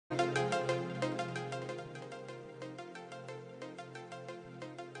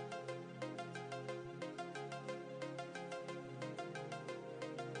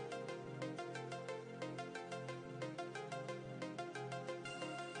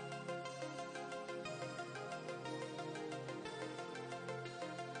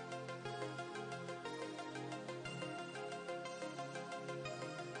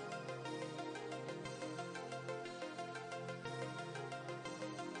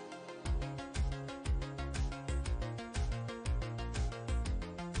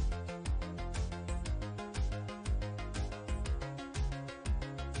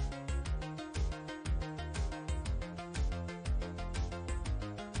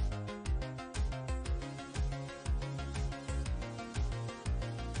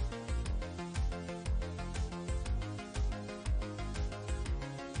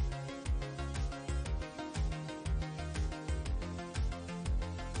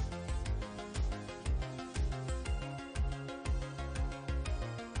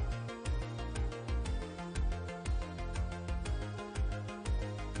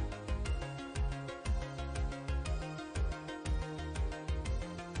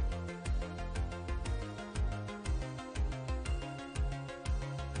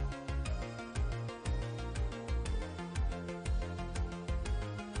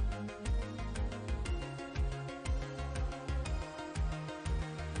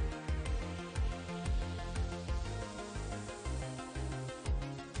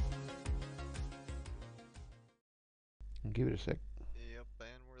Give it a sec. Yep,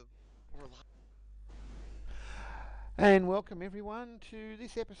 and we're live. And welcome everyone to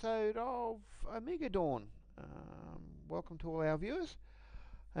this episode of Omega Dawn. Welcome to all our viewers,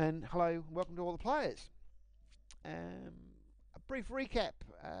 and hello, welcome to all the players. A brief recap: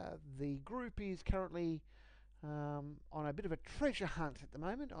 the group is currently on a bit of a treasure hunt at the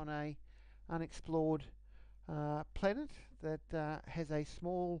moment on a unexplored planet that has a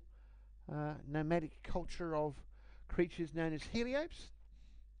small nomadic culture of creatures known as heliopes.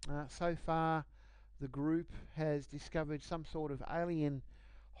 So far, the group has discovered some sort of alien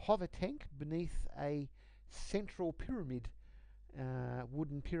hover tank beneath a central pyramid,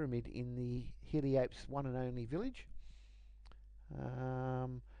 wooden pyramid in the Heliope's one and only village.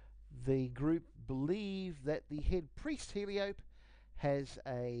 Um, the group believe that the head priest Heliope has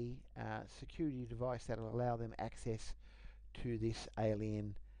a security device that will allow them access to this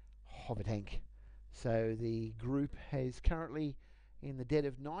alien hover tank. So the group has currently, in the dead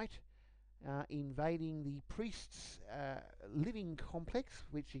of night, invading the priest's living complex,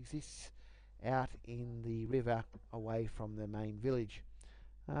 which exists out in the river away from the main village.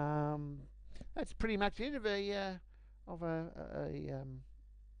 That's pretty much it of a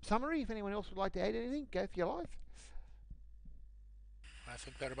summary. If anyone else would like to add anything, go for your life. I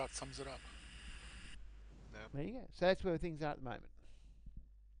think that about sums it up. No. There you go. So that's where things are at the moment.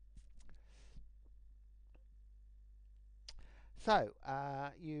 So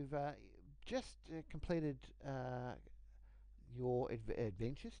you've just completed your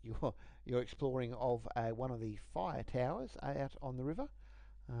adventures, your exploring of one of the fire towers out on the river,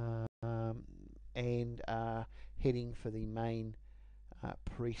 and heading for the main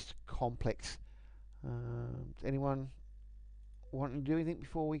priest complex. Does anyone want to do anything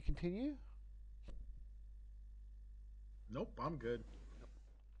before we continue? Nope, I'm good.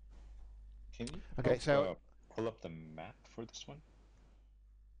 Can you Okay, so pull up the map for this one?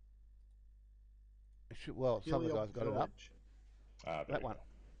 well, some of the guys Heliope got it up. Village. There That you one. go.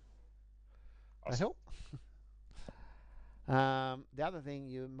 That Awesome. help? The other thing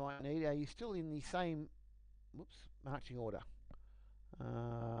you might need, are you still in the same marching order?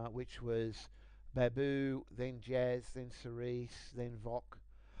 Which was Babu, then Jazz, then Cerise, then Vok,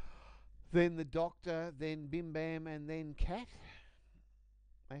 then the Doctor, then Bim Bam, and then Cat,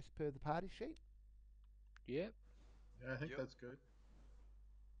 as per the party sheet. Yep. Yeah, I think Yep. that's good.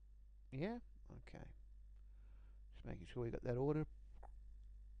 Yeah? Okay. Just making sure we got that order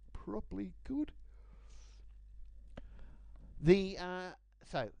properly good. The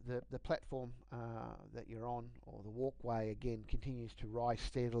platform that you're on, or the walkway, again continues to rise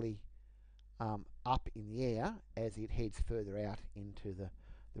steadily up in the air as it heads further out into the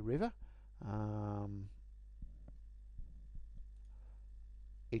river.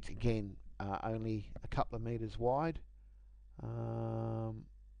 It's again only a couple of metres wide, 2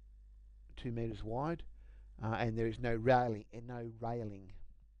 metres wide, and there is no railing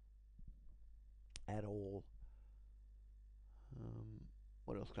at all.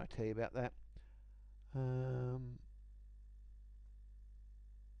 What else can I tell you about that?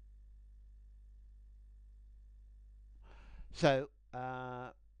 So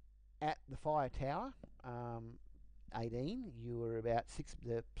at the fire tower, 18, you were about six.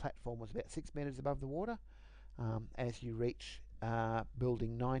 The platform was about 6 metres above the water. As you reach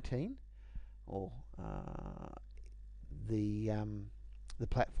building 19, or the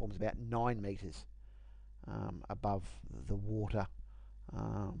platform's about 9 metres above the water.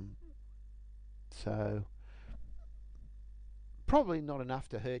 So probably not enough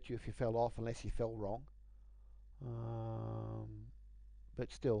to hurt you if you fell off, unless you fell wrong.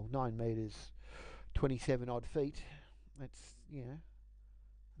 But still, 9 metres, 27 odd feet. That's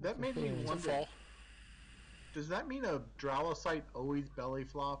That made me It's a wonder. fall. Does that mean a Dralocyte always belly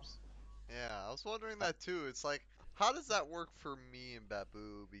flops? Yeah, I was wondering that too. It's like, how does that work for me and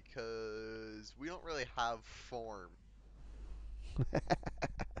Babu? Because we don't really have form.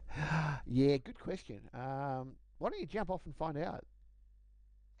 Yeah, good question. Why don't you jump off and find out?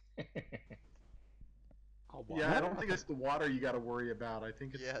 Oh, Yeah, I wow. don't think it's the water you got to worry about. I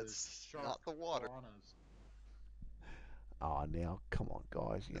think it's Yeah, the it's sharp not the water. piranhas. Oh, now come on,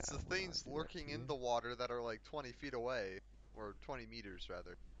 guys. It's the When I things do that lurking to in you. the water that are like 20 feet away, or 20 meters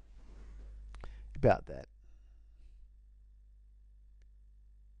rather. About that.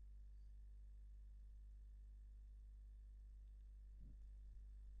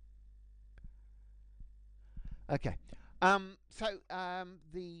 Okay.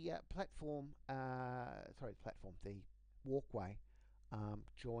 The the walkway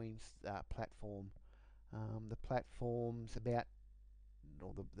joins platform. The platform's about,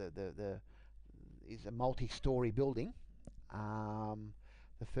 or the is a multi-story building,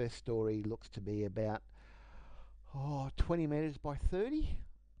 The first story looks to be about 20 metres by 30,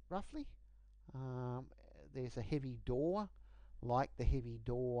 roughly. There's a heavy door, like the heavy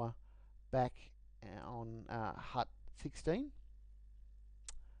door back on Hut 16,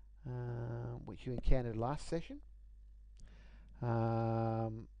 which you encountered last session.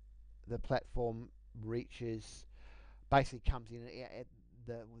 The platform basically comes in at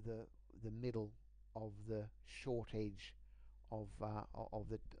the middle of the short edge of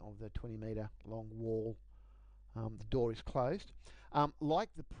the 20 metre long wall. The door is closed. Like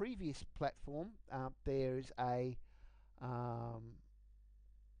the previous platform, there is a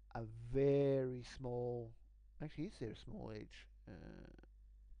very small. Actually, is there a small edge?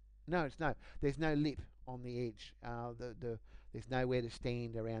 No, there's no lip on the edge. There's nowhere to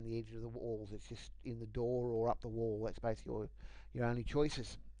stand around the edge of the walls. It's just in the door or up the wall. That's basically your only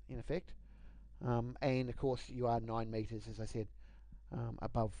choices, in effect. And of course, you are 9 metres, as I said,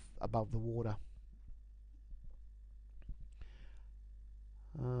 above the water.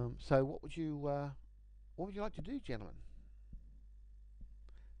 So, what would you like to do, gentlemen?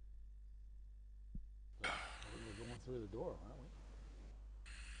 We're going through the door, aren't we?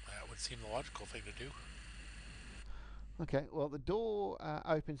 That would seem the logical thing to do. Okay, well, the door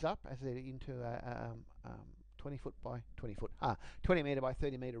opens up as it into a 20 foot by 20 foot, 20 metre by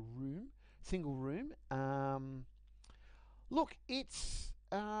 30 metre room, single room. Look, it's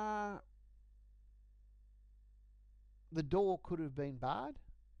the door could have been barred.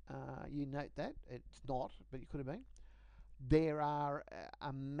 You note that it's not, but it could have been. There are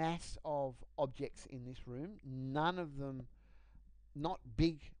a mass of objects in this room. None of them, not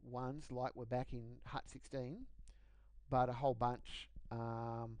big ones like we're back in Hut 16. But a whole bunch.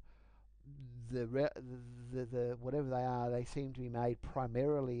 The whatever they are, they seem to be made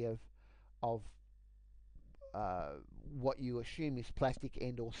primarily of what you assume is plastic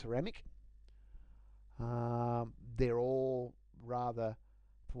and or ceramic. They're all rather,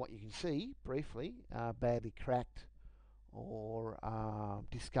 from what you can see briefly, badly cracked or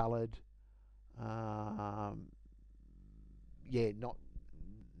discoloured. Not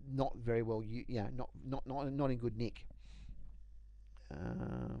very well. Not in good nick.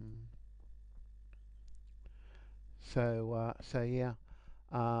 So yeah.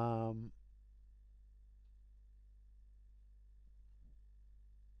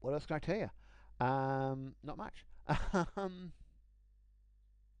 What else can I tell you? Not much.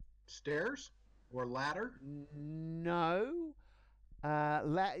 Stairs or ladder? No.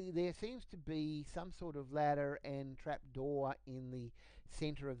 There seems to be some sort of ladder and trap door in the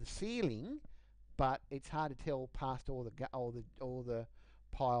centre of the ceiling, but it's hard to tell past all the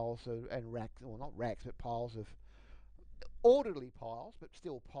piles and racks, well, not racks, but piles of orderly piles, but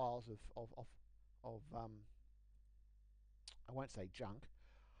still piles of I won't say junk,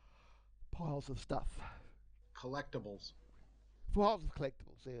 piles of stuff. Collectibles. Piles of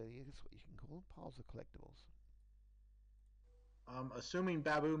collectibles. Yeah, that's what you can call them. Piles of collectibles. Assuming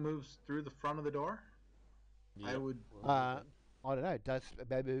Babu moves through the front of the door, I would. I don't know. Does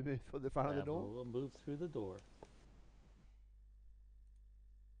Babu move for the front of the door? Will move through the door.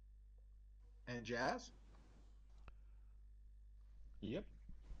 And Jazz? Yep.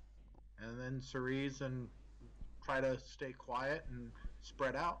 And then Cerise and try to stay quiet and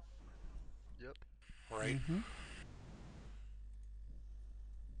spread out. Yep. Right. Mm-hmm.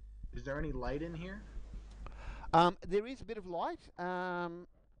 Is there any light in here? There is a bit of light.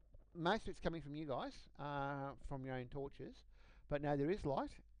 Most of it's coming from you guys, from your own torches. But no, there is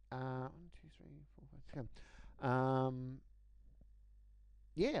light. 1, 2, 3, 4, 5, 6.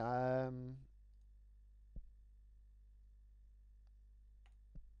 Yeah.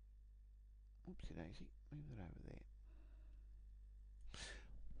 Oopsie daisy. Move that over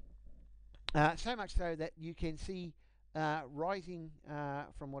there. So much so that you can see rising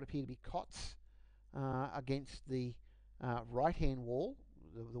from what appear to be cots against the right-hand wall,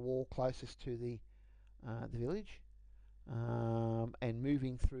 the wall closest to the village, and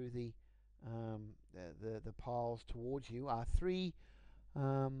moving through the piles towards you are 3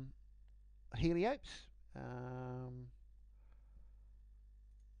 heliopes.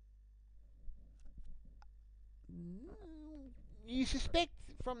 You suspect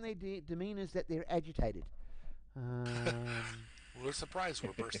from their demeanours that they're agitated. What a surprise,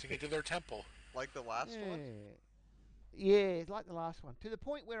 we're bursting into their temple. Like the last one? Yeah, like the last one. To the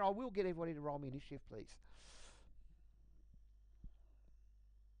point where I will get everybody to roll me initiative, please.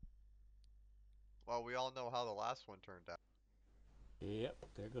 Well, we all know how the last one turned out. Yep,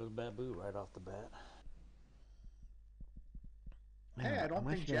 there goes Babu right off the bat. Hey, I don't I'm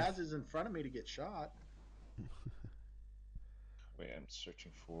think actually Jazz is in front of me to get shot. Wait, I'm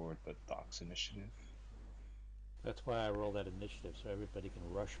searching for the docks initiative. That's why I roll that initiative, so everybody can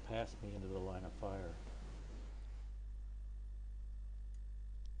rush past me into the line of fire.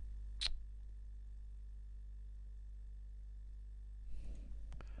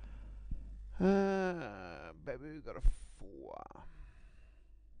 Babu got a 4.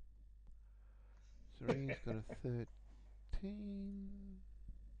 Serene's got a 13.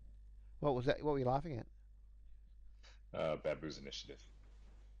 What was that? What were you laughing at? Babu's initiative.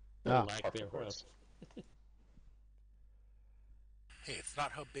 The Ah. lack Apart from thereof. course. Hey, it's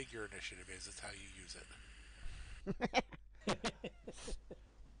not how big your initiative is, it's how you use it.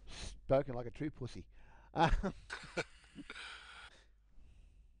 Spoken like a true pussy. And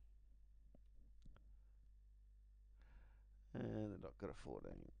the dot got a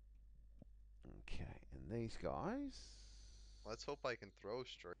 14. Okay, and these guys. Let's hope I can throw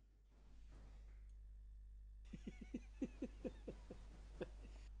straight.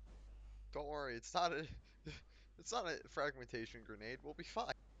 Don't worry, it's not a it's not a fragmentation grenade. We'll be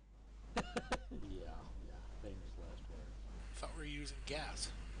fine. Yeah, famous last words. I thought we were using gas.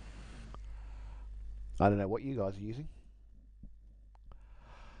 I don't know what you guys are using.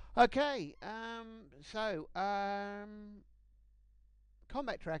 Okay,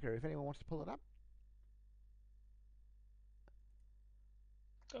 combat tracker, if anyone wants to pull it up.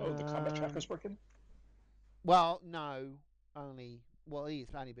 Oh, the combat tracker's working? Well, no, only, well, it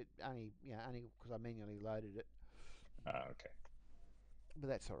is only, but only, only because I manually loaded it. Okay. But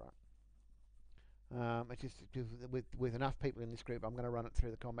that's all right. It's just with enough people in this group, I'm going to run it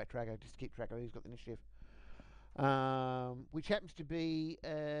through the combat tracker just to keep track of who's got the initiative. Which happens to be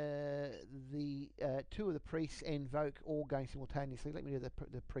the 2 of the priests and Voke all going simultaneously. Let me do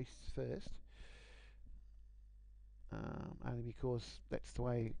the priests first, only because that's the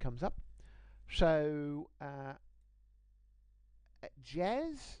way it comes up. So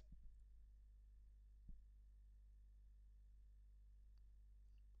Jazz.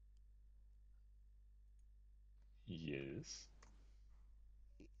 Yes.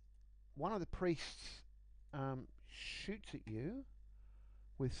 One of the priests shoots at you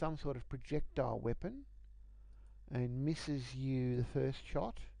with some sort of projectile weapon and misses you the first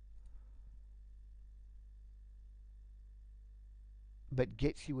shot, but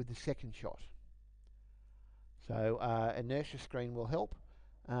gets you with the second shot. So inertia screen will help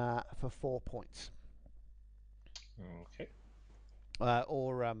for 4 points. Okay.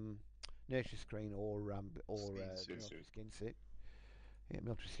 Or inertia screen or Skin suit. military skin suit. Yeah,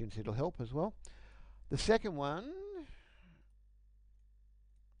 military skin suit will help as well. The second one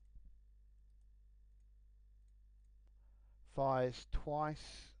fires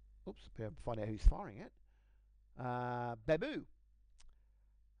twice. Oops, better find out who's firing it. Babu.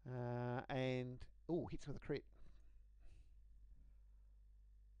 And hits with a crit.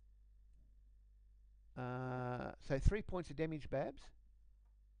 So 3 points of damage, Babs.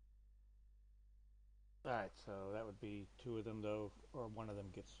 Alright, so that would be 2 of them, though, or one of them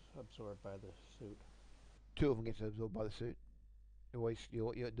gets absorbed by the suit. 2 of them gets absorbed by the suit. Always,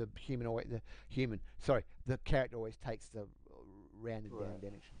 the character always takes the rounded down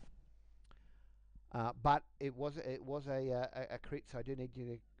damage. But it was a crit, so I do need you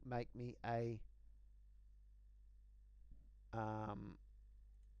to make me a oopsie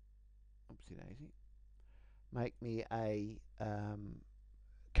daisy. Make me a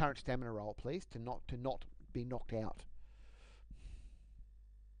current stamina roll, please, to not be knocked out.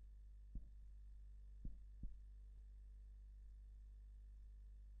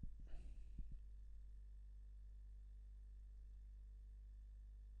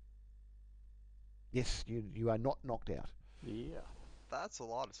 Yes, you are not knocked out. Yeah. That's a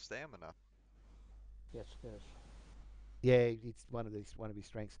lot of stamina. Yes, it is. Yeah, it's one of his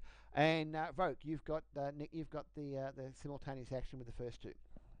strengths. And Voke, you've got Nick, you've got the simultaneous action with the first 2.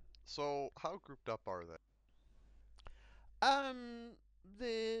 So how grouped up are they?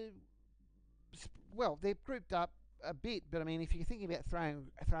 They're grouped up a bit, but I mean, if you're thinking about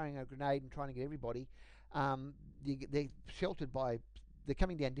throwing a grenade and trying to get everybody, they're sheltered by. They're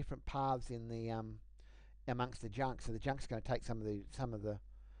coming down different paths in the amongst the junk, so the junk's going to take some of the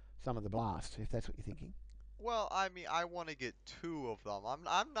blast, if that's what you're thinking. Well, I mean, I want to get 2 of them.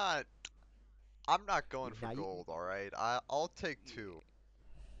 I'm not going for gold, all right. I'll take 2.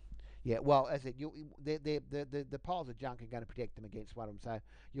 Yeah, well, as I said, the piles of junk are going to protect them against one of them, so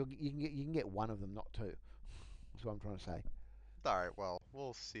you can get one of them, not 2. That's what I'm trying to say. All right, well,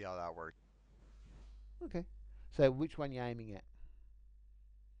 we'll see how that works. Okay. So which one are you aiming at?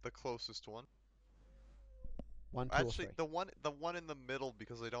 The closest one. 1, 2, Actually, or 3? the one in the middle,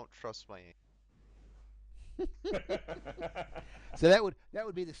 because I don't trust my So that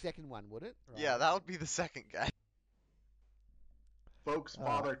would be the second one, would it? Yeah, that would be the second guy. Folks' Ah.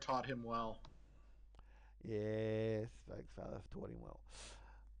 father taught him well. Yes, folks, father taught him well.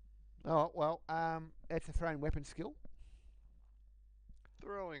 Oh well, that's a thrown weapon skill.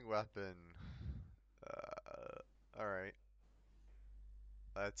 Throwing weapon. Alright.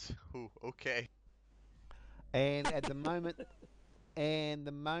 That's... Ooh, okay. And at the moment,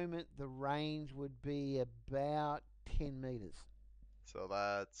 the range would be about 10 meters. So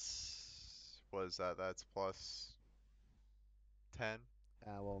that's... What is that? That's plus 10?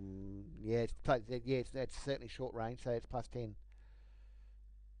 Yeah, that's certainly short range, so it's plus 10.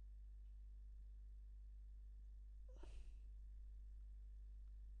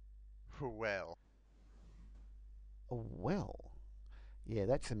 Well. Oh, well, yeah,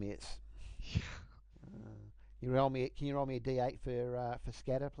 that's a miss. Can you roll me a D8 for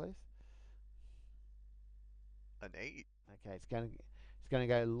scatter, please? An 8? Okay, it's going to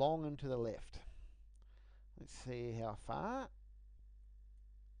go long and to the left. Let's see how far.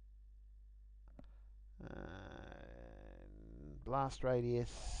 Blast radius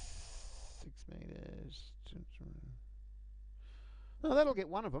 6 meters. Oh, that'll get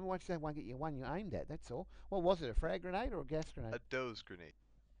one of them. Won't get you one you aimed at. That's all. What was it? A frag grenade or a gas grenade? A dose grenade.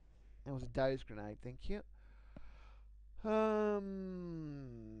 That was a dose grenade. Thank you.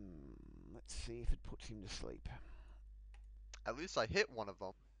 Let's see if it puts him to sleep. At least I hit one of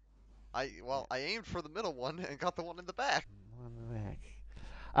them. I aimed for the middle one and got the one in the back. One in the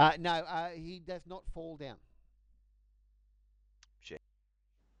back. No, he does not fall down. Shit.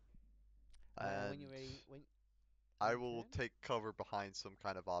 When And you're ready, when I your will turn? take cover behind some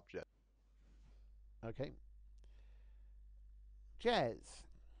kind of object. Okay. Jazz.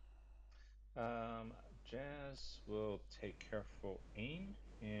 Jazz will take careful aim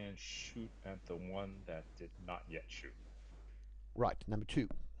and shoot at the one that did not yet shoot. Right, number 2.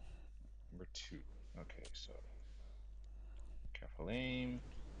 Number 2. Okay, so careful aim,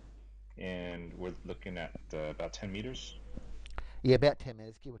 and we're looking at about 10 meters. Yeah, about 10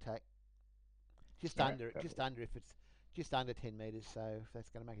 meters, give or take. Just Alright, under, that'll- just under if it's just under 10 meters. So if that's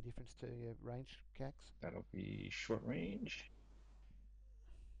going to make a difference to your range, Cax. That'll be short range.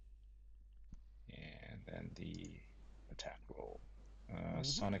 And then the attack roll.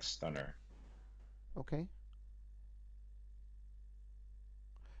 Sonic Stunner. Okay.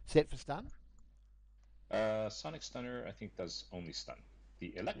 Set for stun. Sonic Stunner, I think, does only stun.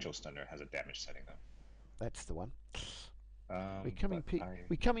 The Electro Stunner has a damage setting, though. That's the one. We but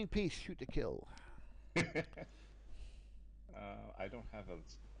we come in peace. Shoot to kill. I don't have a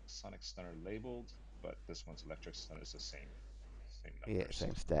Sonic Stunner labeled, but this one's Electric Stunner is the same Yeah, numbers.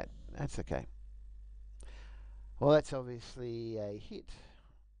 same stat. That's okay. Well, that's obviously a hit.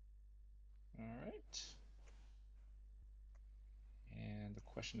 All right. And the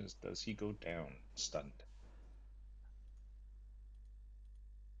question is, does he go down stunned?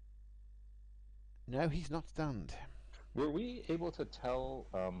 No, he's not stunned. Were we able to tell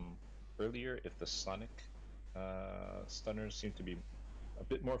earlier if the Sonic stunners seem to be a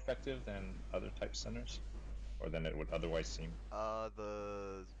bit more effective than other type stunners, or than it would otherwise seem?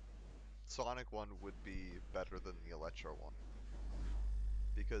 The Sonic one would be better than the Electro one.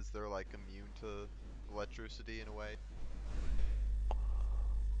 Because they're like immune to electricity in a way.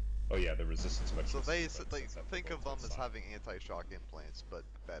 Oh yeah, the resistance to So electricity. they is like, susceptible think of to them as Sonic. having anti-shock implants, but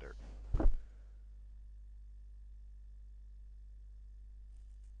better.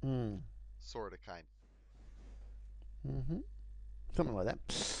 Sorta, kind. Something like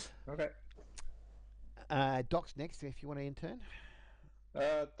that. Okay. Doc's next. If you want to intern,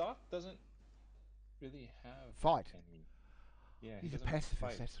 Doc doesn't really have Fight. any. Yeah, he he's a doesn't pacifist.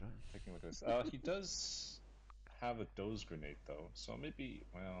 fight. That's right. Sticking with this. He does have a dose grenade though, so maybe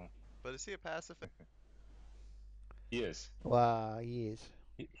But is he a pacifist? he is. Well, he is.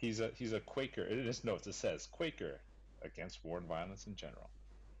 He's a Quaker. In his notes it says Quaker against war and violence in general.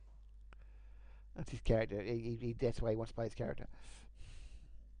 That's his character. That's the way he wants to play his character.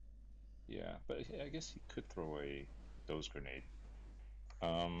 Yeah, but I guess he could throw a dose grenade.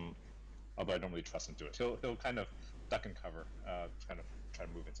 Although I don't really trust him to it. He'll kind of duck and cover, kind of try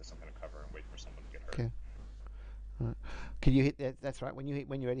to move into some kind of cover and wait for someone to get hurt. Okay. Right. Can you hit that? That's right. When you're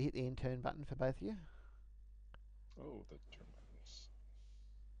ready, hit the intern button for both of you. Oh, the turn buttons.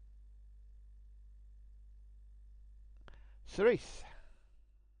 Cerise.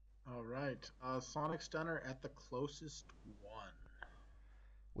 All right. Sonic Stunner at the closest one.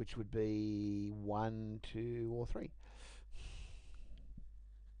 Which would be 1, 2, or 3.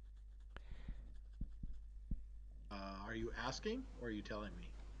 Are you asking or are you telling me?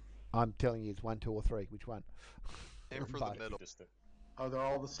 I'm telling you, it's 1, 2, or 3. Which one? Aim for Both. the middle. Distant. Oh, they're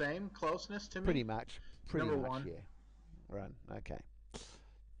all the same closeness to me. Pretty much. Pretty Number much. 1. Yeah. Run. Okay.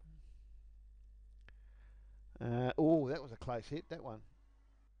 Oh, that was a close hit. That one.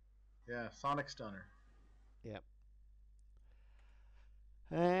 Yeah, Sonic Stunner. Yep.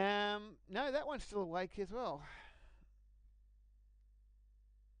 No, that one's still awake as well.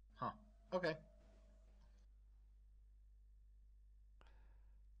 Huh. Okay.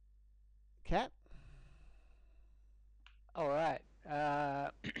 Cat. All right.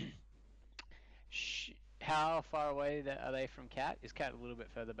 How far away are they from Cat? Is Cat a little bit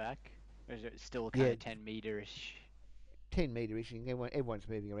further back? Or is it still kind Yeah. of 10 meter-ish? 10 metre-ish. Everyone's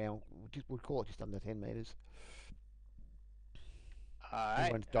moving around. We'll call it just under 10 metres. All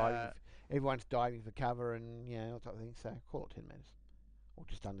right. Everyone's diving for cover and all type of things. So call it 10 metres, or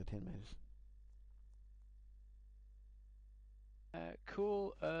just under 10 metres.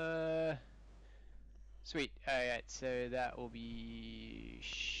 Cool. Sweet. Alright, so that will be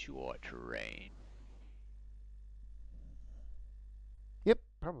short range. Yep,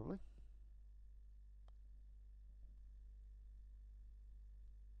 probably.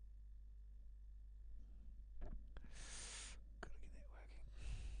 Gotta get that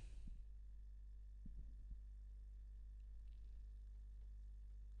working.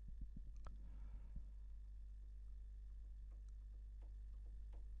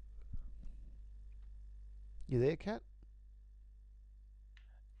 You there, Cat?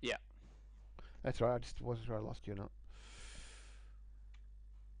 Yeah. That's right. I just wasn't sure I lost you or not.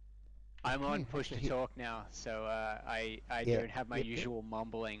 I'm on Okay, push that's a to hit. talk now, so I Yeah, don't have my yep. usual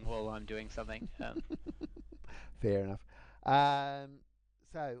mumbling while I'm doing something. Fair enough.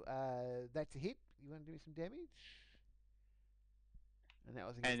 So that's a hit. You want to do me some damage? And that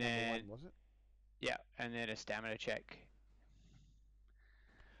was against And number then- 1, was it? Yeah, and then a stamina check.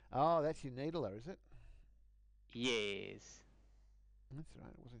 Oh, that's your needler, is it? Yes. That's right.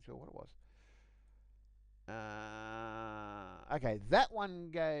 I wasn't sure what it was. Okay, that one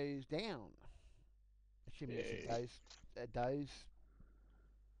goes down. Assuming it's a doze.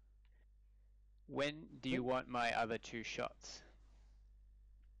 When do you want my other 2 shots?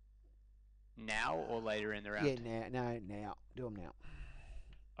 Now or later in the round? Yeah, now. Do them now.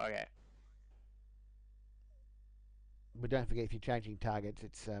 Okay. But don't forget, if you're changing targets,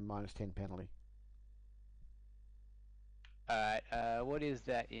 it's minus 10 penalty. Alright, what is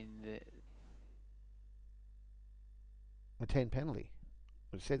that in the... A 10 penalty.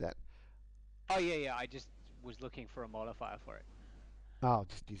 I said that. Oh, yeah, I just was looking for a modifier for it. Oh,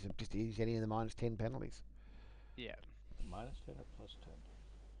 just use any of the minus 10 penalties. Yeah. Minus 10 or plus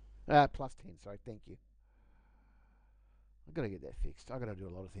 10? Plus 10, sorry, thank you. I've got to get that fixed. I've got to do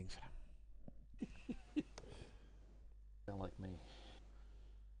a lot of things. Sound like me.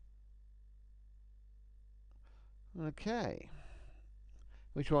 Okay.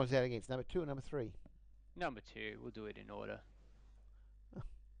 Which one was that against? Number 2 or number 3? Number 2, we'll do it in order.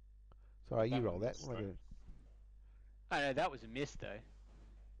 Sorry, you That roll one that. missed, What am I right? doing? I know, that was a miss though.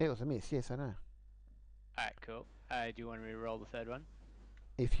 It was a miss, yes, I know. Alright, cool. Do you want me to roll the third one?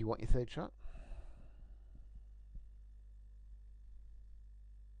 If you want your third shot.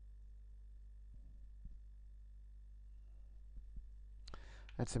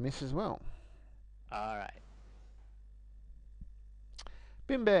 That's a miss as well. Alright.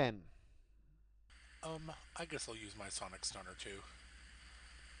 Bim Bam. I guess I'll use my Sonic Stunner too.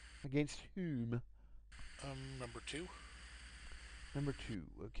 Against whom? Number 2. Number 2,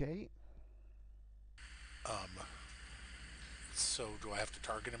 okay. So do I have to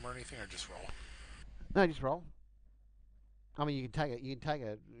target him or anything, or just roll? No, just roll. I mean, you can take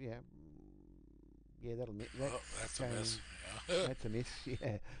a, yeah. Yeah, that'll miss. Oh, that's a miss. Yeah. That's a miss,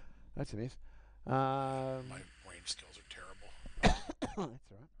 yeah. That's a miss. My range skills are terrible. That's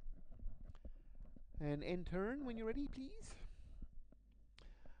all right. And end turn when you're ready, please.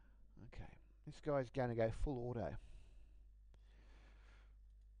 Okay. This guy's going to go full auto.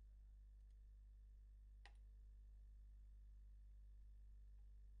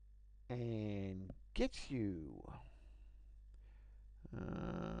 And gets you.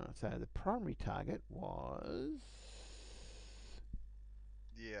 So the primary target was...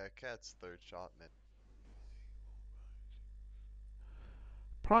 Yeah, Cat's third shot meant.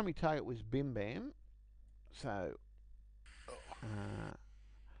 Primary target was Bim Bam. So Oh,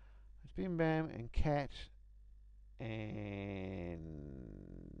 it's Bim Bam and Cat and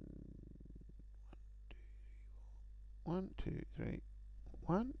 1, 2, 3.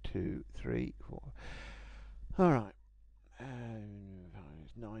 1, 2, 3, 4. All right.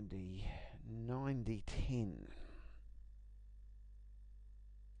 90, 10.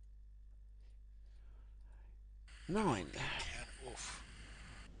 9. Can't. Oof.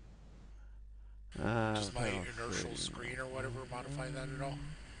 Does my Power inertial 30. screen or whatever modify that at all?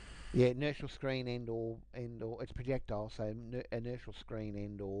 Yeah, inertial screen and or it's projectile, so inertial screen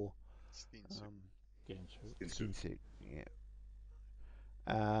and or Skin suit. skin suit. Yeah.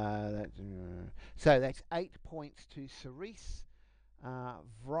 So that's 8 points to Cerise,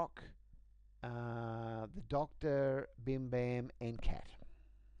 Vrock, the Doctor, Bim Bam, and Cat.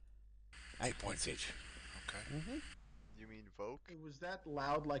 8 points each. Okay. Mm-hmm. You mean Vogue? Was that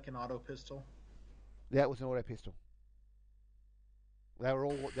loud like an auto pistol? That was an auto pistol. They were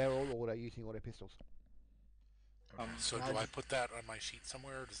all auto using auto pistols. So And do I just- put that on my sheet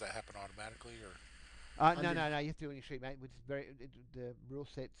somewhere? Or does that happen automatically, or? No, you have to do it on your sheet, mate. Which is the rule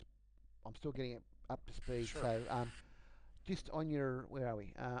sets. I'm still getting it up to speed. Sure. So just on your, where are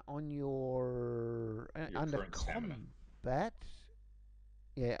we? On your under current stamina. combat.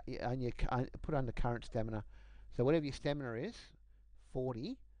 Yeah, on your put under current stamina. So whatever your stamina is,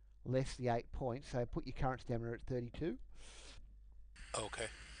 40 less the 8 points. So put your current stamina at 32. Okay.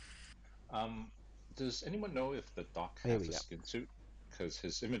 Does anyone know if the Doc There has we a go. skin suit? Because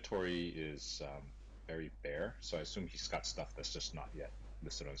his inventory is very bare, so I assume he's got stuff that's just not yet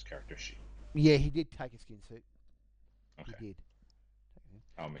listed on his character sheet. Yeah, he did take a skin suit. Okay. He did.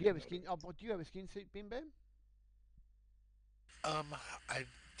 I'll Do make you have a note of skin? it. Do you have a skin suit, Bim Bam? I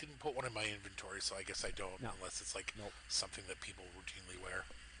didn't put one in my inventory, so I guess I don't, No. unless it's like Nope. something that people routinely wear.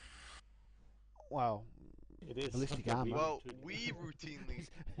 Well, It is ballistic something armor. Well, to- we routinely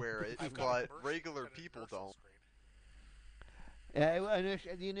wear it, I've got a but commercial regular and an people inertial don't.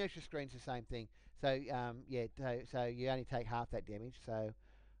 screen. the inertia screen's the same thing. So so you only take half that damage. So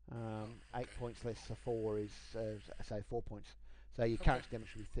 8 okay. points less for 4 is so 4 points. So your current damage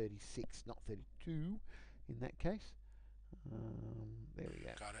should be 36, not 32, in that case. There we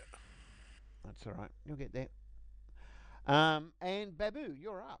go. Got it. That's all right. You'll get there. And Babu,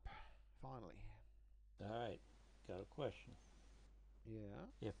 you're up. Finally. Alright, got a question. Yeah.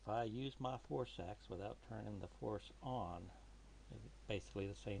 If I use my force axe without turning the force on, is it basically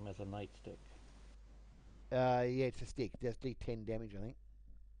the same as a nightstick? Yeah, it's a stick. Does D10 damage, I think.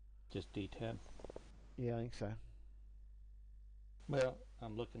 Just D10? Yeah, I think so. Well,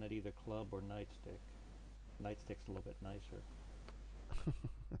 I'm looking at either club or nightstick. Nightstick's a little bit nicer.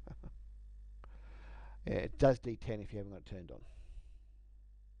 Yeah, it does D10 if you haven't got it turned on.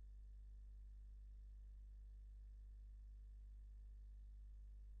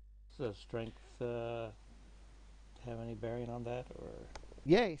 Does strength have any bearing on that, or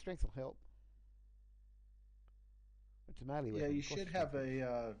Yeah, your strength will help. It's a melee Yeah, weapon. you of course should it's have strength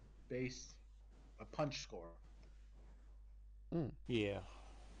a base, a punch score. yeah?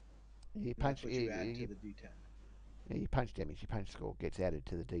 will. You And punch. that's what you add to the D10. Yeah, your punch damage. Your punch score gets added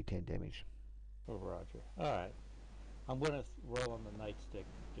to the D10 damage. Oh, Roger. All right, I'm gonna roll on the nightstick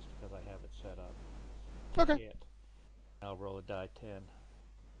just because I have it set up. To Okay. hit. I'll roll a die 10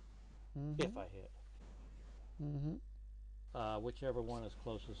 Mm-hmm. if I hit. Mm-hmm. Whichever one is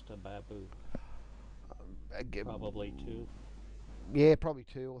closest to Babu. Probably 2. Yeah, probably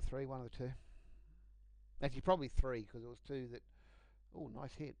 2 or 3. One of the two. Actually, probably 3 because it was 2 that. Oh,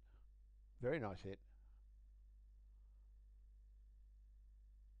 nice hit. Very nice hit.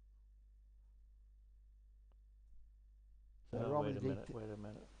 So roll Wait me a the minute. D10. Wait a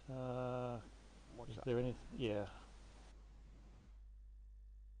minute. What's Is up? there any? Yeah.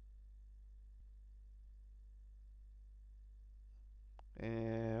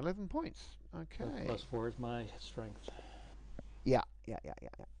 And 11 points. Okay. Plus 4 is my strength. Yeah.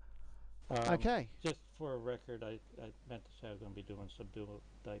 Um, Okay. Just for a record, I meant to say I was going to be doing some dual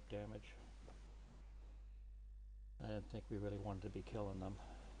type damage. I didn't think we really wanted to be killing them.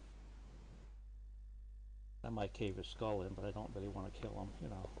 I might cave his skull in, but I don't really want to kill him, you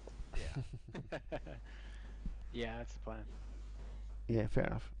know. Yeah. Yeah, that's the plan. Yeah, fair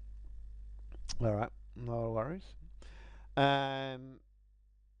enough. All right. No worries.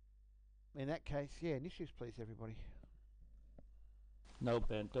 In that case, yeah, initiatives, please, everybody. No,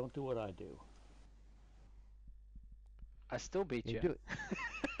 Ben, don't do what I do. I still beat Yeah, you. do it.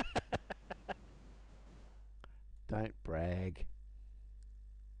 Don't brag.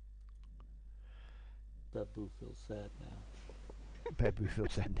 Babu feels sad now. Babu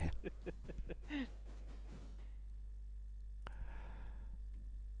feels sad now.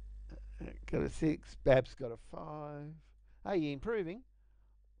 Got a 6. Bab's got a 5. Hey, you improving?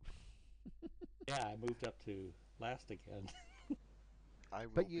 Yeah, I moved up to last again. I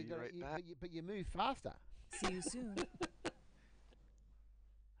will But you be got right back. but you move faster. See you soon.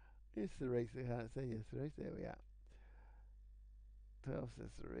 Yes, Cerise. I can't see you, Cerise. There we are. 12 for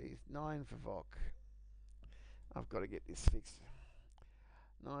Cerise. 9 for Vok. I've got to get this fixed.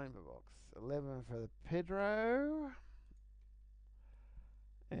 9 for Box, 11 for the Pedro,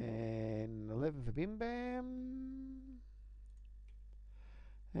 and 11 for Bim Bam,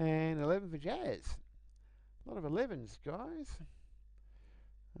 and 11 for Jazz. A lot of 11s, guys.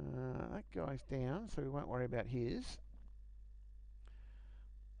 That guy's down, so we won't worry about his.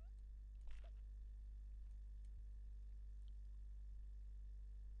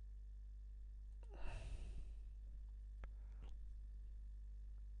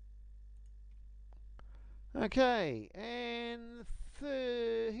 Okay, and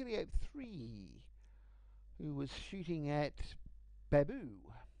Heliope 3, who was shooting at Babu,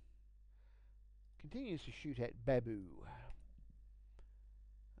 continues to shoot at Babu.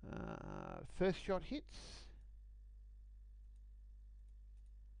 First shot hits.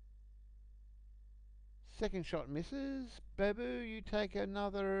 Second shot misses. Babu, you take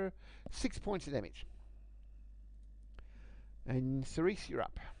another 6 points of damage. And Cerise, you're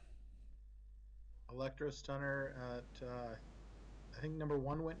up. Electro Stunner at, I think number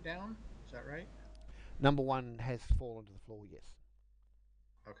 1 went down. Is that right? Number 1 has fallen to the floor, yes.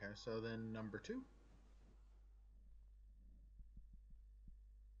 Okay, so then number 2.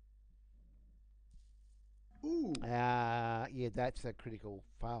 Ooh. Yeah, that's a critical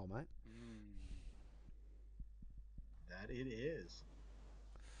fail, mate. That it is.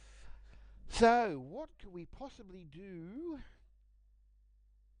 So, what could we possibly do?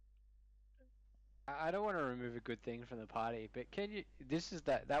 I don't want to remove a good thing from the party, but can you? This is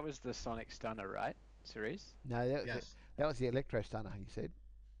that was the Sonic Stunner, right, Cerise? No, that was, Yes. that was the Electro Stunner, you said.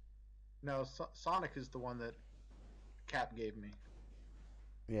 No, Sonic is the one that Cap gave me.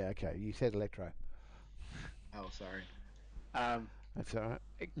 Yeah, okay, you said Electro. Oh, sorry. That's all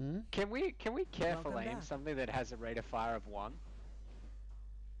right. Can we careful Welcome aim back. something that has a rate of fire of 1?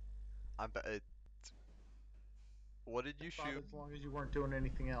 What did you I thought shoot? as long as you weren't doing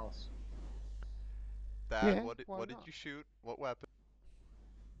anything else. Dad, Yeah, what why did not? you shoot? What weapon?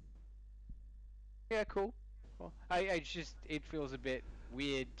 Yeah, cool. Well, I just it feels a bit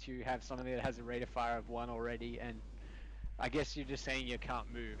weird to have something that has a rate of fire of 1 already, and I guess you're just saying you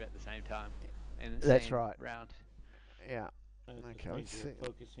can't move at the same time in the That's same right. round. Yeah. And it just Okay, means let's you're see.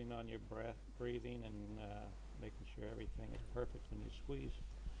 focusing on your breath, breathing, and making sure everything is perfect when you squeeze.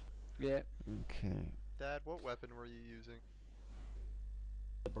 Yeah. Okay. Dad, what weapon were you using?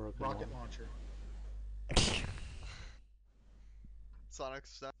 The broken Rocket one. launcher. Sonic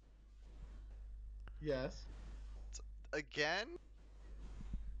Stun Yes. again?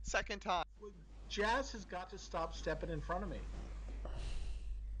 Second time. Jazz has got to stop stepping in front of me.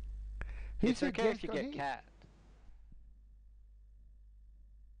 Who It's said okay Jazz if you got get hit? cat.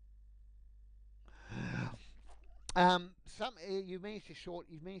 You've managed to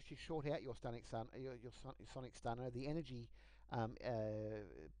short out your Sonic Sonic Stunner. The energy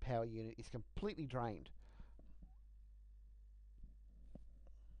power unit is completely drained,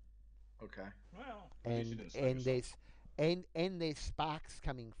 Okay. Well, at least you and didn't stun yourself. there's sparks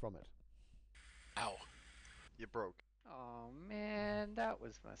coming from it. Ow. You broke. Oh man, that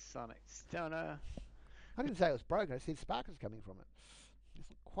was my Sonic Stunner. I didn't say it was broken. I said sparks was coming from it. It's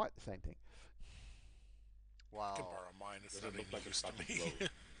not quite the same thing. I Wow. can borrow mine. It's Doesn't not look any like it's use to about to me. blow.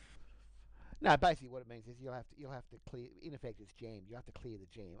 No, basically what it means is you'll have to clear. In effect, it's jammed. You have to clear the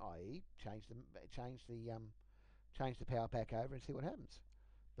jam, i.e., change the power pack over and see what happens.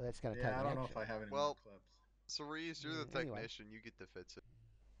 But that's going to take Yeah, I an don't know action. if I have any Well, more clips. Cerise, you're the Yeah, anyway. technician. You get to fix it.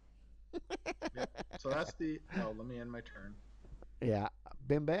 So that's the. Oh, let me end my turn. Yeah,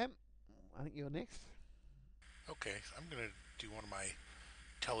 Bim Bam. I think you're next. Okay, I'm gonna do one of my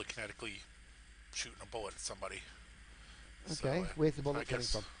telekinetically shooting a bullet at somebody. So, Okay, where's the I bullet coming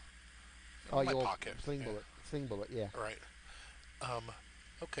guess from? Oh, my your pocket. sling yeah. bullet. Sling bullet, yeah. All right.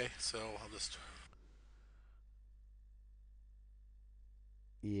 Okay, so I'll just.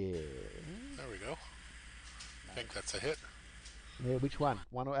 Yeah. There we go. I think that's a hit. Yeah, which one?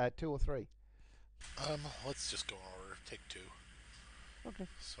 One, 2 or 3? Let's just go in order. Take 2. Okay.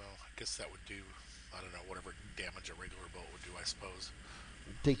 So I guess that would do, I don't know, whatever damage a regular bullet would do, I suppose.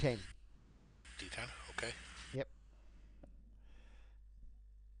 D10. D10, okay. Yep.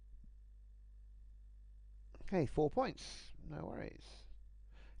 Okay, 4 points. No worries.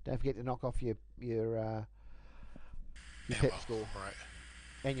 Don't forget to knock off your pep score Right.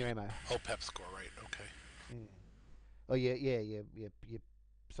 and your ammo. Oh, pep score, right, okay. Yeah. Oh yeah, your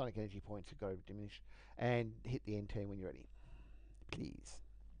sonic energy points have got to diminish, and hit the end turn when you're ready, please.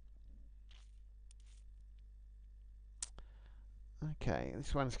 Okay,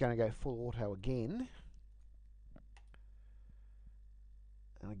 this one's going to go full auto again,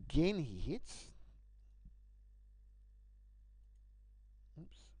 and again he hits.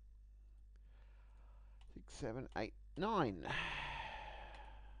 7, 8, 9.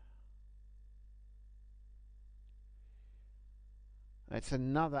 That's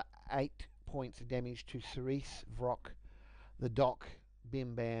another 8 points of damage to Cerise, Vrock, the Doc,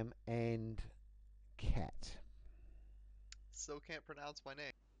 Bim Bam, and Cat. Still can't pronounce my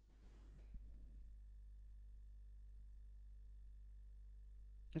name.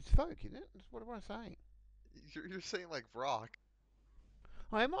 It's folk, isn't it? What am I saying? You're saying like Vrock.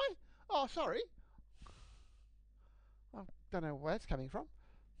 Oh, am I? Oh, sorry. I don't know where that's coming from.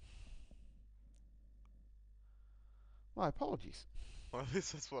 My apologies. Or at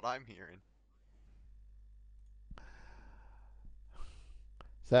least that's what I'm hearing.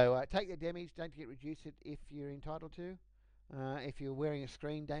 So take the damage. Don't forget to reduce it if you're entitled to. If you're wearing a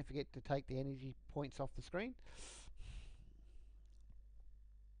screen, don't forget to take the energy points off the screen.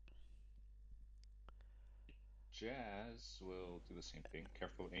 Jazz will do the same thing.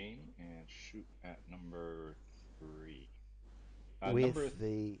 Careful aim and shoot at number 3.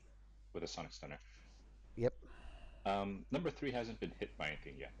 With a sonic stunner. Yep. Number 3 hasn't been hit by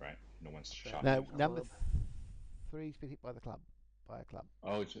anything yet, right? No one's shot No, him. number 3's been hit by the club. By a club.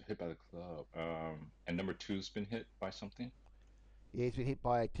 Oh, it's hit by the club. And number 2's been hit by something? Yeah, he's been hit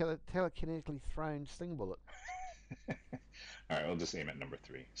by a telekinetically thrown sling bullet. Alright, we'll just aim at number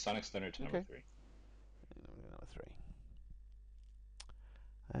 3. Sonic stunner to number 3. Number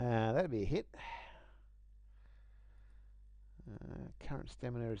 3. That'll be a hit. Current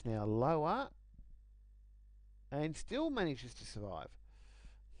stamina is now lower. And still manages to survive.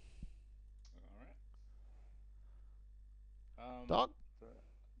 Alright. Doc?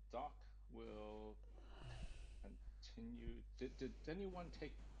 Doc will continue. Did anyone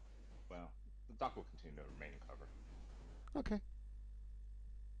take... Well, the Doc will continue to remain in cover. Okay.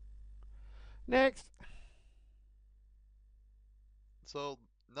 Next. So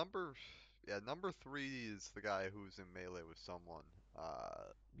number 3 is the guy who's in melee with someone.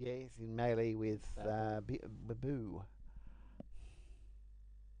 Yeah, he's in melee with Baboo.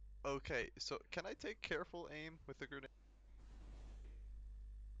 Okay, so can I take careful aim with the grenade?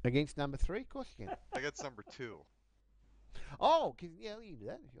 Against number 3? Of course you can. Against number 2. Oh, yeah, you can do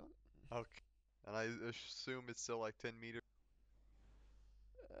that if you want. Okay. And I assume it's still like 10 meters?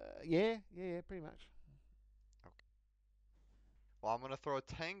 Yeah, pretty much. Okay. Well, I'm going to throw a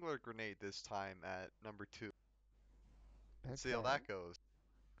Tangler grenade this time at number 2. Okay. See how that goes.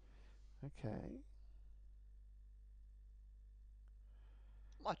 Okay.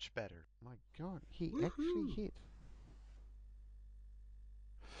 Much better. My God, he actually hit.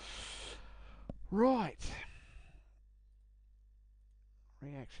 Right.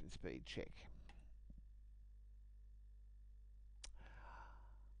 Reaction speed check.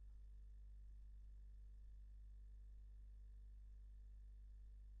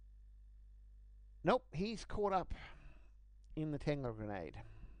 Nope, he's caught up in the Tangler grenade.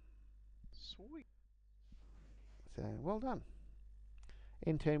 Sweet. So, well done.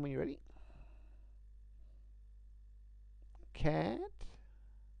 End turn when you're ready. Cat.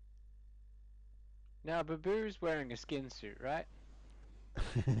 Now, Baboo's wearing a skin suit, right?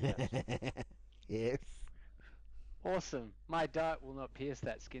 Yes. Awesome. My dart will not pierce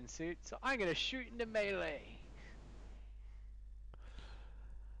that skin suit, so I'm going to shoot into melee.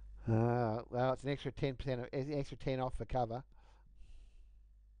 Well, it's an extra 10%, an extra 10 off the cover.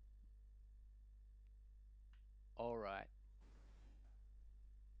 All right.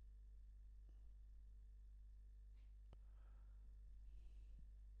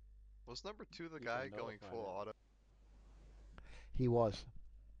 Was number 2 the You guy can going nullify full that. auto? He was.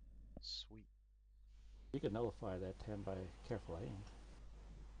 Sweet. You can nullify that 10 by careful aim.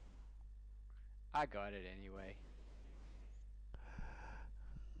 I got it anyway.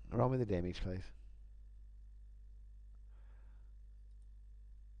 Roll me the damage, please.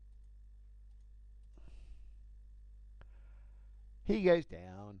 He goes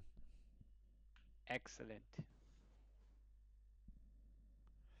down. Excellent.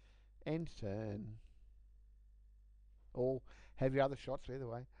 End turn. Or have your other shots either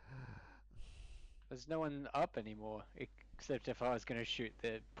way. There's no one up anymore, except if I was going to shoot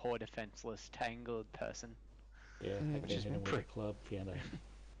the poor defenseless tangled person. Yeah, I which can is hit him with a club, can't I?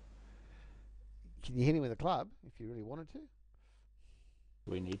 Can you hit him with a club if you really wanted to?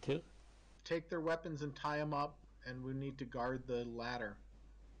 We need to? Take their weapons and tie them up, and we need to guard the ladder.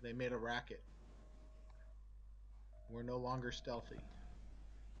 They made a racket. We're no longer stealthy.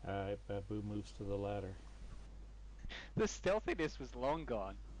 Alright, Baboo moves to the ladder. The stealthiness was long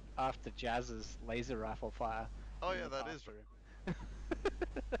gone after Jazz's laser rifle fire. Oh in yeah, the that past is room.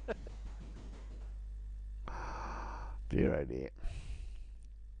 Dear oh dear.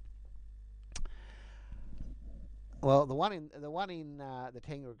 Well, the one in the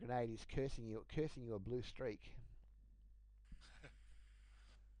Tango Grenade is cursing you a blue streak.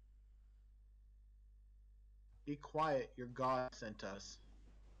 Be quiet. Your God sent us.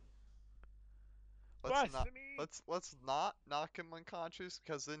 Let's not Blasphemy! let's not knock him unconscious,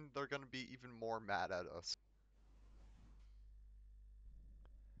 because then they're gonna be even more mad at us.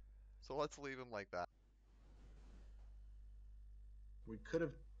 So let's leave him like that. We could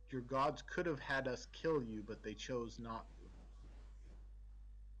have. Your gods could have had us kill you, but they chose not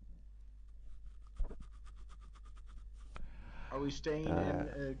to. Are we staying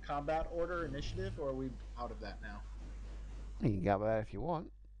in combat order initiative, or are we out of that now? You can go with that if you want.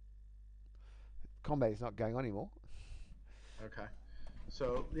 Combat is not going on anymore. Okay.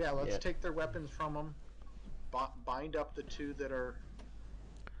 So yeah, let's Yeah. take their weapons from them. Bind up the two that are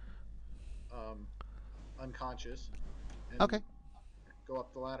unconscious. And Okay. Go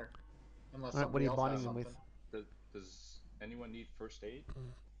up the ladder. Unless Alright, what are somebody you else binding has them with? something. Does anyone need first aid?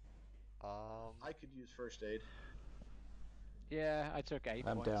 I could use first aid. Yeah, I took 8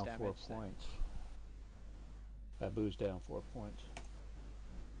 I'm points down damage. 4 so- points. Babu's down 4 points.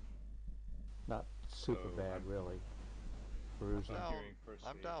 Not super So bad, I'm- really. Bruising. down- Hearing first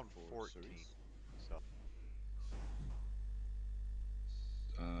I'm aid down for 14. Cerise. So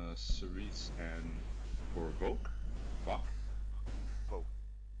Cerise and for Volk? Vok? Volk.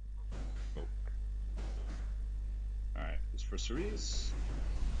 Volk. Alright, this for Cerise.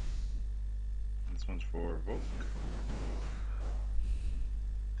 This one's for Volk.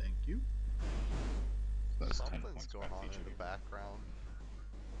 Thank you. So that's 10 something's points going back on to each in of the you. background.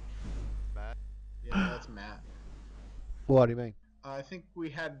 Matt, Yeah, that's Matt. What do you mean? I think we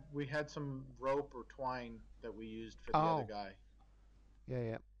had some rope or twine that we used for the other Oh. guy.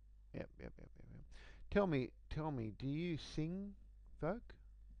 Yeah. Yep. Tell me, do you sing, folk?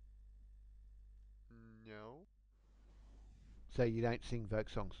 no. So you don't sing folk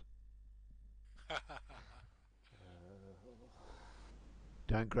songs?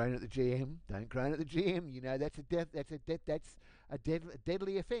 Don't groan at the GM. Don't groan at the GM. You know that's a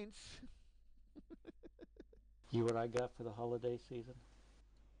deadly offence. You what I got for the holiday season?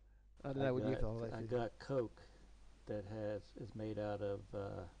 I don't know what you thought. I got Coke that is made out of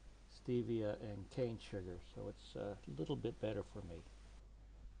stevia and cane sugar, so it's a little bit better for me.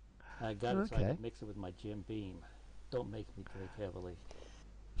 I got it so I Okay. can mix it with my Jim Beam. Don't make me drink heavily.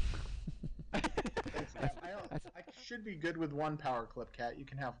 I should be good with one power clip, Cat. You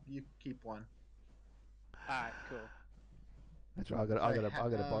keep one. Alright, cool. That's right. I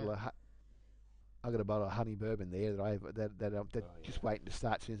got a bottle of honey bourbon there that I'm just waiting to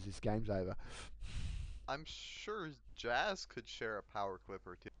start as soon as this game's over. I'm sure Jazz could share a power clip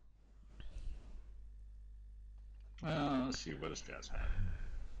or two. Let's see, what does Jazz have?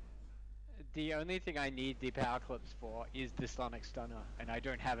 The only thing I need the power clips for is the Sonic Stunner, and I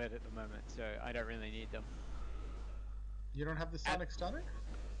don't have it at the moment, so I don't really need them. You don't have the Sonic Stunner?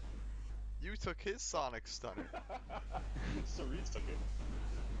 You took his Sonic Stunner. Cerise took it.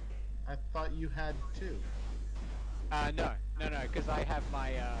 I thought you had two. No, because I have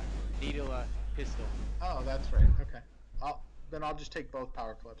my needler pistol. Oh, that's right. Okay. I'll just take both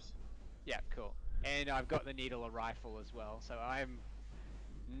power clips. Yeah, cool. And I've got the needler rifle as well, so I'm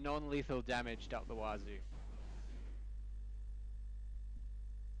non-lethal damaged up the wazoo.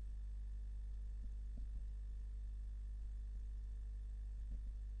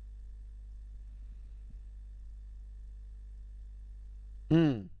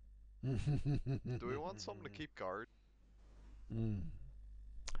 Mm. Do we want someone to keep guard? Mm.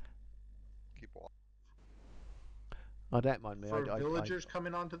 Keep watch. I don't mind me. For villagers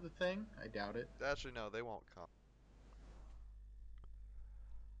coming onto the thing? I doubt it. Actually, no, they won't come.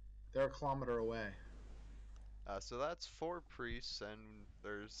 They're a kilometer away. So that's 4 priests, and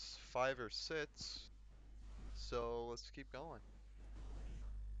there's 5 or 6. So let's keep going.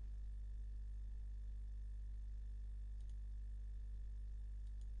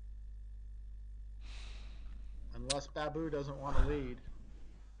 Unless Babu doesn't want to lead.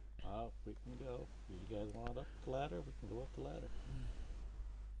 We can go. You guys want up the ladder? We can go up the ladder.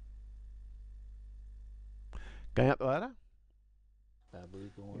 Going up the ladder?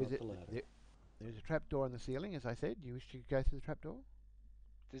 Babu's going up the ladder. There's a trapdoor in the ceiling, as I said. You wish to go through the trapdoor?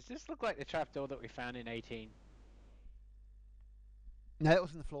 Does this look like the trapdoor that we found in 18? No, that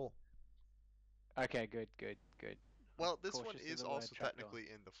was in the floor. Okay, good. Well, this one Cautious of is the word also trapdoor.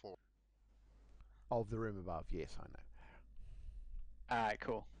 technically in the floor. Of the room above, yes, I know. Alright,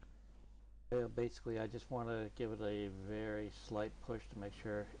 cool. Well, basically, I just want to give it a very slight push to make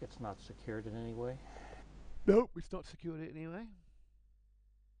sure it's not secured in any way. Nope, it's not secured anyway.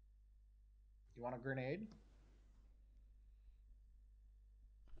 You want a grenade?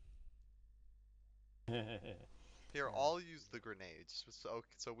 Here, Yeah. I'll use the grenades,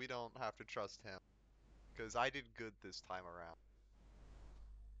 so we don't have to trust him. Because I did good this time around.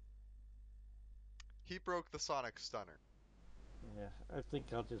 He broke the sonic stunner. Yeah, I think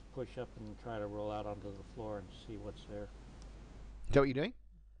I'll just push up and try to roll out onto the floor and see what's there. Is that what you're doing?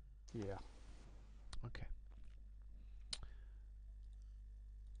 Yeah. Okay.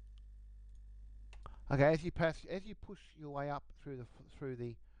 Okay, as you push your way up through the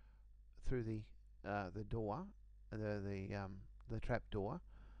door, the trap door.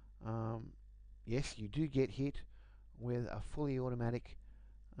 Yes, you do get hit with a fully automatic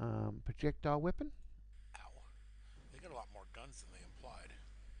projectile weapon. Ow. They got a lot more guns than they implied.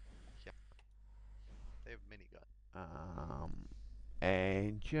 Yeah. They have minigun.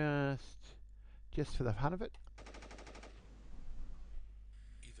 And just for the fun of it,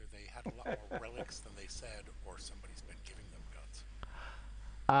 Either they had a lot more relics than they said, or somebody's been giving them guns.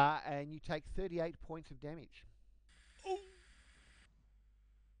 and you take 38 points of damage. Oh!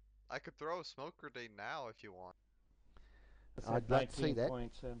 I could throw a smoke grenade now if you want. I'd love to see 19 that.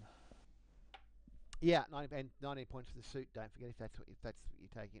 points then. Yeah, 19 points for the suit. Don't forget if that's what you're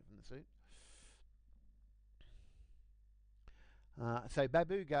taking it from the suit. So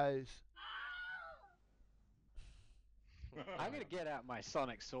Babu goes. I'm gonna get out my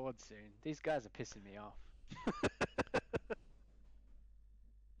sonic sword soon. These guys are pissing me off.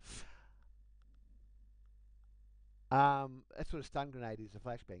 That's what a stun grenade is, a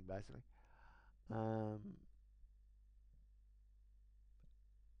flashbang, basically.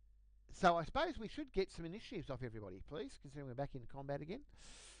 So I suppose we should get some initiatives off everybody, please, considering we're back in combat again.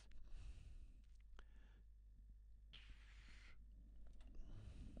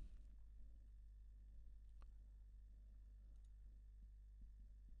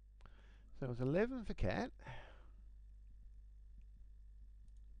 So it was 11 for Cat.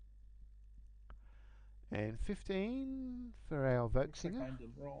 And 15 for our Vogue Looks like singer. I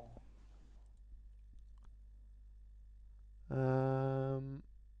did roll.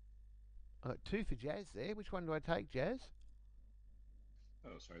 I got 2 for Jazz there. Which one do I take, Jazz?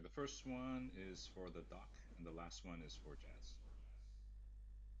 Oh, sorry. The first one is for the doc, and the last one is for Jazz.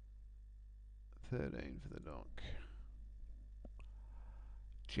 13 for the doc.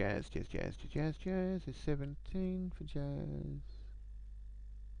 Jazz is 17 for Jazz.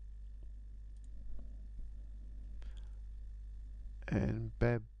 And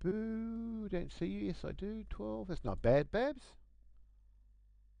Babu, don't see you. Yes, I do. 12. That's not bad, Babs.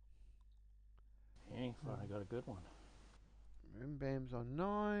 Hey, I got a good one. Bam's on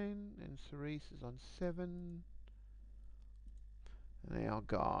 9, and Cerise is on 7. And our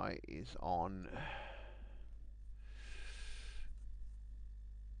guy is on...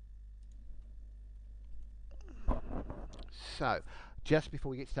 So, just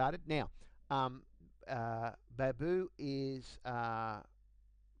before we get started, now, Babu is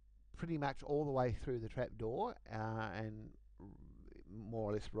pretty much all the way through the trap door and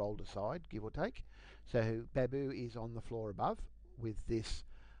more or less rolled aside, give or take. So Babu is on the floor above with this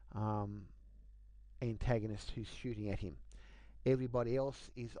antagonist who's shooting at him. Everybody else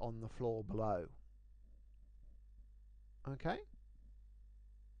is on the floor below. Okay?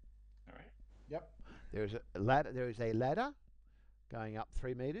 All right. Yep. There is a ladder. There is a ladder going up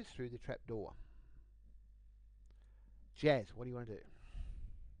 3 meters through the trap door. Jazz, what do you want to do?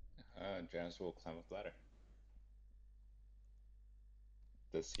 Jazz will climb up the ladder.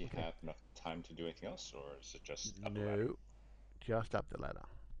 Does he have enough time to do anything else, or is it just up the ladder? No, just up the ladder.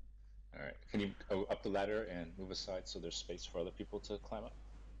 All right. Can you go up the ladder and move aside so there's space for other people to climb up?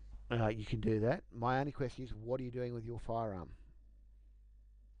 You can do that. My only question is, what are you doing with your firearm?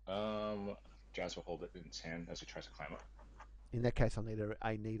 Jazz will hold it in his hand as he tries to climb up. In that case, I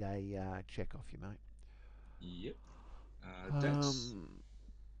need a check off you, mate. Yep. Dex.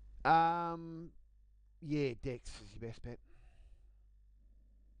 Yeah, Dex is your best bet.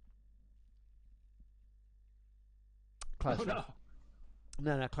 Close enough.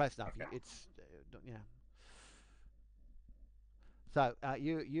 No, close enough. Okay. It's yeah. So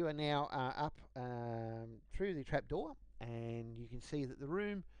you are now up through the trap door, and you can see that the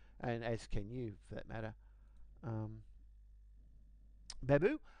room, and as can you for that matter,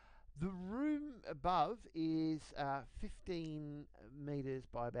 Babu, the room above is 15 meters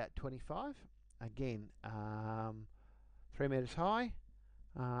by about 25. Again, 3 meters high.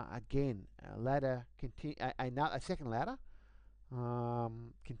 Again, a ladder a second ladder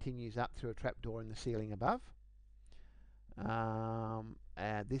continues up through a trap door in the ceiling above.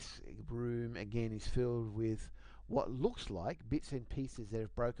 This room again is filled with what looks like bits and pieces that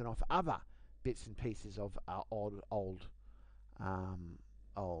have broken off other bits and pieces of old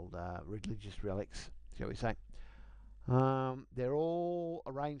religious relics. shall we say. They're all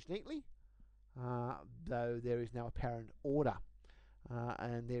arranged neatly, though there is no apparent order,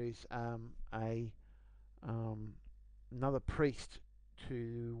 and there is another priest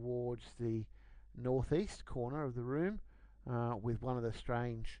towards the northeast corner of the room, with one of the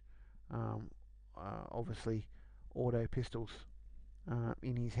strange, obviously, auto pistols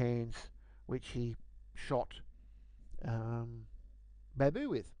in his hands, which he shot Babu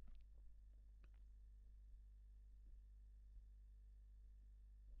with.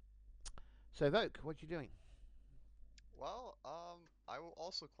 So, Voke, what you doing? Well, I will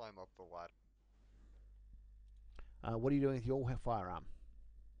also climb up the ladder. What are you doing with your firearm?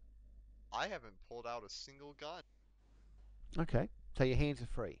 I haven't pulled out a single gun. Okay, so your hands are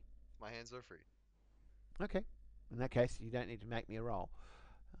free. My hands are free. Okay, in that case, you don't need to make me a roll,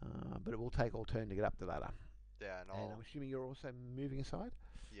 but it will take all turn to get up the ladder. Yeah, and And I'm assuming you're also moving aside?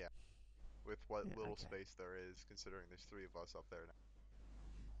 Yeah, with what Yeah, little okay. space there is, considering there's 3 of us up there now.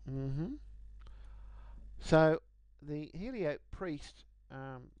 Mm-hmm. So the Helio priest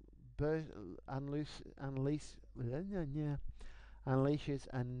unleashes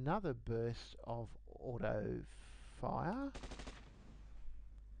another burst of auto fire,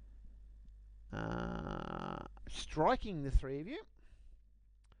 striking the 3 of you.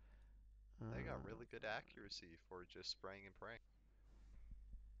 They got really good accuracy for just spraying and praying.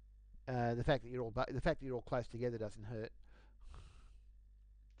 The fact that you're all close together doesn't hurt.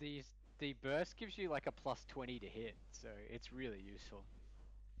 The burst gives you like a +20 to hit, so it's really useful.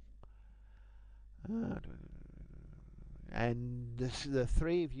 And the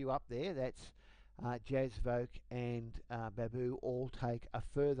 3 of you up there, that's Jazz, Voke, and Babu, all take a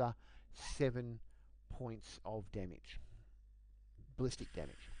further 7 points of damage. Ballistic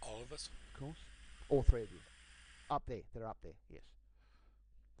damage, All of us? of course. All 3 of you. Up there. They're up there, yes.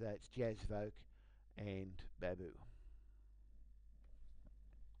 That's Jazz, Voke, and Babu.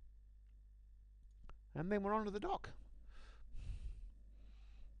 And then we're on to the dock.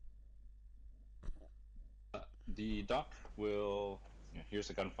 The doc will. Here's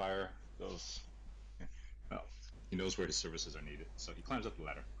the gunfire. Goes. Well, he knows where his services are needed, so he climbs up the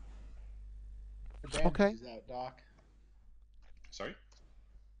ladder. Your bandages out, Doc. Sorry?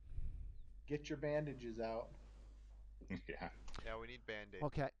 Get your bandages out. Yeah. Yeah, we need band-aid.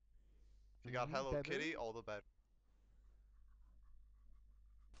 Okay. If you got Hello Babu? Kitty, all the better.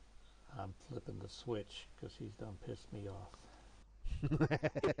 I'm flipping the switch because he's done pissed me off.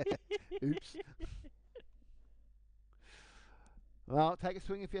 Oops. Well, take a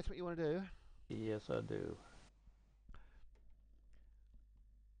swing if that's what you want to do. Yes, I do.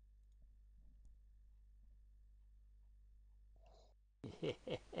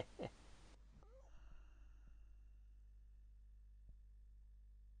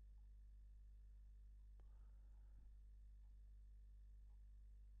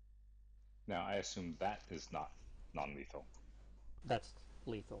 Now, I assume that is not non-lethal. That's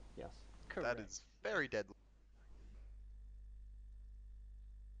lethal, yes. Correct. That is very deadly.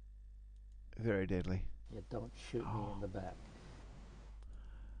 Very deadly. Yeah, don't shoot me in the back.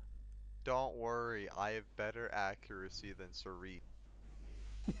 Don't worry, I have better accuracy than Sarit.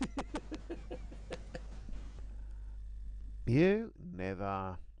 You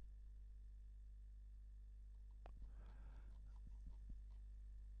never.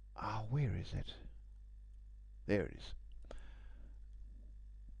 Ah, where is it? There it is.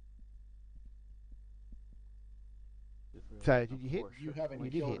 So, did you hit? You haven't You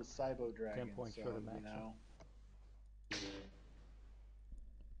did killed hit. a Cybo Dragon, 10 points so, short of you maximum. know.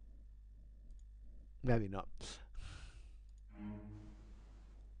 Maybe not.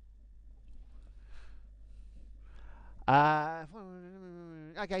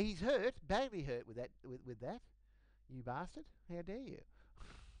 Okay, he's hurt, badly hurt with that. With that, you bastard! How dare you?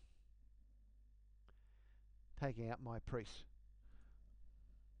 Taking out my priest.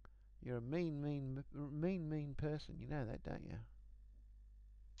 You're a mean person. You know that, don't you?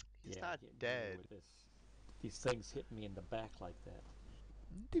 He's Yeah, not get me dead. with this. These things hit me in the back like that.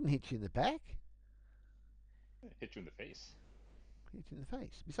 Didn't hit you in the back. Hit you in the face. Hit you in the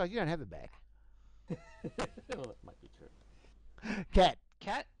face. Besides, you don't have a back. Well, that might be true. Cat.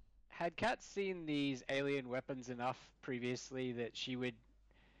 Had Kat seen these alien weapons enough previously that she would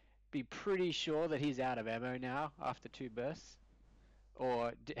be pretty sure that he's out of ammo now after 2 bursts?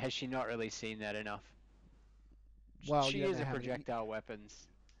 Or has she not really seen that enough? Well, she you don't is know a how many- projectile weapons.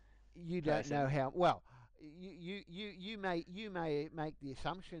 You don't know person. how well. You may make the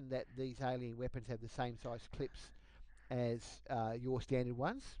assumption that these alien weapons have the same size clips as your standard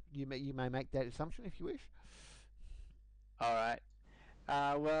ones. You may make that assumption if you wish. All right.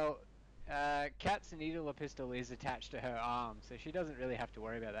 Well, Cat's needler pistol is attached to her arm, so she doesn't really have to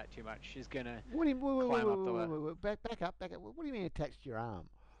worry about that too much. She's gonna What do you, climb up the. back up. What do you mean attached to your arm?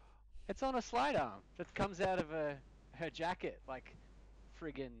 It's on a slide arm that comes out of her jacket, like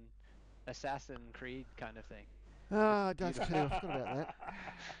friggin' Assassin Creed kind of thing. Ah, don't tell you, I forgot about that.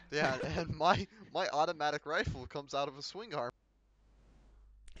 Yeah, and my automatic rifle comes out of a swing arm.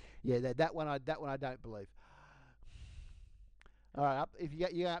 Yeah, that one I don't believe. All right, up. If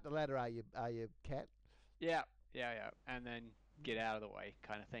you go up the ladder, are you Cat? Yeah, and then get out of the way,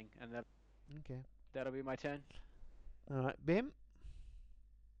 kind of thing, and Okay. that'll be my turn. All right, Bim.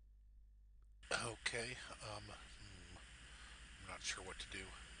 Okay. I'm not sure what to do.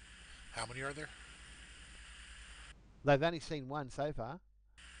 How many are there? They've only seen one so far.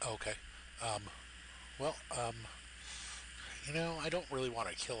 Okay. Well, I don't really want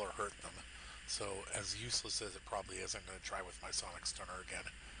to kill or hurt them. So, as useless as it probably is, I'm going to try with my Sonic Stunner again.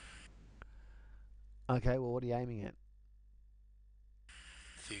 Okay, well, what are you aiming at?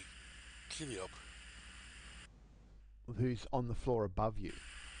 The Keliope. Who's on the floor above you?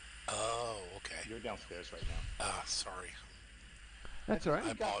 Oh, okay. You're downstairs right now. Sorry. That's all right. I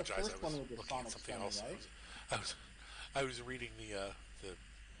You got the apologize. first I was one with the looking at Sonic something Stunner, else. I was reading the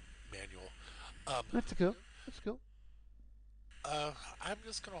manual. That's cool. That's cool. I'm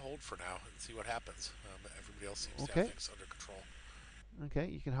just going to hold for now and see what happens. Everybody else seems to Okay. have things under control. Okay,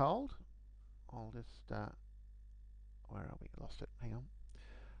 you can hold. I'll just where are we? Lost it. Hang on.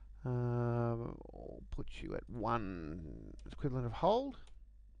 I'll put you at 1 equivalent of hold.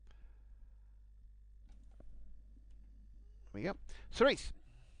 There we go. Cerise.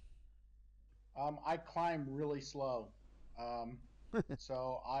 I climb really slow.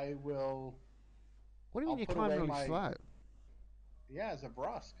 So I will. What do you mean I'll you put climb away really my- slow? Yeah, as a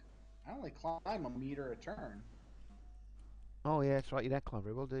brusque. I only climb a meter a turn. Oh yeah, that's right. You don't climb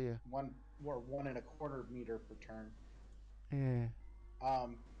very well, do you? 1.25 meter per turn. Yeah.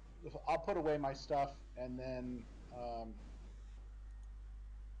 I'll put away my stuff and then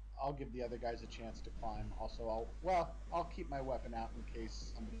I'll give the other guys a chance to climb. Also, I'll keep my weapon out in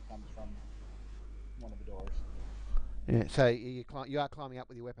case somebody comes from one of the doors. Yeah. So you are climbing up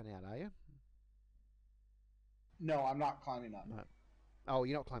with your weapon out, are you? No, I'm not climbing up. No. Oh,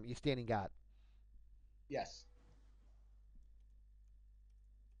 you're not climbing. You're standing guard. Yes.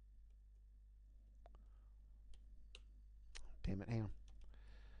 Damn it! Hang on.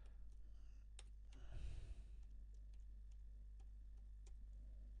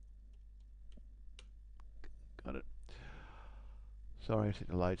 Got it. Sorry, I had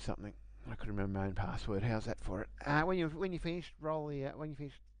to load something. I couldn't remember my own password. How's that for it? When you finish, roll the when you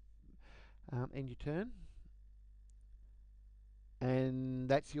finish, end your turn, and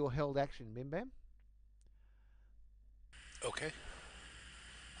that's your held action, Bim Bam. Okay.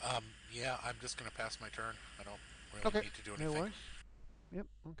 Yeah, I'm just going to pass my turn. I don't really Okay. need to do No anything. worries. Yep.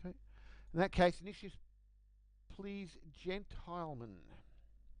 Okay. In that case, initiative, please, Gentileman.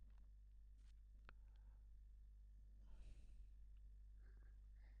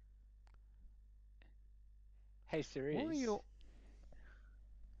 Hey, Cerise. What are your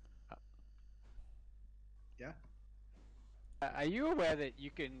Yeah. Are you aware that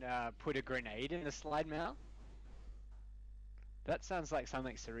you can put a grenade in the slide mount? That sounds like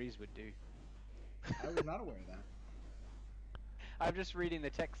something Cerise would do. I was not aware of that. I'm just reading the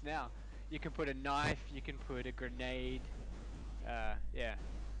text now. You can put a knife, you can put a grenade. Yeah,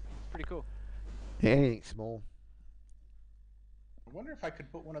 it's pretty cool. anything small? I wonder if I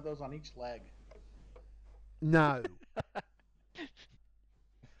could put one of those on each leg. No.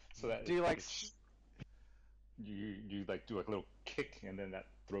 So that Do you like? you like do a little kick and then that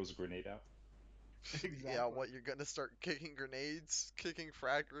throws a grenade out. Exactly. Yeah, what, you're gonna start kicking grenades? Kicking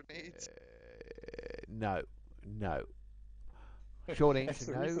frag grenades? No. No. Short And answer,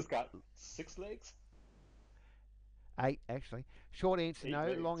 Cerise no. has got 6 legs. 8 actually. Short answer, 8 no.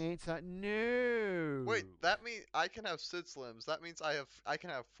 legs. Long answer, no. Wait, that means I can have six limbs. That means I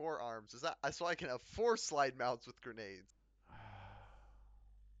can have 4 arms. Is that so I can have 4 slide mounts with grenades?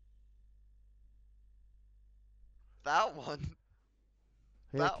 That one.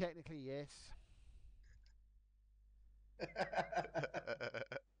 Yeah, That- technically yes.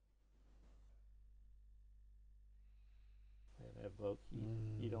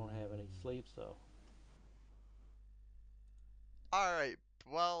 You don't have any sleeves though. All right.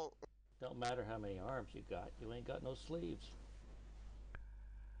 Well, Don't matter how many arms you got, you ain't got no sleeves.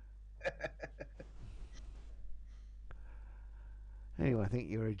 Anyway, I think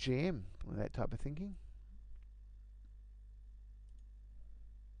you're a GM with that type of thinking.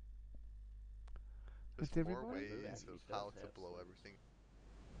 there's That's more everybody? ways Yeah, of he how does to have blow sleeves. everything.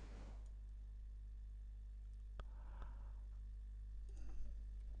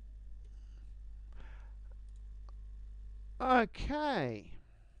 Okay.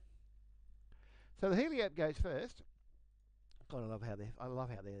 So the Heliop goes first. God, I love how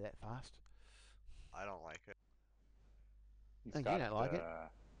they're that fast. I don't like it. He's And got you don't like it.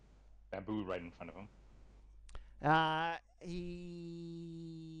 Bamboo right in front of him.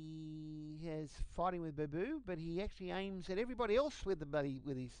 He has fighting with Babu, but he actually aims at everybody else with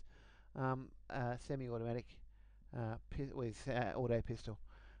his semi-automatic with auto pistol,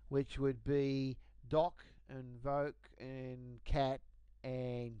 which would be Doc and Voke and Cat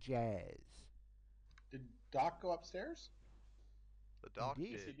and Jazz. Did Doc go upstairs? The doc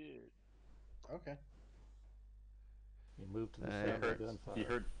did. did. He did. Okay. He moved to the Uh, side of the He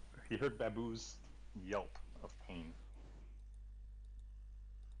gunfire. heard Babu's yelp of pain.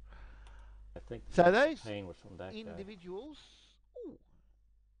 I think So the those pain was from that guy. individuals. Ooh,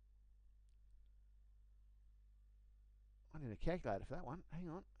 I need a calculator for that one. Hang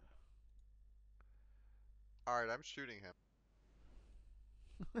on. Alright, I'm shooting him.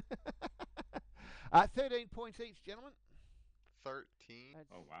 13 points each, gentlemen. 13. That's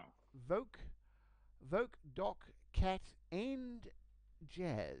Oh wow. Voke, Doc, Cat, and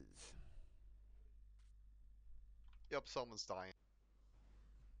Jazz. Yep, someone's dying.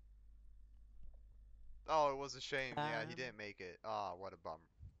 Oh, it was a shame. Yeah, he didn't make it. Ah, what a bummer.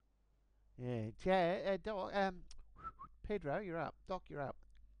 Yeah, Doc, Pedro, you're up. Doc, you're up.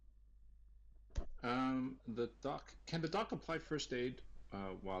 The doc. Can the doc apply first aid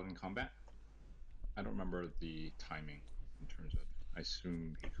while in combat? I don't remember the timing in terms of. I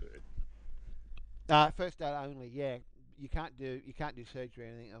assume he could. First aid only. Yeah, you can't do surgery or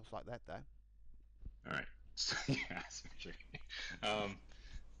anything else like that though. All right. So, yeah, surgery.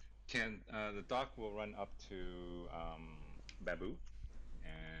 Can the doc will run up to Babu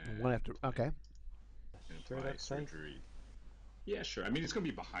and One after. Okay. and Straight apply up face? surgery. Yeah, sure. I mean, it's gonna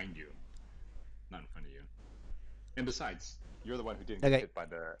be behind you, not in front of you. And besides, you're the one who didn't Okay. get hit by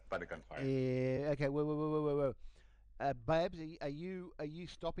the gunfire. Yeah. Okay. Whoa. Babs, are you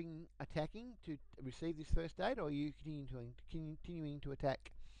stopping attacking to receive this first aid, or are you continuing to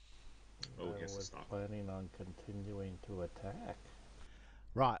attack? Oh, I he has to was stop. planning on continuing to attack.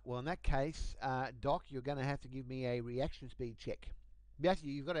 Right. Well, in that case, Doc, you're going to have to give me a reaction speed check.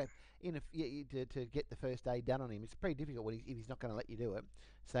 Basically, you've got to to get the first aid done on him. It's pretty difficult if he's not going to let you do it.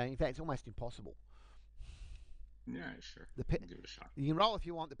 So, in fact, it's almost impossible. Yeah, sure. The I'll give it a shot. You can roll if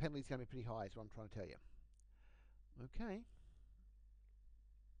you want. The penalty's going to be pretty high. Is what I'm trying to tell you. Okay.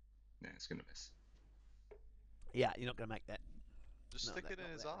 Yeah, it's gonna miss. Yeah, you're not going to make that. Just No, stick that- it in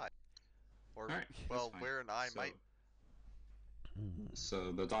not his that. eye. Or, All right. well, that's fine. where an eye So- might.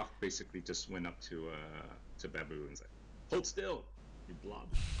 So the doc basically just went up to Babu and said, "Hold still, you blob."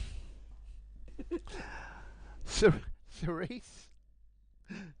 Cerise,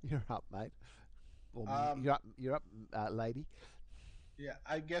 you're up, mate. Or you're up, lady. Yeah,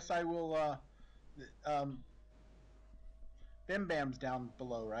 I guess I will. Bim Bam's down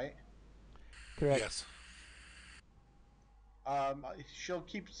below, right? Correct. Yes. She'll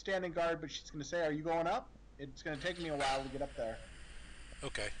keep standing guard, but she's going to say, "Are you going up?" It's going to take me a while to get up there.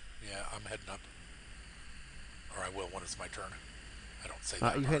 Okay. Yeah, I'm heading up. Or I will when it's my turn. I don't say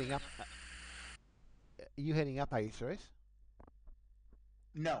that. Are you heading up? Are you heading up, are you, Cerise?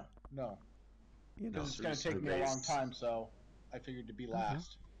 No. No, Because it's so going you to take me a long raised- time, so I figured to be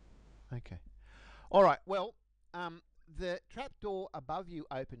last. Okay. All right. Well, the trapdoor above you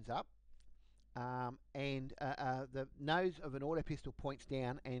opens up, and the nose of an auto pistol points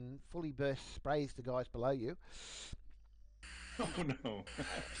down and fully bursts, sprays the guys below you. Oh no!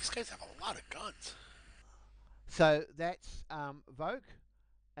 These guys have a lot of guns. So that's Vogue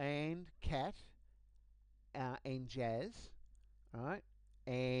and Cat and Jazz, right?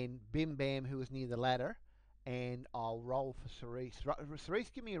 And Bim Bam, who was near the ladder. And I'll roll for Cerise.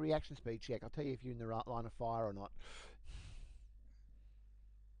 Cerise, give me a reaction speed check. I'll tell you if you're in the right line of fire or not.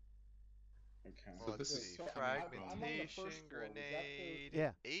 Okay. Well, So let's this is- see. so I'm on the Fragmentation, first floor. Was that grenade.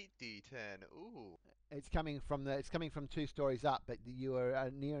 Yeah. 8d10. Ooh. It's coming from 2 stories up, but you are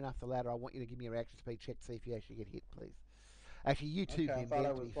near enough the ladder. I want you to give me a reaction speed check to see if you actually get hit, please. Actually, you too, Okay, I Bim thought I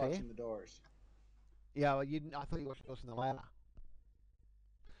Bam, to was be fair. watching the doors. Yeah, well, you didn't. I thought you were watching the ladder.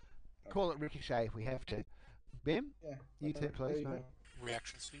 Call it ricochet if we have to. Bim, Yeah. you too, There please, you mate. go.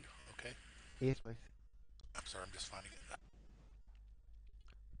 Reaction speed. Okay. Yes, please. I'm sorry, I'm just finding it.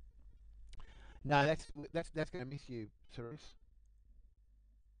 No, that's going to miss you, Cerise.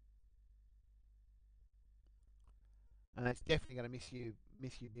 And that's definitely going to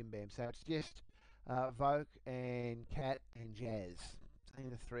miss you, Bim Bam. So it's just Vogue and Cat and Jazz. It's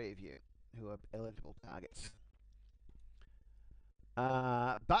only the 3 of you who are eligible targets.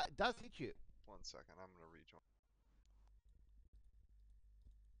 But it does hit you. 1 second, I'm gonna rejoin.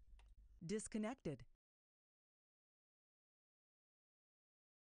 Disconnected.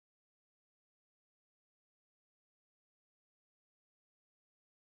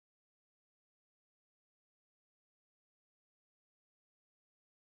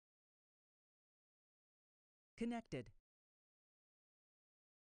 Connected.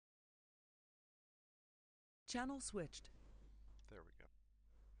 Channel switched. There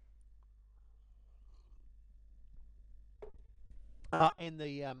we go. And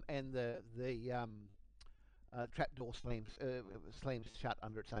the trapdoor slams shut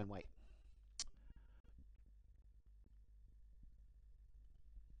under its own weight.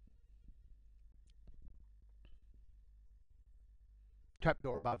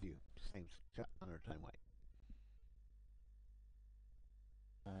 Trapdoor above you slams shut under its own weight.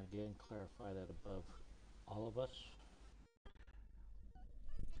 Again, clarify that above all of us.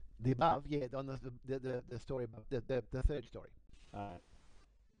 The above, yeah, on the story above, the third story.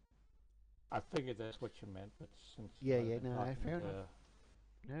 I figured that's what you meant, but since Yeah, I've yeah, been no, talking fair to enough.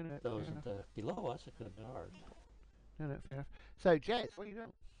 No, those fair enough. below us, it could have been ours. No, fair enough. So, Jazz, what are you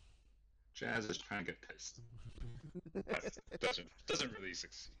doing? Jazz is trying to get pissed, but doesn't really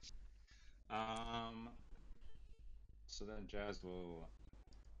succeed. So then Jazz will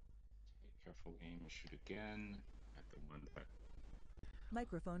take careful aim and shoot again at the one that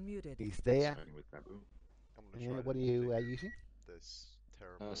Microphone muted. He's is there. fighting with Babu. I'm gonna try What to are you figure using? this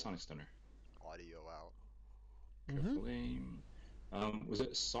terrible Sonic Stunner. audio out. Careful aim. Was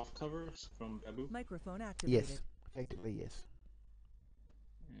it soft cover from Babu? Microphone activated. Yes, effectively yes.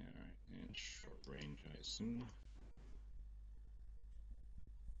 Yeah, alright. And short range, I assume.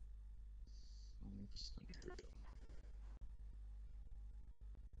 Sonic Stunner. Here we go.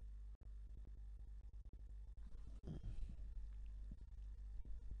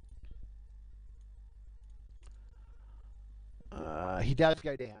 He does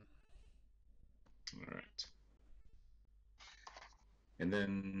go down. Alright. And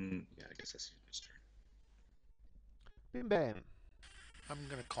then, yeah, I guess that's his turn. Bim bam. I'm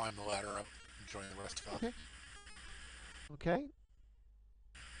going to climb the ladder up and join the rest of them. Okay.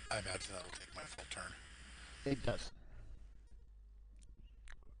 I imagine that'll take my full turn. It does.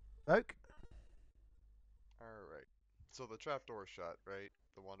 Oak? Alright. So the trapdoor shut, right?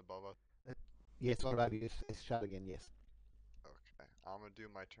 The one above us? Yes, one above you is shut again, yes. Okay. I'm gonna do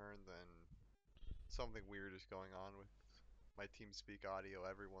my turn then. Something weird is going on with my TeamSpeak audio.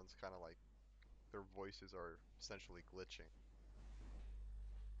 Everyone's kind of like, their voices are essentially glitching.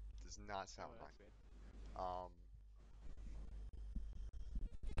 Does not sound that's nice. weird.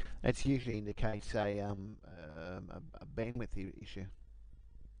 That's usually indicates a bandwidth issue.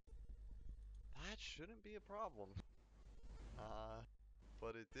 That shouldn't be a problem.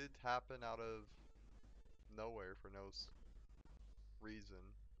 But it did happen out of nowhere for no reason,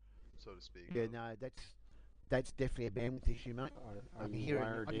 so to speak. Yeah, no, that's definitely a bandwidth issue, mate. Are can you hear it-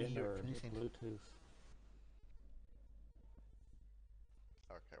 wired I can in hear it or from is this it end. Bluetooth?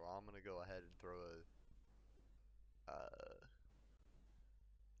 Okay, well I'm gonna go ahead and throw a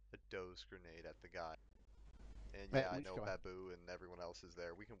dose grenade at the guy. And yeah, I Which know guy? Babu and everyone else is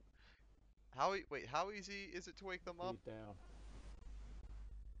there. We can. Wait, how easy is it to wake them up? Feed down.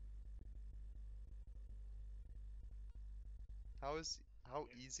 How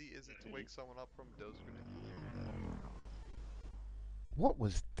easy is it to wake someone up from dose grenade? What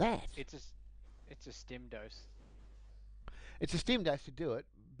was that? It's a stim dose. It's a stim dose to do it,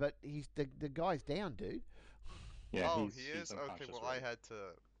 but he's the guy's down, dude. Yeah, oh, he's he is? Okay, unconscious well already. I had to.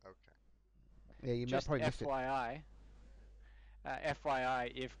 Okay. Yeah, you Just probably missed it. FYI.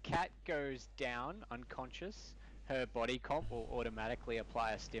 FYI, if Cat goes down unconscious, her body comp will automatically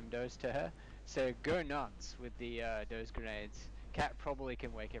apply a stim dose to her. So go nuts with the dose grenades. Cat probably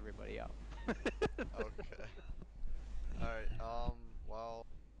can wake everybody up. Okay. Alright, well,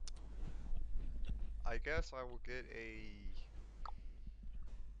 I guess I will get a,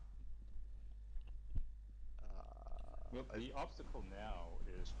 Well, the obstacle now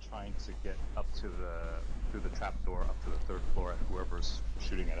is trying to get up to through the trapdoor up to the third floor at whoever's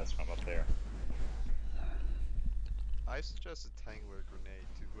shooting at us from up there. I suggest a Tangler grenade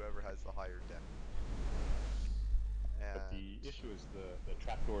to whoever has the higher depth. But And the issue is the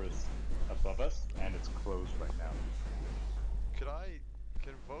trapdoor is above us and it's closed right now.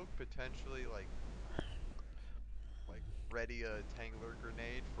 can Vogue potentially like ready a Tangler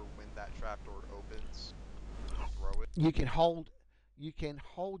grenade for when that trapdoor opens? Throw it. You can hold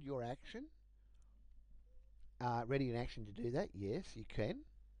your action. Ready in action to do that? Yes, you can.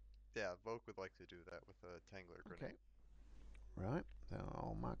 Yeah, Vogue would like to do that with a Tangler grenade. Okay. Right. So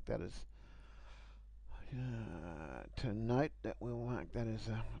I'll mark that as To note that we'll mark that as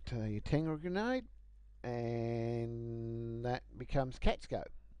a Tenga grenade, and that becomes Cat's go.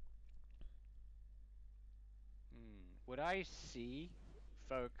 Would I see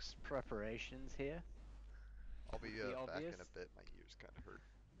folks' preparations here? I'll be The back obvious? in a bit. My ears kind of hurt.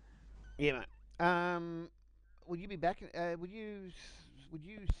 Yeah, mate. Would you be back? Would you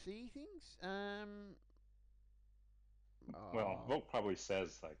see things? Well, Volk probably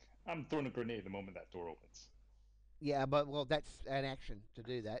says, like, I'm throwing a grenade the moment that door opens. Yeah, but that's an action to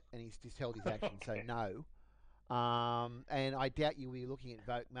do that, and he's just held his action, so Okay. no. And I doubt you were looking at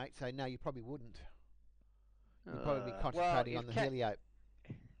Vogue, mate. So no, you probably wouldn't. You'd probably be concentrating on the heliope.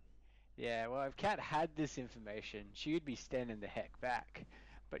 Yeah, well, if Kat had this information, she would be standing the heck back,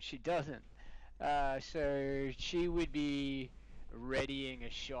 but she doesn't. So she would be readying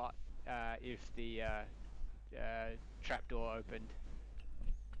a shot if the trapdoor opened.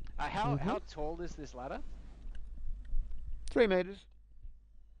 How tall is this ladder? 3 meters.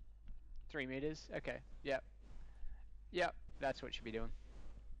 3 meters. Okay. Yep. Yep. That's what she'd be doing.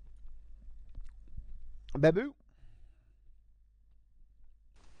 Babu.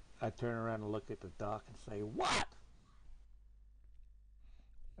 I turn around and look at the dock and say, "What?"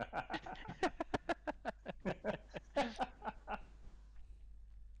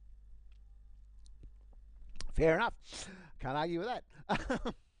 Fair enough. Can't argue with that.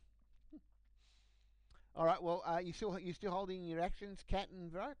 All right. Well, you still holding your actions, Cat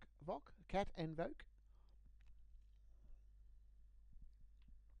and Volk? Cat and Volk?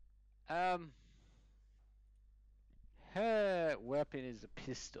 Her weapon is a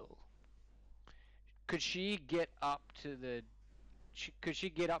pistol. Could she get up to the? Could she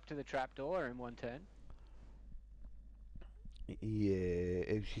get up to the trapdoor in one turn? Yeah.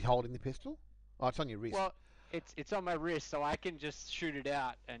 Is she holding the pistol? Oh, it's on your wrist. Well, it's on my wrist, so I can just shoot it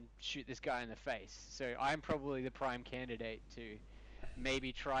out and shoot this guy in the face. So I'm probably the prime candidate to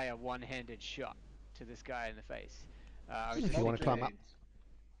maybe try a one-handed shot to this guy in the face. If you want to climb up. Grenades.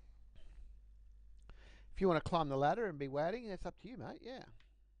 If you want to climb the ladder and be waiting, that's up to you, mate. Yeah.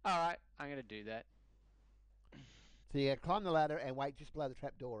 All right, I'm gonna do that. So you climb the ladder and wait just below the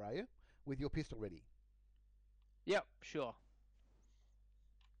trap door, are you? With your pistol ready. Yep, sure.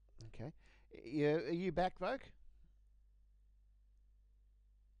 Okay. Are you back, Volk?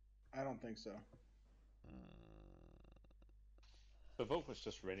 I don't think so. So Volk was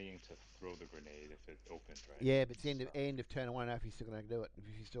just readying to throw the grenade if it opened, right? Yeah, but it's end of turn. I want to know if he's still going to do it. If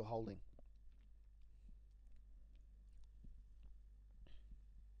he's still holding.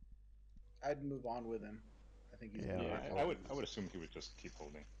 I'd move on with him. I think he's. Yeah, doing Yeah, right. I would assume he would just keep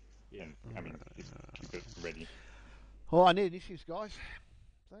holding. Yeah. And, I mean, keep it ready. Oh, I need initiatives, guys.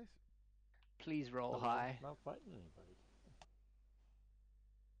 Please. Please roll I'm high. not fighting anybody.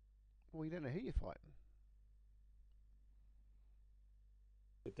 Well, you don't know who you're fighting.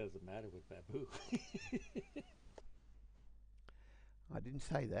 It doesn't matter with Babu. I didn't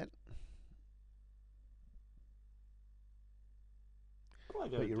say that. What do I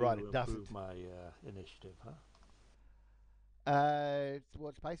But gotta you're do right, to it doesn't. improve my initiative, huh?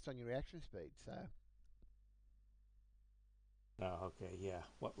 It's based on your reaction speed. So Oh, okay, yeah.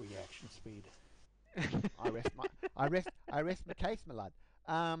 What reaction speed? I rest my case, my lad.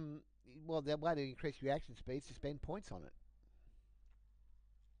 Well, the way to increase reaction speed is to spend points on it.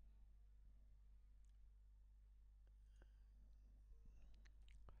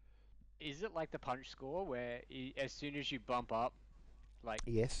 Is it like the punch score where as soon as you bump up, like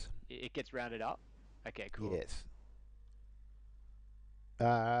Yes. it gets rounded up? Okay, cool. Yes.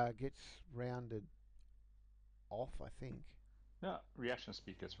 Gets rounded off, I think. No, reaction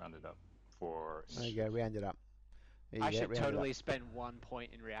speed gets rounded up for. There you go, rounded up. There I you go, should rounded totally up. spend 1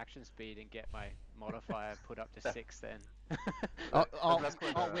 point in reaction speed and get my modifier put up to 6 then. That's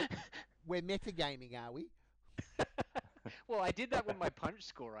where We're metagaming, are we? Well, I did that with my punch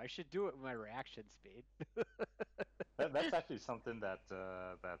score. I should do it with my reaction speed. that's actually something that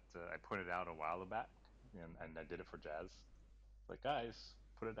I pointed out a while back, and I did it for Jazz. Like, guys,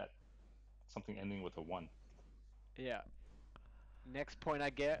 put it at something ending with a 1. Yeah. Next point I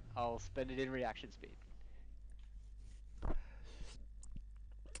get, I'll spend it in reaction speed.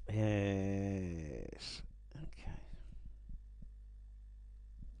 Yes. Okay.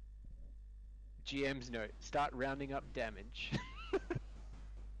 GM's note: start rounding up damage.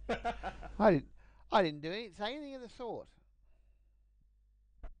 I didn't say anything of the sort.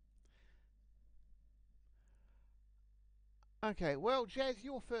 Okay, well, Jazz,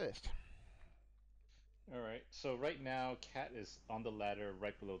 you're first. All right. So right now, Cat is on the ladder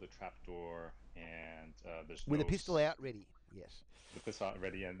right below the trapdoor, and there's With no a pistol out ready. Yes. The pistol out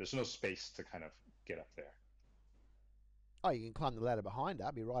ready, and there's no space to kind of get up there. Oh, you can climb the ladder behind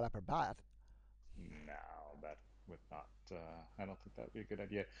her, be right up her butt. No, that would not. I don't think that would be a good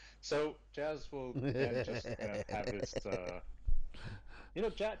idea. So Jazz will then just kind of have this.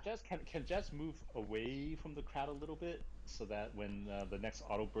 Jazz can Jazz move away from the crowd a little bit so that when the next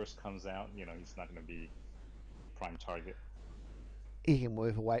auto burst comes out, he's not going to be prime target. He can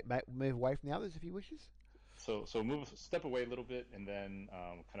move away from the others if he wishes. So step away a little bit, and then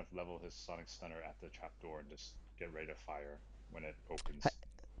kind of level his sonic stunner at the trapdoor and just get ready to fire when it opens.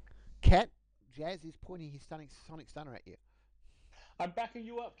 Cat, Jazz is pointing his sonic stunner at you. I'm backing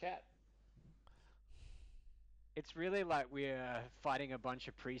you up, Cat. It's really like we're fighting a bunch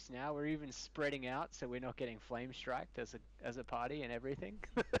of priests now. We're even spreading out, so we're not getting flame striked as a party and everything.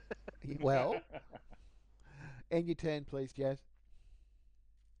 Well, end your turn, please, Jazz.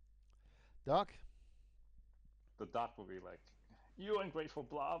 Doc? The Doc will be like, "You ungrateful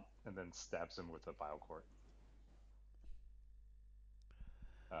blob," and then stabs him with a bile cord.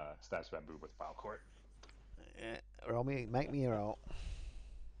 Stabs Bamboo with bile cord. Make me a roll.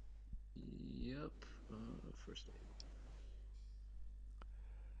 Yep. First aid.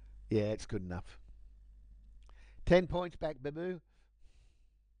 Yeah, it's good enough. 10 points back, Babu.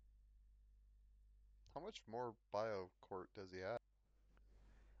 How much more bio-court does he have?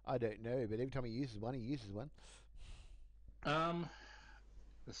 I don't know, but every time he uses one, he uses one.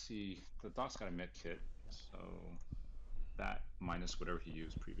 Let's see. The Doc's got a med kit, so that minus whatever he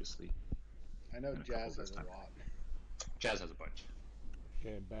used previously. I know And a Jazz couple has this a time. lot. Jazz has a bunch.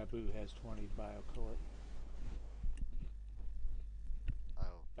 Okay, Babu has 20 biocord.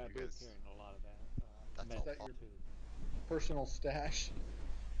 Oh, you Babu guys. carrying a lot of that. That's med all that fun. too. Personal stash.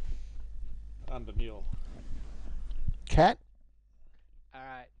 On the mule. Cat?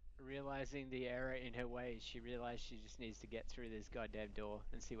 Alright, realizing the error in her ways, she realized she just needs to get through this goddamn door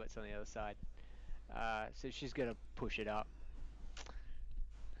and see what's on the other side. So she's gonna push it up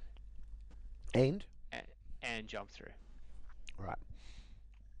And? and jump through. Right.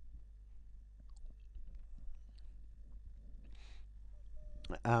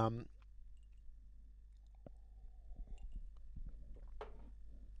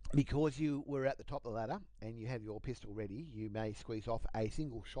 Because you were at the top of the ladder and you have your pistol ready, you may squeeze off a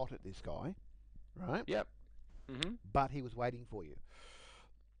single shot at this guy, right? Yep. Mm-hmm. But he was waiting for you.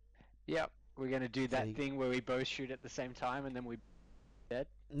 Yep. We're gonna do So that thing where we both shoot at the same time and then we dead.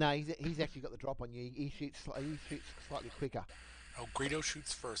 No, he's actually got the drop on you. He shoots slightly quicker. Oh, Greedo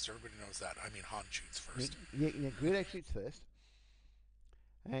shoots first. Everybody knows that. I mean, Han shoots first. Yeah, Greedo shoots first.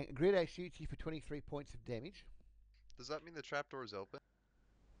 And Greedo shoots you for 23 points of damage. Does that mean the trapdoor is open?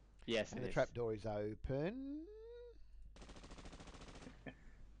 Yes, And it the is. trapdoor is open.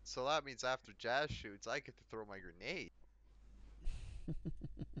 So that means after Jazz shoots, I get to throw my grenade.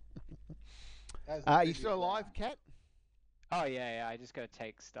 As the Are you figure still alive, round. Cat? Oh yeah, I just gotta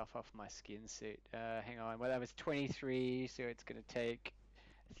take stuff off my skin suit. Hang on. Well, that was 23, so it's gonna take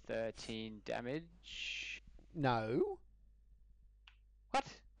 13 damage. No. What?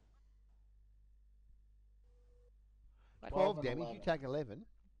 12 and damage. 11. You take 11.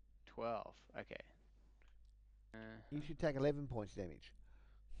 12. Okay. You should take 11 points damage.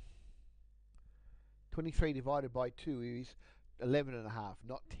 23 divided by 2 is 11 and a half,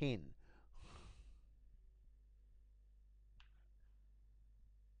 not 10.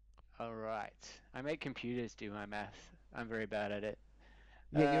 All right. I make computers do my math. I'm very bad at it.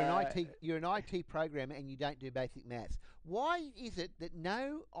 Yeah, you're an IT programmer and you don't do basic maths. Why is it that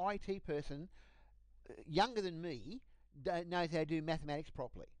no IT person younger than me knows how to do mathematics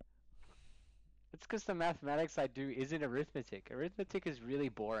properly? It's because the mathematics I do isn't arithmetic. Arithmetic is really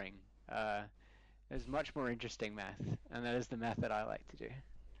boring. There's much more interesting math, and that is the math that I like to do.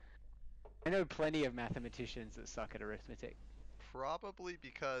 I know plenty of mathematicians that suck at arithmetic. Probably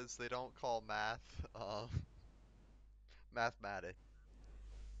because they don't call math mathematic.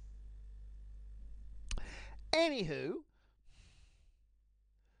 Anywho,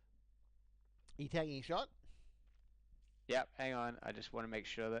 you taking a shot? Yep, hang on. I just want to make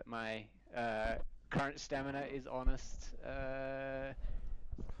sure that my current stamina is honest.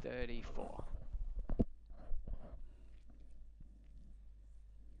 34.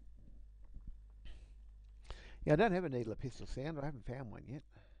 Yeah, I don't have a needle or pistol sound. I haven't found one yet.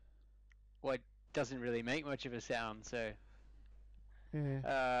 Well, it doesn't really make much of a sound, so...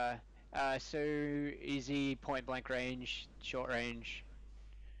 Yeah. So easy point blank range, short range.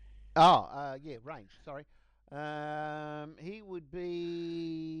 Oh, yeah, range. Sorry. He would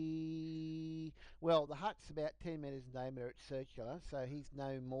be... Well, the hut's about 10 metres in diameter. It's circular, so he's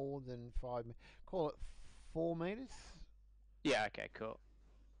no more than 5... Call it 4 metres. Yeah, okay, cool.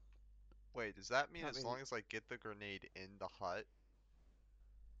 Wait, does that mean Not as really. long as I get the grenade in the hut?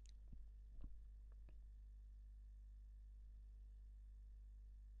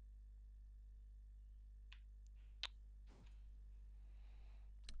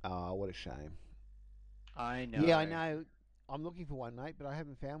 Oh, what a shame. I know. Yeah, I know. I'm looking for one, mate, but I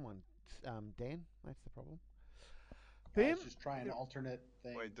haven't found one. Dan, that's the problem. Bim? Let's just try an alternate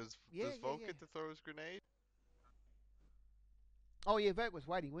thing. Wait, does Yeah, Vogue yeah. get to throw his grenade? Oh, yeah, Vote was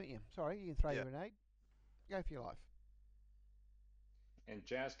waiting, weren't you? Sorry, you can throw Yeah. your grenade. Go for your life. And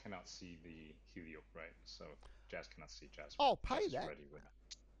Jazz cannot see the helio, right? So Jazz cannot see Jazz. I'll pay Jazz is that. ready with.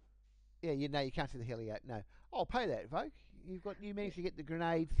 Yeah, you can't see the helio. No, I'll pay that, Vogue. You managed to get the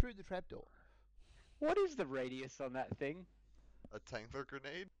grenade through the trapdoor. What is the radius on that thing? A Tangler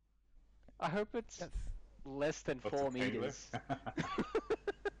grenade? I hope it's That's less than What's 4 a tangler? meters.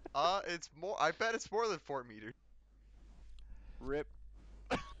 It's more. I bet it's more than 4 meters. Rip.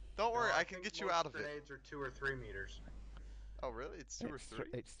 Don't worry, No, I can get you out of it. Grenades are 2 or 3 meters. Oh, really? It's 2 or 3?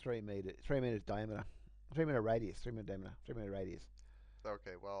 It's 3 meters. 3 meters diameter. 3 meter radius. 3 meter diameter. 3 meter radius.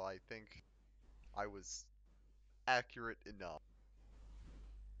 Okay, well, I think I was accurate enough.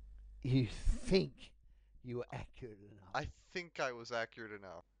 You think you were accurate enough? I think I was accurate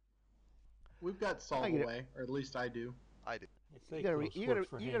enough. We've got solve I get it. away, or at least I do. I did. You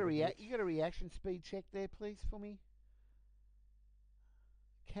got a reaction speed check there, please, for me,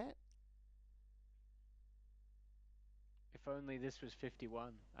 Cat. If only this was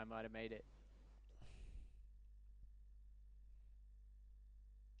 51, I might have made it.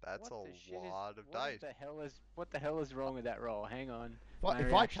 That's What the a shit is- lot of what dice. What the hell is wrong with that roll? Hang on. If I, My if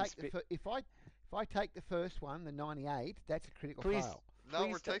I reaction take the spe- if I take the first one, the 98, that's a critical Please. fail. No,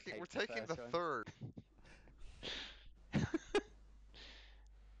 Please we're don't taking take we're the taking the first one. third.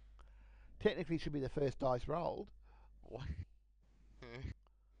 Technically, it should be the first dice rolled, What?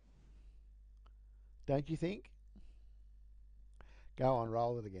 don't you think? Go on,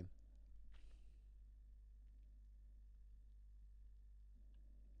 roll it again.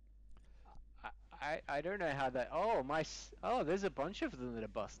 I don't know how that. Oh Oh, there's a bunch of them that are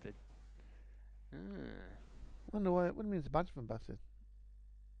busted. Wonder what do you mean? There's a bunch of them busted.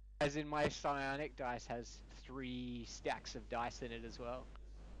 As in, my psionic dice has 3 stacks of dice in it as well.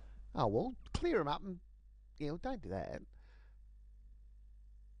 Oh well, clear them up and don't do that.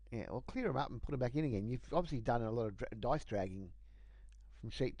 Yeah, well, clear them up and put them back in again. You've obviously done a lot of dice dragging from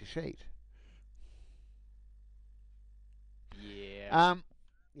sheet to sheet. Yeah.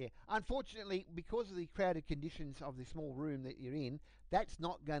 Yeah. Unfortunately, because of the crowded conditions of the small room that you're in, that's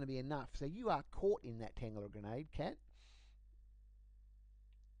not going to be enough. So you are caught in that Tangler grenade, Cat.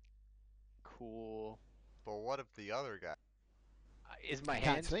 Cool. But what if the other guy? Is my Can't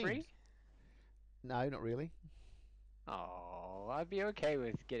hands see free? him. No, not really. Oh, I'd be okay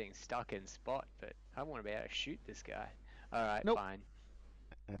with getting stuck in spot, but I want to be able to shoot this guy. Alright, Nope. fine.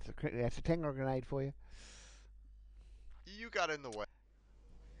 That's a Tangler grenade for you. You got in the way.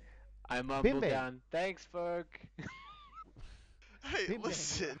 I mumble Bim Bam. down. Thanks, folk. Hey, Bim Bam,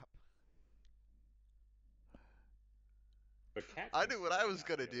 listen. you're up. But Cat I can knew what see I it, was not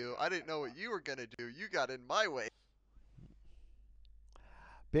gonna the other do. guy. I didn't know what you were gonna do. You got in my way.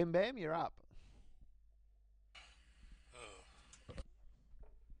 Bim Bam, you're up.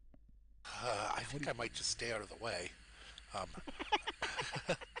 I think I might just stay out of the way.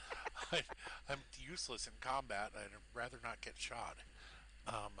 I'm useless in combat. I'd rather not get shot.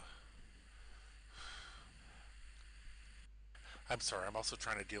 I'm sorry. I'm also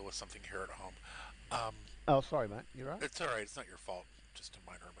trying to deal with something here at home. Oh, sorry, mate. You're right. It's all right. It's not your fault. Just a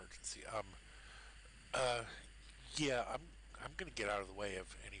minor emergency. Yeah. I'm gonna get out of the way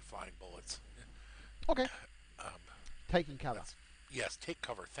of any flying bullets. Okay. Um, Taking cover. yes. Take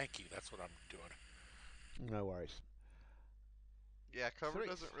cover. Thank you. That's what I'm doing. No worries. Yeah, cover Cerise.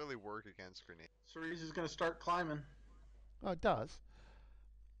 doesn't really work against grenades. Cerise is going to start climbing. Oh, it does.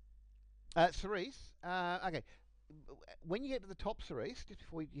 Cerise, okay. When you get to the top, Cerise, just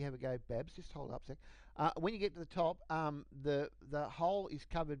before you have a go, Babs, just hold up a sec. When you get to the top, the hole is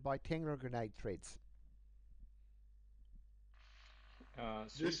covered by Tangler grenade threads.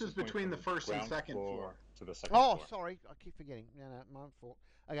 Cerise This is going between from the first and ground second floor. to the second Oh, floor. sorry, I keep forgetting. No, my fault.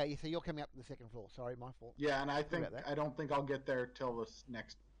 Okay, yeah, so you're coming up to the second floor. Sorry, my fault. Yeah, and I think about that. I don't think I'll get there till this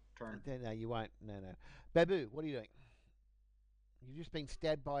next turn. No, you won't. No. Babu, what are you doing? You've just been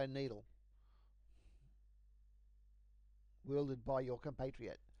stabbed by a needle, wielded by your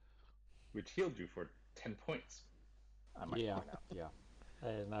compatriot. Which healed you for 10 points. I might Yeah, point out. yeah.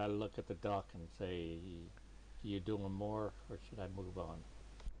 And I look at the doc and say, you doing more, or should I move on?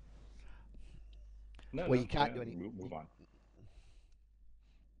 No, Well, no, you can't yeah, do any- Move on.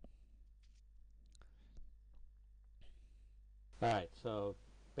 Alright, so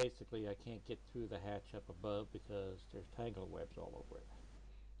basically I can't get through the hatch up above because there's tangle webs all over it.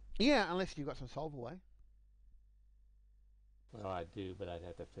 Yeah, unless you've got some solve away. Well, I do, but I'd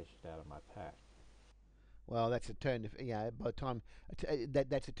have to fish it out of my pack. Well, that's a turn. By the time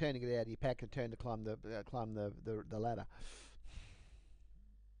that's a turn to get out of your pack, a turn to climb the ladder.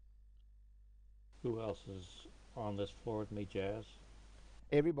 Who else is on this floor with me, Jazz?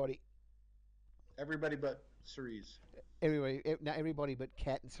 Everybody, but Cerise. everybody but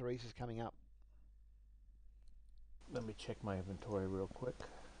Cat and Cerise is coming up. Let me check my inventory real quick.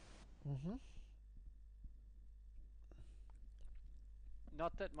 Mm-hmm.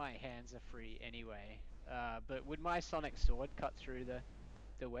 Not that my hands are free anyway, but would my sonic sword cut through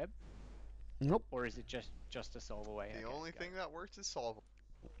the web, Nope. or is it just a solve away? The Okay, only got thing it. that works is solve.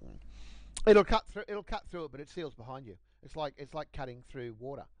 It'll cut through. It'll cut through it, but it seals behind you. It's like cutting through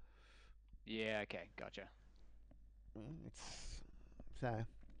water. Yeah. Okay. Gotcha. It's so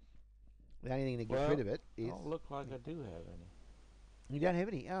the only thing that gets rid of it is Don't look like I do have any. you don't have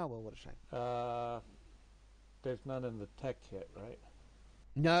any. Oh well, what a shame. There's none in the tech kit, right?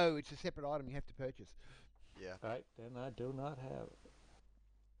 No, it's a separate item you have to purchase. Yeah. Right, then I do not have it.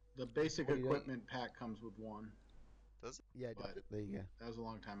 The basic What do you do? equipment pack comes with one. Yeah, But- there you go. That was a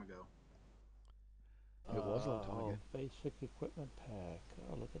long time ago. It was a long time ago. Basic equipment pack.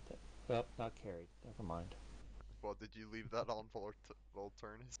 Oh, look at that. Well, not carried. Never mind. Well, did you leave that on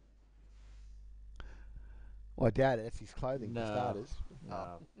Volturnus? Well, I doubt it. That's his clothing No. for starters.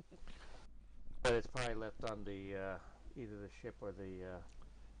 No. But it's probably left on the either the ship or the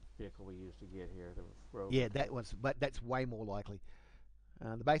vehicle we used to get here, the rover. Yeah, but that's way more likely.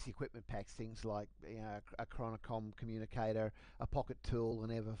 The basic equipment packs things like a Chronocom communicator, a pocket tool, an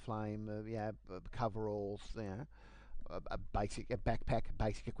Everflame, coveralls, a backpack, a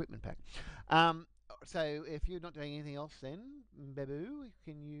basic equipment pack. So if you're not doing anything else, then Babu,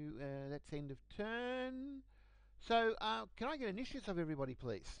 can you? That's end of turn. So can I get initiatives of everybody,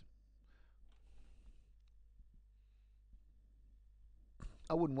 please?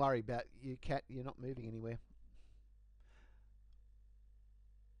 I wouldn't worry about you, Cat. You're not moving anywhere.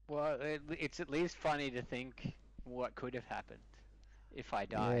 Well, it's at least funny to think what could have happened if I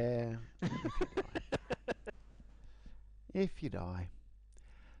died. Yeah. If you die.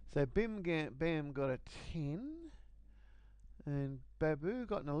 So Bam got a 10, and Babu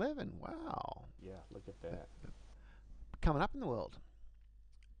got an 11. Wow. Yeah, look at that. Coming up in the world.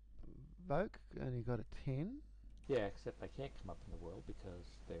 Vogue only got a 10. Yeah, except I can't come up in the world because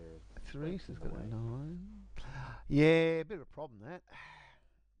they're... Therese has got a away. 9. Yeah, a bit of a problem, that.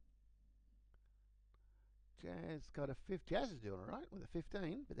 Jazz got a 5. Jazz is doing alright with a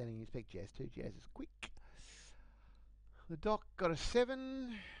 15, but then you expect Jazz too. Jazz is quick. The Doc got a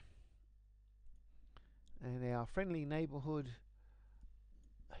 7. And our friendly neighbourhood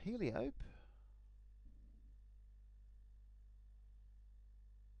Heliope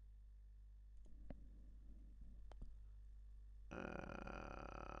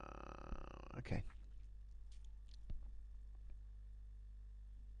okay.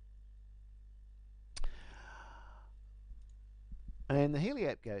 And the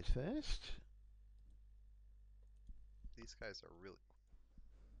Heliope goes first. These guys are really.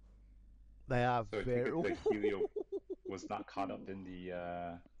 They are So I very. think the Helio was not caught up in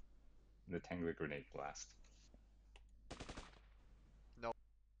the Tangler grenade blast.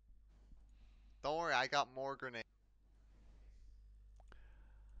 Don't worry, I got more grenades.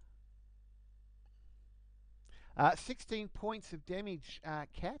 16 points of damage,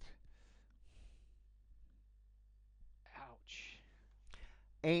 Cat. Ouch.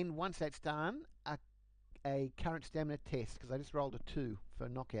 And once that's done, a current stamina test, because I just rolled a 2 for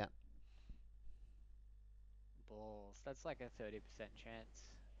knockout. Balls. That's like a 30% chance.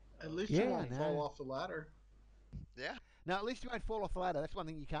 At least Yeah, you won't I fall know. off the ladder. Yeah. Now, at least you won't fall off the ladder. That's one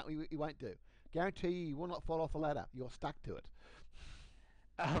thing you won't do. Guarantee you will not fall off the ladder. You're stuck to it.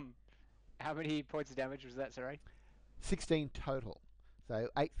 How many points of damage was that, sorry? 16 total. So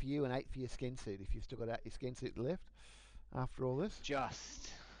 8 for you and 8 for your skin suit, if you've still got your skin suit left after all this. Just.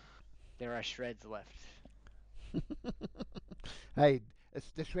 There are shreds left. Hey,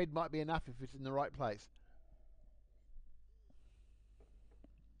 the shred might be enough if it's in the right place.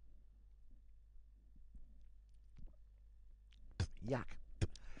 Yuck.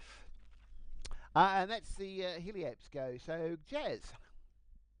 And that's the Heliopes go. So, Jazz.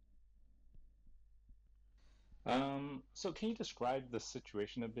 So can you describe the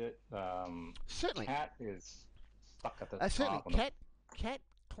situation a bit? Certainly. Cat is stuck at the top. Certainly. on the- Cat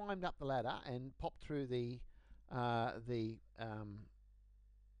climbed up the ladder and popped through the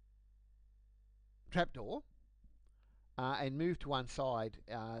trapdoor. and moved to one side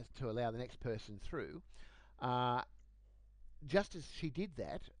to allow the next person through. Just as she did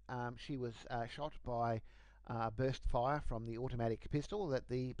that, she was shot by burst fire from the automatic pistol that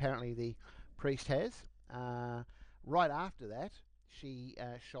apparently the priest has. Right after that, she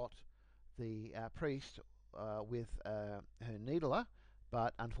shot the priest with her needler,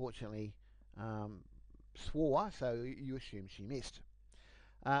 but unfortunately swore, so you assume she missed.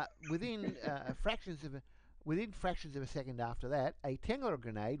 Within fractions of a second after that, a Tengler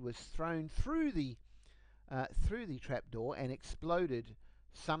grenade was thrown through the trapdoor and exploded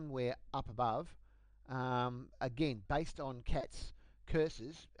somewhere up above. Again, based on Kat's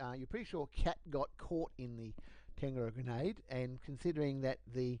curses, you're pretty sure Kat got caught in the Tengler grenade, and considering that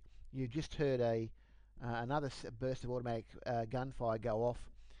you just heard another burst of automatic gunfire go off,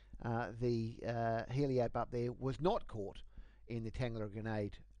 the Heliope up there was not caught in the Tengler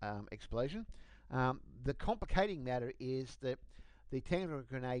grenade explosion. The complicating matter is that the Tengler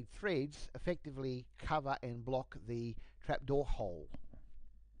grenade threads effectively cover and block the trapdoor hole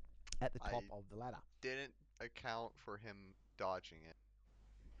at the top of the ladder. Didn't account for him dodging it.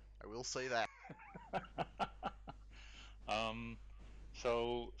 I will say that.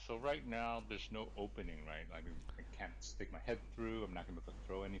 So right now there's no opening, right? I mean, I can't stick my head through. I'm not gonna be able to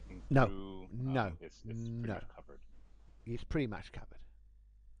throw anything through. No, it's pretty much covered. It's pretty much covered.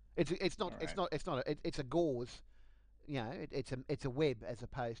 It's a gauze. You know, it's a web as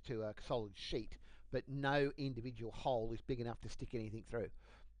opposed to a solid sheet, but no individual hole is big enough to stick anything through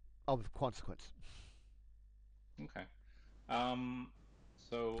of consequence. Okay.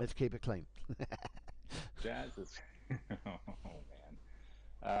 So let's keep it clean. Jazz is oh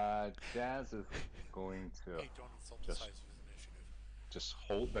man. Jazz is going to just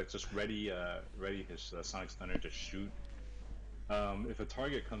hold, like, just ready his sonic stunner to shoot. If a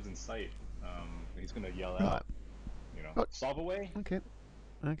target comes in sight, he's gonna yell out, you know, solve away.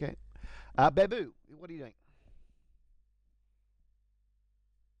 Okay. Babu, what are you doing?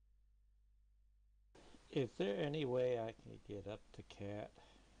 Is there any way I can get up to Cat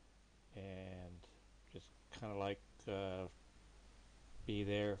and just kind of like be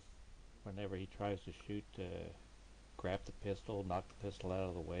there whenever he tries to shoot, to grab the pistol, knock the pistol out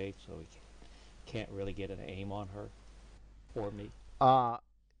of the way so he can't really get an aim on her or me?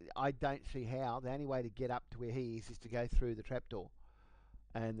 I don't see how. The only way to get up to where he is to go through the trapdoor.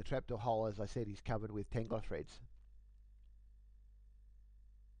 And the trapdoor hole, as I said, is covered with Tengler threads.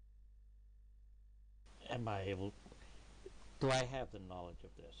 Am I able... Do I have the knowledge of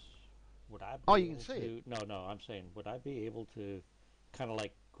this? Would I be Oh, you can see it. No, I'm saying, would I be able to kind of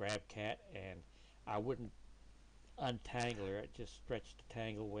like grab Cat and I wouldn't untangle her, just stretch the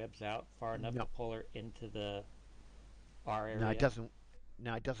tangle webs out far enough to pull her into our area? No, it doesn't.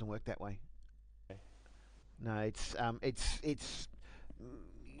 No, it doesn't work that way. Okay. No, it's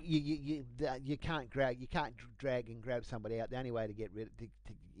you can't drag and grab somebody out. The only way to get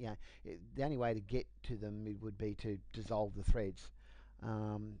the only way to get to them would be to dissolve the threads.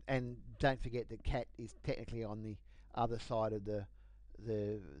 And don't forget that Cat is technically on the other side of the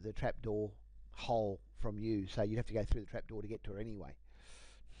trapdoor hole from you, so you'd have to go through the trapdoor to get to her anyway.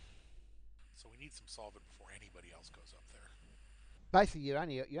 So we need some solvent before anybody else goes up there. Basically, your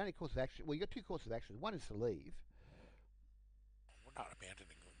only course of action. Well, you got two courses of action. One is to leave. We're not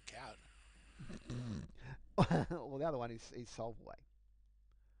abandoning Cat. Well, the other one is solve away.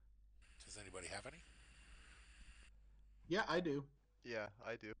 Does anybody have any? Yeah, I do. Yeah,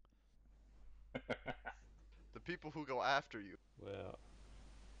 I do. The people who go after you. Well,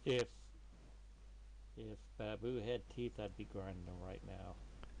 if Babu had teeth, I'd be grinding them right now.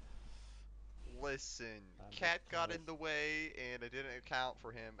 Listen, Cat got in the way, and it didn't account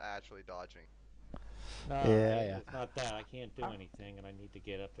for him actually dodging. No, yeah. It's not that. I can't do anything, and I need to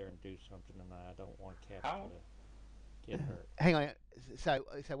get up there and do something, and I don't want Cat to get hurt. Hang on. So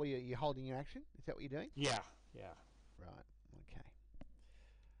what are you holding your action? Is that what you're doing? Yeah. Right.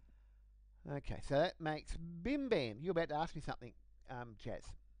 Okay. So that makes Bim Bam. You're about to ask me something, Chaz.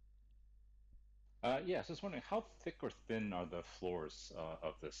 Yes, I was wondering, how thick or thin are the floors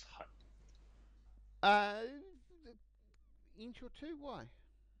of this hut? Inch or two. Why?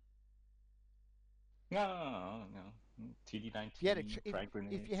 No. TD-19.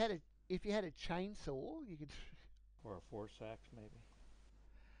 If you had a chainsaw, you could. Or a forceps, maybe.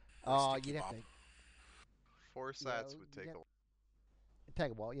 Oh, you'd have to. Forceps would take a while.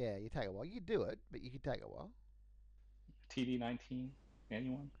 Take a while. Yeah, you take a while. You could do it, but you could take a while. TD-19.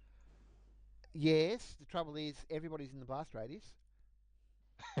 Anyone? Yes. The trouble is, everybody's in the blast radius.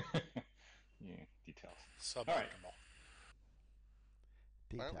 Yeah, details. Suboptimal.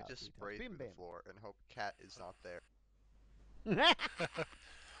 Why don't we just spray through the floor and hope Cat is not there?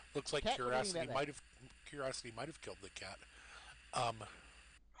 Looks like Cat, what do you think about that? curiosity might have killed the cat. Um,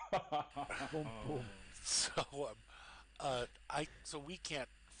 Boom, boom. so so we can't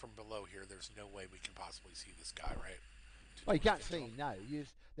from below here. There's no way we can possibly see this guy, right? To Well, you do can't see anything him, no.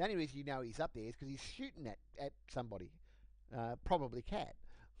 The only reason you know he's up there is because he's shooting at somebody. Probably Cat.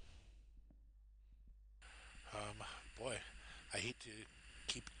 to him. Boy, I hate to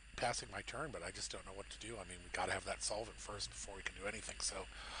keep passing my turn, but I just don't know what to do. I mean, we got to have that solvent first before we can do anything. So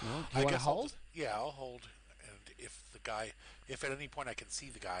Well, do I you want to guess I'll hold? I'll hold. And if at any point I can see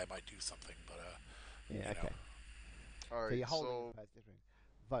the guy, I might do something. But Yeah, you know. okay. All So right. you're holding So as different.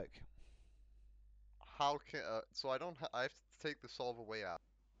 Voke. how can so I don't I have to take the solve away out,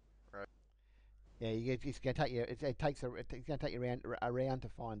 right? Yeah, it's going to take you. It's going to take you around to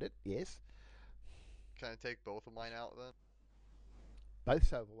find it. Yes, Can I take both of mine out then? both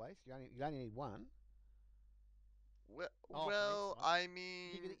silverways. You only need one. Well, Oh, for well, next one. I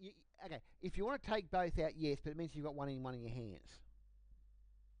mean, Okay, if you want to take both out, yes, but it means you've got one in your hands.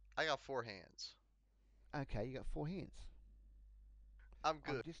 I got 4 hands. Okay, you got 4 hands. I'm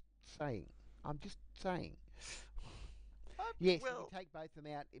I'm good. just saying. Yes, well, you can take both of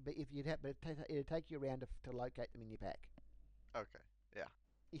them out, but it'll take you around to locate them in your pack. okay. Yeah,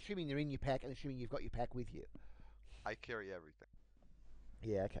 Assuming they're in your pack and assuming you've got your pack with you. I carry everything.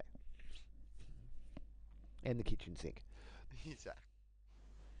 Yeah, okay. And the kitchen sink. Exactly.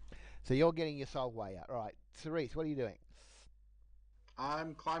 So you're getting your soul way out. All right, Cerise, what are you doing?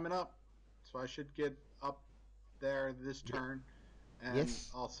 I'm climbing up, so I should get up there this turn. And Yes.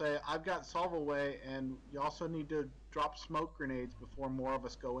 I'll say I've got solve away, and you also need to drop smoke grenades before more of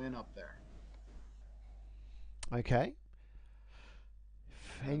us go in up there. Okay.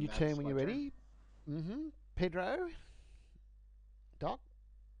 And your that's turn when my you're turn. ready. Mm-hmm. Pedro? Doc?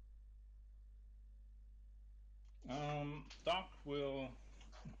 Doc will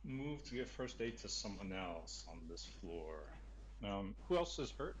move to give first aid to someone else on this floor. Who else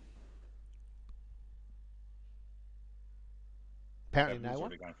is hurt? Apparently Who's no one.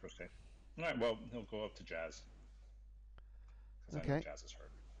 already gone first aid? All right, well, he'll go up to Jazz. Because I know Okay. Jazz is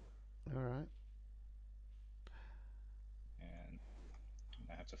hurt. All right. And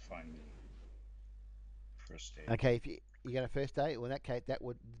I have to find the first aid. Okay, if you're going to first aid, well, in that case,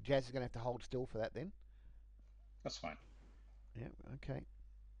 Jazz is going to have to hold still for that then. That's fine. Yeah, okay.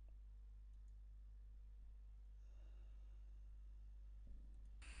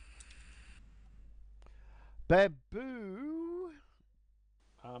 Baboo.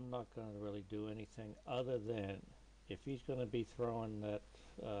 I'm not going to really do anything other than if he's going to be throwing that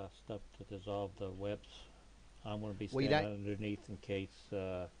stuff to dissolve the webs, I'm going to be Well, you standing underneath in case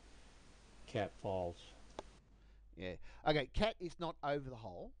Cat falls. Yeah. Okay, Cat is not over the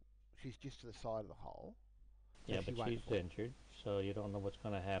hole. She's just to the side of the hole. So Yeah, she but won't she's fall. injured, so you don't know what's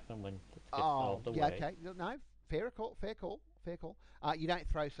going to happen when it gets Oh, solved yeah, away. okay. No, fair call. You don't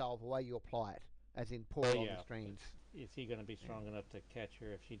throw salve away, you apply it, as in pour it on the strands. Is he going to be strong enough to catch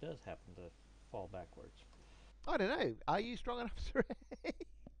her if she does happen to fall backwards? I don't know. Are you strong enough, Sir?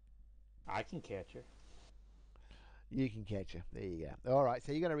 I can catch her. You can catch her. There you go. All right,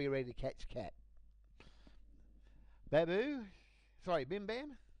 so you're going to be ready to catch Cat. Baboo? Sorry, Bim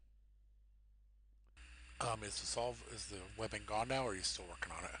Bam? Is the webbing gone now, or are you still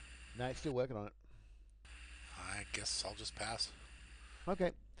working on it? No, it's still working on it. I guess I'll just pass.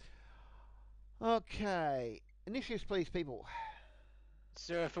 Okay. Okay. Initiatives, please, people.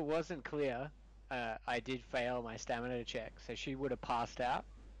 So if it wasn't clear, I did fail my stamina check, so she would have passed out.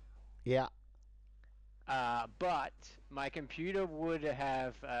 Yeah. But my computer would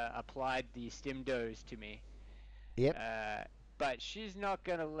have applied the stim dose to me. Yep. But she's not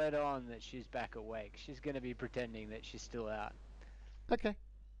going to let on that she's back awake. She's going to be pretending that she's still out. Okay.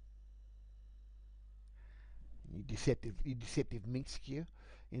 You deceptive minx you.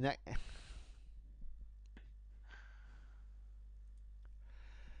 In that.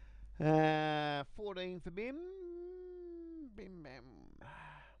 14 for Bim. Bim Bam.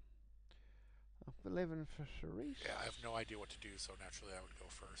 11 for Cerise. Yeah, I have no idea what to do, so naturally I would go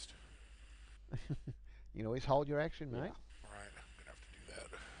first. You can always hold your action, mate. Right, I'm gonna have to do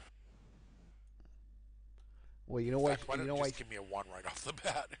that. Well, you can In always, fact, why don't you just give me a 1 right off the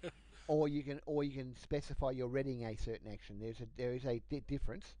bat? or you can specify you're readying a certain action. There is a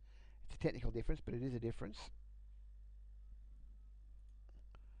difference. It's a technical difference, but it is a difference.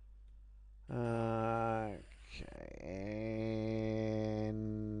 Okay,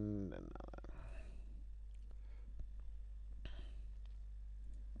 and another.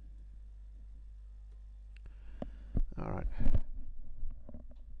 All right.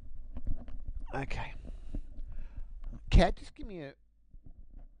 Okay. Cat, just give me a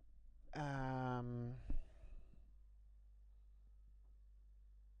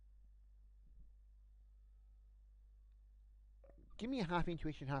give me a half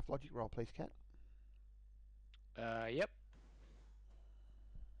intuition, half logic roll, please, Cat. Yep.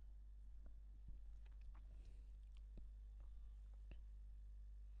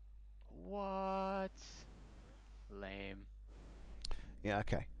 What? Lame. Yeah,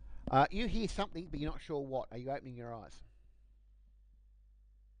 okay. You hear something, but you're not sure what. Are you opening your eyes?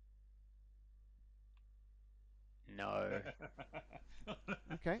 No.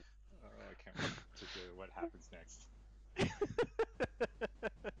 Okay. Oh, I can't wait to hear what happens next.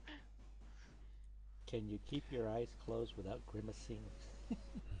 Can you keep your eyes closed without grimacing?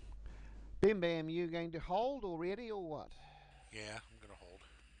 Bim Bam, you going to hold or ready or what? Yeah, I'm gonna hold.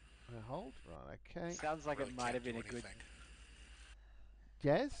 Hold? Right, okay. Sounds like Really it might can't have been do a good. anything.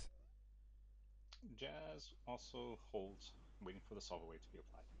 Jazz? Jazz also holds, waiting for the solve away to be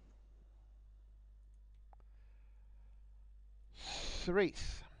applied.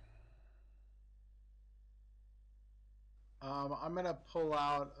 Cerise? I'm gonna pull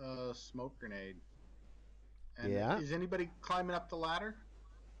out a smoke grenade. And Yeah. is anybody climbing up the ladder?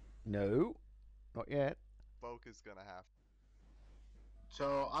 No. Not yet. Voke is gonna have.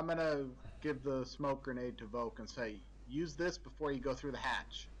 So I'm gonna give the smoke grenade to Voke and say, use this before you go through the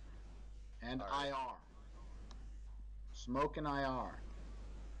hatch. And Alright. IR. Smoke and IR.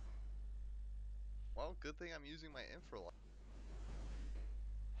 Well, good thing I'm using my infralight.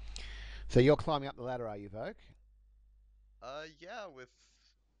 So you're climbing up the ladder, are you, Voke? Yeah, with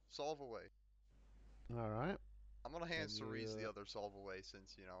solve away. Alright. I'm gonna hand And Cerise the you- other solve away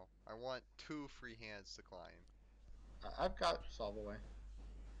since, you know, I want 2 free hands to climb. I've got solve away.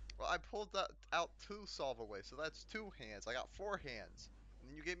 Well, I pulled out 2 solve away, so that's 2 hands. I got 4 hands. And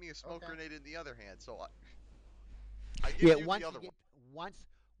then you gave me a smoke Okay. grenade in the other hand, so I give you once the other you get one.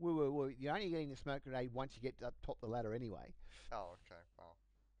 you're only getting the smoke grenade once you get to the top of the ladder anyway. Oh, okay. Well.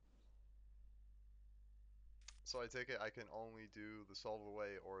 So I take it I can only do the solve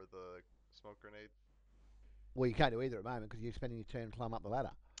away or the smoke grenade? Well, you can't do either at the moment because you're spending your turn to climb up the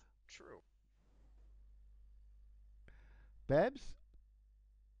ladder. True. Babs?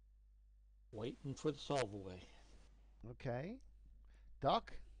 Waiting for the solve away. Okay.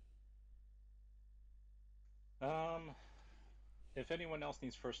 Doc? If anyone else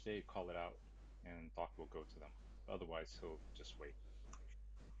needs first aid, call it out, and Doc will go to them. Otherwise, he'll just wait.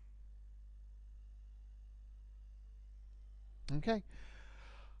 Okay.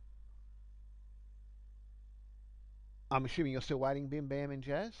 I'm assuming you're still waiting, Bim Bam and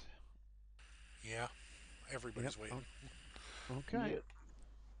Jazz? Yeah, everybody's Yep. waiting. Okay. Yep.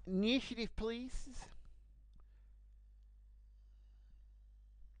 Initiative, please.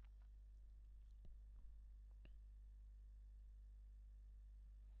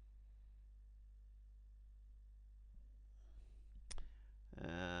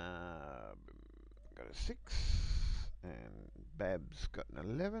 Got a 6, and Babs got an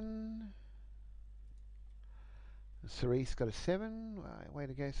 11. Cerise got a 7. Way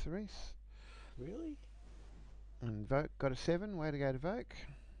to go, Cerise. Really? And Voke got a 7. Way to go to Voke.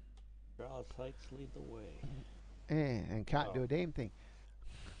 Draw sights lead the way. Yeah, and can't do Oh. a damn thing.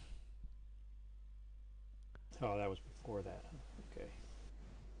 Oh, that was before that. Okay.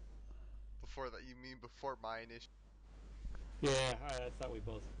 Before that, you mean before my initiative? Yeah, I thought we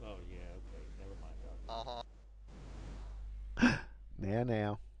both. Oh, yeah. Okay, never mind.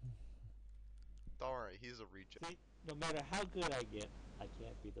 Now. Don't worry, he's a reject. See, no matter how good I get, I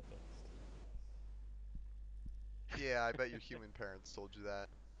can't be the best. Yeah, I bet your human parents told you that.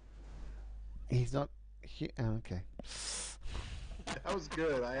 He's not. Okay. That was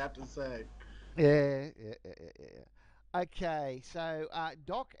good, I have to say. Yeah. Okay, so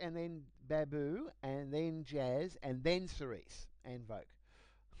Doc and then Babu and then Jazz and then Cerise and Voke.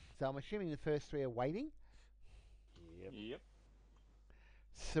 So I'm assuming the first 3 are waiting. Yep.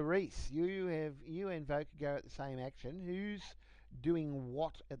 Cerise, you and Voke go at the same action. Who's doing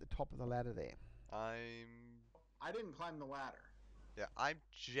what at the top of the ladder there? I didn't climb the ladder. Yeah, I'm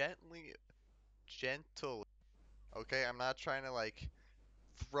gentle. Okay, I'm not trying to like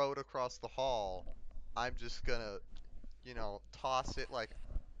throw it across the hall. I'm just gonna, you know, toss it like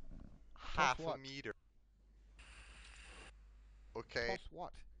half a what? meter. Okay, Toss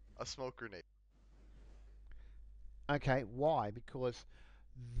what? a smoke grenade. Okay, why? Because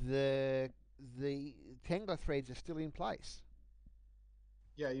the Tangler threads are still in place.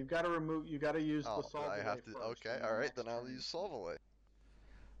 Yeah, you've got to use Oh, the solve I away have to. first, Okay, and all right, next then I'll turn. use solve away.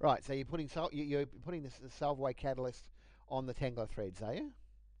 Right, so you're putting you're putting the solve away catalyst on the Tangler threads, are you?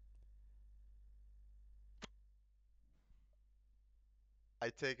 I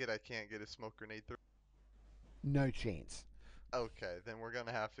take it I can't get a smoke grenade through. No chance. Okay, then we're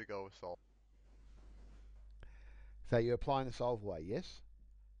gonna have to go with Sol. So you're applying the solve away, yes?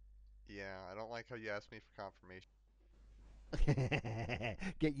 Yeah, I don't like how you asked me for confirmation.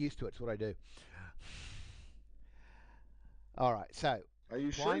 Get used to it. It's what I do. All right. So Are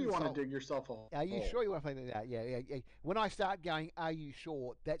you sure applying you the want sol- to dig yourself a hole? Are you sure you want to play that? Yeah. When I start going, are you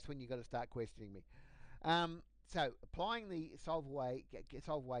sure? That's when you got to start questioning me. So applying the solve away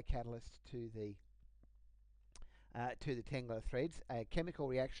catalyst to the Tangler threads, a chemical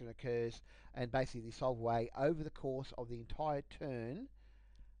reaction occurs, and basically the solve away over the course of the entire turn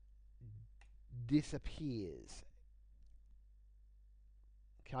disappears.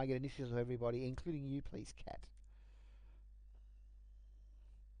 Can I get initials of everybody, including you, please, Kat?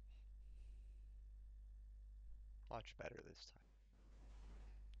 Much better this time.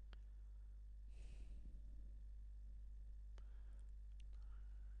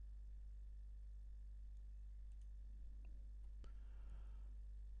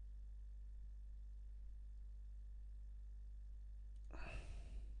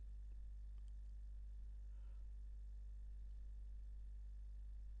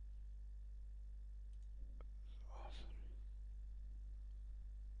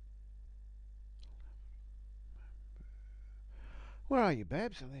 Where are you,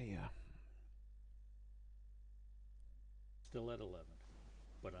 Babs? Oh, there you are. Still at 11,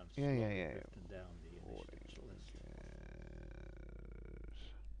 but I'm Yeah, slowly yeah. drifting down the initiatives list.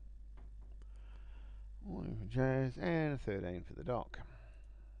 One for Jazz and a 13 for the doc.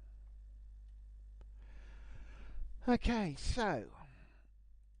 Okay, so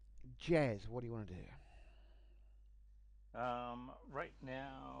Jazz, what do you want to do? Right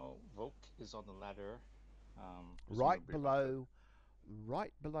now, Volk is on the ladder. Right presumably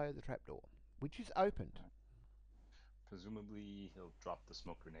below the trapdoor, which is opened. Presumably, he'll drop the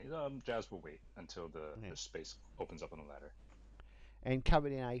smoke grenade. Jazz will wait until the space opens up on the ladder. And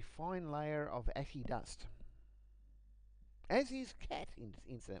covered in a fine layer of ashy dust. As is Cat,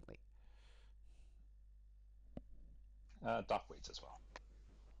 incidentally. Doc waits as well.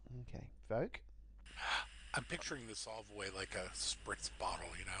 Okay. Volk? I'm picturing the solve away like a spritz bottle,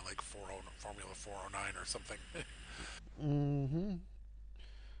 like Formula 409 or something. Mm-hmm.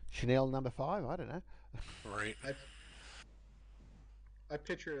 Chanel number 5, I don't know. Right. I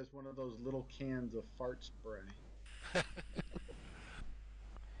picture it as one of those little cans of fart spray.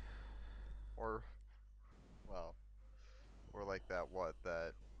 Or like that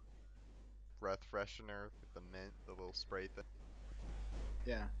breath freshener with the mint, the little spray thing.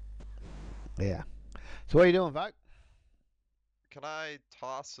 Yeah. Yeah. So what are you doing, Volk? Can I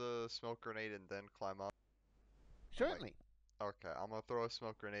toss a smoke grenade and then climb up? Certainly. Okay, I'm gonna throw a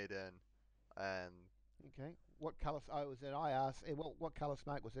smoke grenade in, and Okay. What colour? Oh, was it? I asked. What colour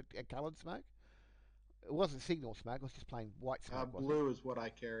smoke was it? A coloured smoke? It wasn't signal smoke. It was just plain white smoke. Blue is what I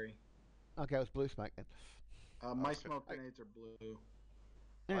carry. Okay, it was blue smoke then. My smoke grenades are blue.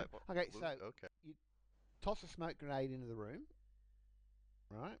 Yeah. Okay, blue? so Okay. you toss a smoke grenade into the room,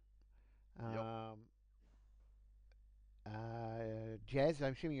 right? Jazz,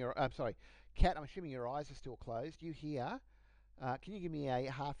 I'm assuming I'm sorry, Kat. I'm assuming your eyes are still closed. You hear? Can you give me a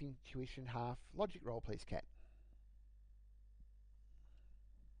half intuition, half logic roll, please, Kat?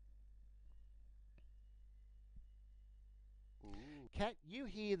 Ooh. Kat, you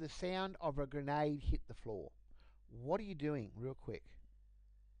hear the sound of a grenade hit the floor. What are you doing, real quick?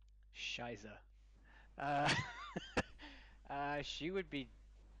 Shiza. She would be.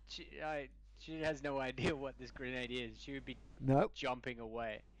 She has no idea what this grenade is. She would be jumping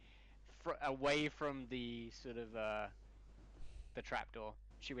away, away from the sort of the trapdoor.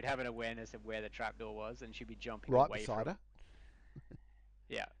 She would have an awareness of where the trapdoor was, and she'd be jumping right away beside from. her.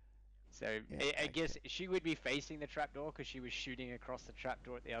 Yeah. So Yeah, I guess she would be facing the trapdoor because she was shooting across the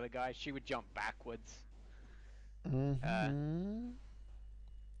trapdoor at the other guy. She would jump backwards. Mm-hmm.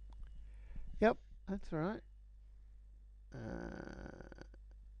 Yep, that's right.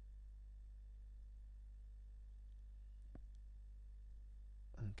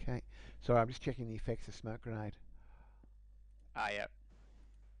 Okay. Sorry, I'm just checking the effects of smoke grenade. Yeah.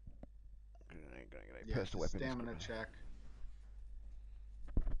 Grenade. Yeah, Personal weapon. Stamina check.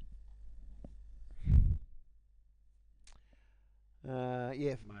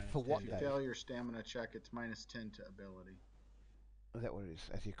 Yeah. For what If you though? fail your stamina check, it's -10 to ability. Is that what it is?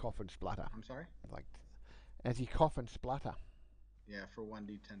 As you cough and splutter. I'm sorry? Like, as you cough and splutter. Yeah, for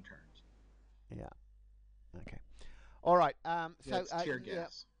 1d10 turns. Yeah. Okay. All right. So it's tear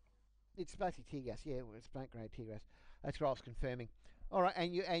gas. It's basically tear gas. Yeah, it's smoke grenade tear gas. That's what I was confirming. All right,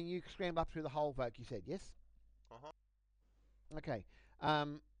 and you scramble up through the hole, Volk. You said yes. Uh-huh. Okay.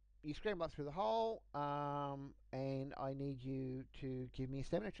 You scramble up through the hole, and I need you to give me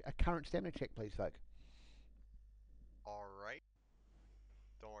a current stamina check, please, folk. Alright.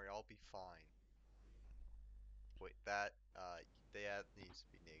 Don't worry, I'll be fine. Wait, that needs to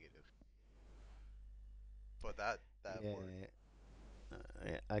be negative. But that worked.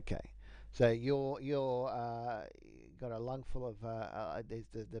 Yeah, okay. So you're got a lung full of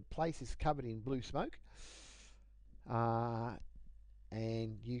the place is covered in blue smoke,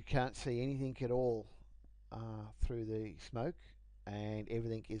 and you can't see anything at all through the smoke, and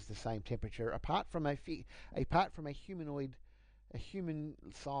everything is the same temperature apart from a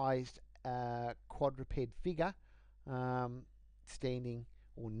human-sized quadruped figure standing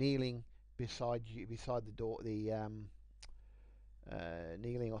or kneeling beside the door, kneeling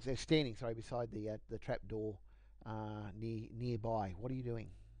or standing, sorry, beside the trap door nearby. What are you doing?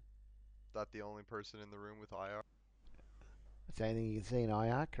 Is that the only person in the room with IR? That's the only thing you can see in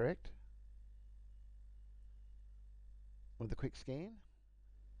IR, correct? With a quick scan.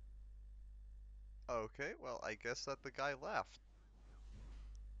 Okay, well, I guess that the guy left.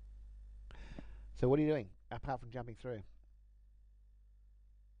 So what are you doing apart from jumping through?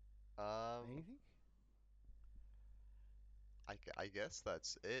 Anything? I guess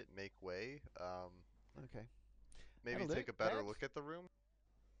that's it. Make way. Okay. Maybe That'll take do. a better Babs? look at the room.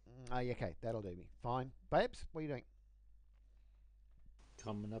 Yeah, okay, that'll do me. Fine. Babs, what are you doing?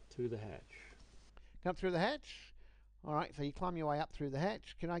 Coming up through the hatch. Come through the hatch. All right, so you climb your way up through the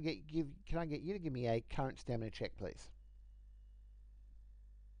hatch. Can I get you to give me a current stamina check, please?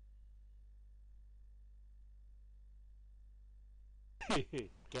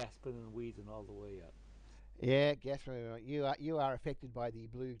 Gasping and wheezing all the way up. Yeah, guess you are affected by the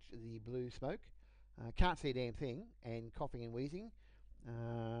blue smoke. Can't see a damn thing, and coughing and wheezing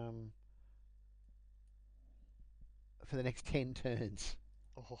for the next 10 turns.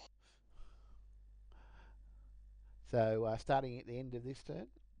 Oh, So starting at the end of this turn,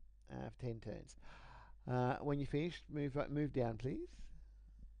 for 10 turns. When you finish, move down, please.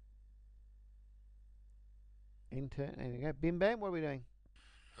 End turn. There you go. Bim bam. What are we doing?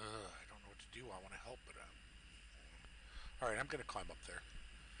 I don't know what to do. I want to help, but all right, I'm going to climb up there.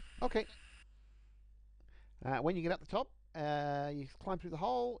 Okay. When you get up the top, you climb through the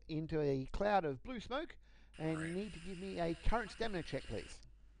hole into a cloud of blue smoke, and Right. you need to give me a current stamina check, please.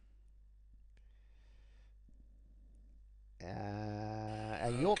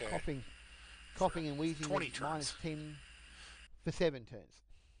 And you're Okay. coughing and wheezing 20 with turns. -10 for 7 turns.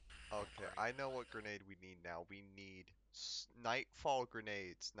 okay. Alright. I know what grenade we need now. We need nightfall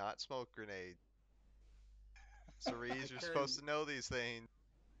grenades, not smoke grenades. Cerise, you're supposed to know these things.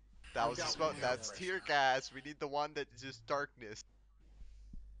 That was a got smoke. one That's over. tear gas. We need the one that is just darkness.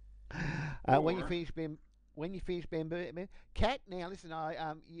 When you Or- finish, Ben, Cat. Now listen,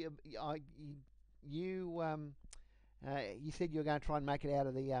 you said you were going to try and make it out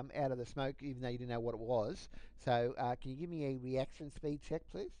of the smoke, even though you didn't know what it was. So can you give me a reaction speed check,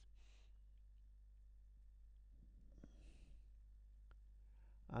 please?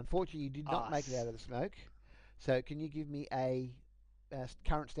 Unfortunately, you did not make it out of the smoke. So can you give me a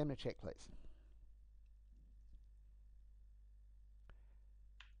current stamina check, please?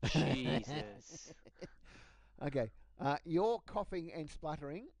 Jesus. Okay. You're coughing and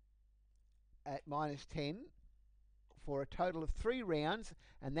spluttering at -10 for a total of 3 rounds,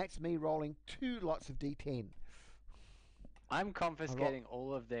 and that's me rolling 2 lots of D10. I'm confiscating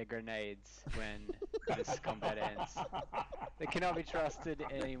all of their grenades when this combat ends. They cannot be trusted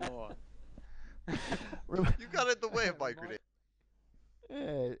anymore. You got in the way of my grenade.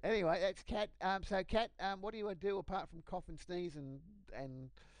 Anyway, that's Cat. So Cat, what do you want to do apart from cough and sneeze and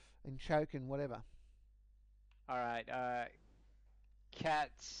choke and whatever? All right,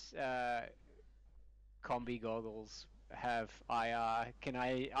 Cat's combi goggles have IR.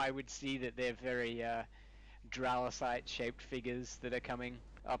 I would see that they're very Dralicite-shaped figures that are coming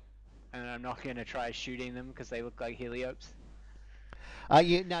up, and I'm not going to try shooting them because they look like heliopes. No,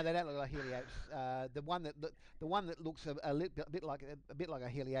 they don't look like heliopes. The one that looks a bit like a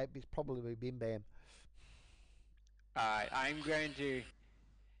heliope is probably Bim Bam. Alright, I'm going to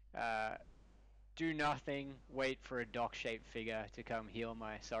do nothing, wait for a dock-shaped figure to come heal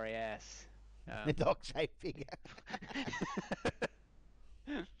my sorry ass. The dog-shaped figure.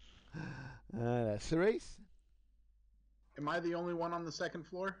 Cerise? Am I the only one on the second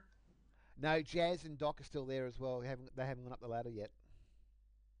floor? No, Jazz and Doc are still there as well. They haven't gone up the ladder yet.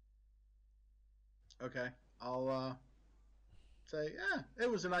 Okay, I'll say, yeah, it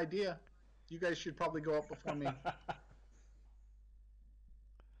was an idea. You guys should probably go up before me.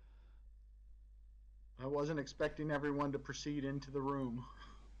 I wasn't expecting everyone to proceed into the room.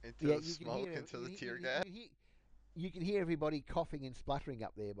 Into Yeah, the smoke, into the tear gas. You can hear everybody coughing and spluttering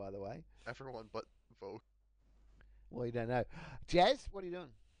up there, by the way. Everyone but Vogue. Well, you don't know. Jazz, what are you doing?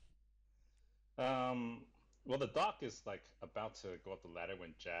 Well, the Doc is like about to go up the ladder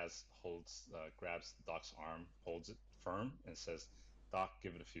when Jazz grabs Doc's arm, holds it firm, and says, "Doc,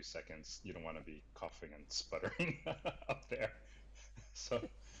 give it a few seconds. You don't want to be coughing and sputtering up there."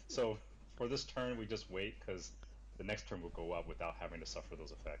 So for this turn, we just wait because the next turn will go up without having to suffer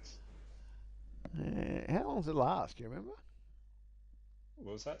those effects. How long does it last? Do you remember?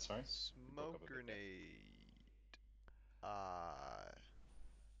 What was that? Sorry. Smoke grenade.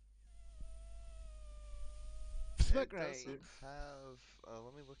 Smoke It doesn't grenade. have.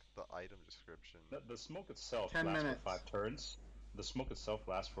 Let me look at the item description. The smoke itself 10 lasts minutes. for 5 turns. The smoke itself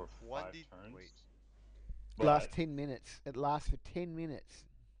lasts for 5 turns. Wait. It lasts 10 minutes. It lasts for 10 minutes.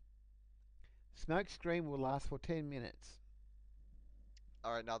 Smoke screen will last for 10 minutes.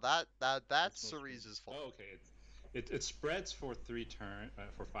 All right, now that's Cerise's fault. Oh, okay. It spreads for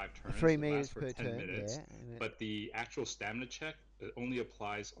 5 turns. 3 It meters lasts for per 10 turn. minutes. Yeah. and But the actual stamina check only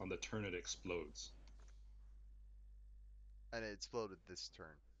applies on the turn it explodes. And it exploded this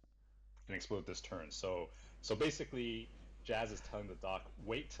turn. And explode this turn. So basically, Jazz is telling the Doc,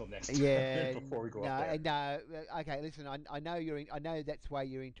 wait till next yeah. turn before we go up there. No. Okay. Listen. I know I know that's the way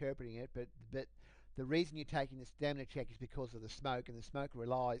you're interpreting it, but the reason you're taking the stamina check is because of the smoke, and the smoke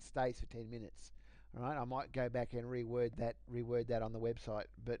stays for 10 minutes. All right. I might go back and reword that on the website,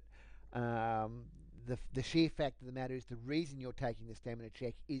 but the sheer fact of the matter is the reason you're taking the stamina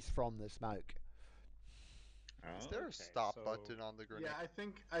check is from the smoke. Is there a stop button on the grenade? Yeah,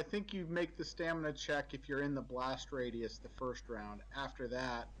 I think you make the stamina check if you're in the blast radius the first round. After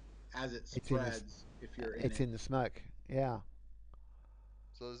that, as it spreads, if you're in it's in the smoke. Yeah.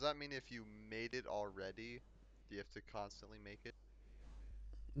 So does that mean if you made it already, do you have to constantly make it?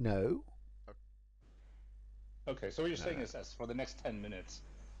 No. Okay, so what you're saying is, as for the next 10 minutes,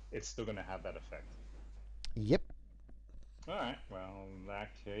 it's still going to have that effect. Yep. All right. Well, in that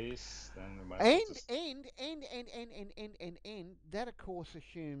case, then we might. And that of course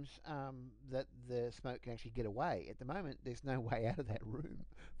assumes that the smoke can actually get away. At the moment, there's no way out of that room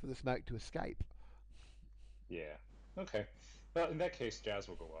for the smoke to escape. Yeah. Okay. Well, in that case, Jazz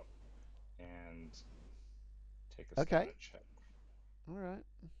will go up and take a stamina check. All right.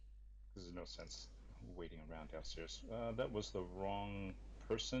 There's no sense waiting around downstairs. That was the wrong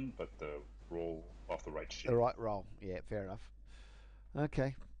person, but the roll off the right sheet. The right roll. Yeah, fair enough.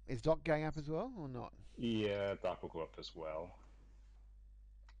 Okay. Is Doc going up as well or not? Yeah, Doc will go up as well.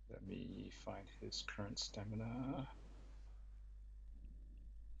 Let me find his current stamina.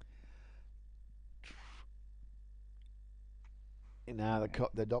 No,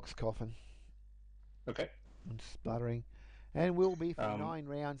 the Doc's coughing. Okay. And spluttering. And will be for 9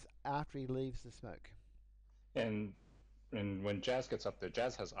 rounds after he leaves the smoke. And when Jazz gets up there,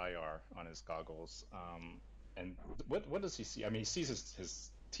 Jazz has IR on his goggles. And what does he see? I mean, he sees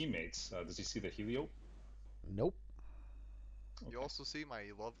his teammates. Does he see the helio? Nope. Okay. You also see my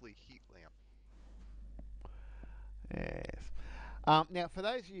lovely heat lamp. Yes. Now, for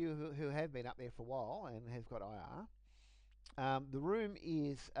those of you who have been up there for a while and have got IR, the room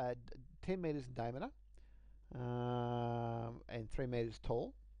is 10 metres in diameter and 3 metres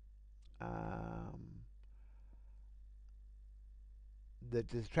tall.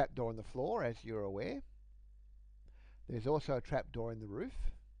 There's a trapdoor on the floor, as you're aware. There's also a trapdoor in the roof.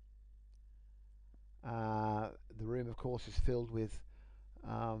 The room, of course, is filled with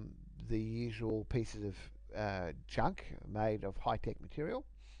the usual pieces of junk made of high-tech material.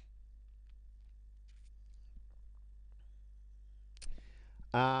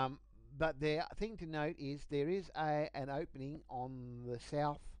 But the thing to note is there is an opening on the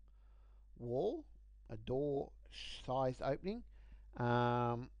south wall, a door-sized opening.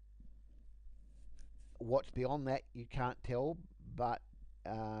 What's beyond that you can't tell, but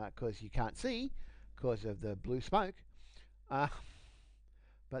because you can't see because of the blue smoke.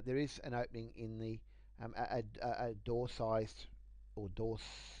 But there is an opening in the a door-sized or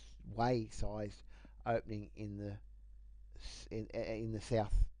doorway-sized opening in the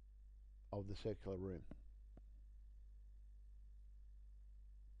south of the circular room.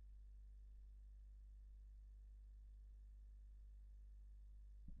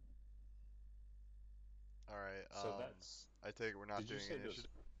 All right. So that's. I take it we're not doing initiative.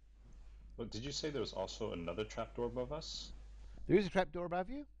 Well, did you say there was also another trapdoor above us? There is a trapdoor above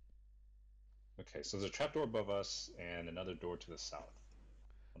you. Okay, so there's a trapdoor above us and another door to the south.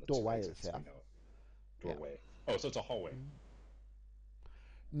 Doorway to the south. Doorway. Yeah. Oh, so it's a hallway.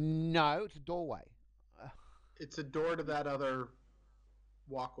 No, it's a doorway. It's a door to that other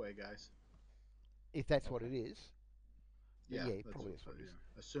walkway, guys. If that's what it Okay. is. Yeah, Yeah, that's probably that's what it is.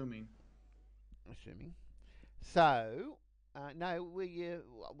 yeah. Assuming. So, no,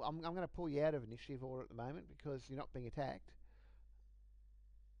 I'm going to pull you out of initiative order at the moment because you're not being attacked.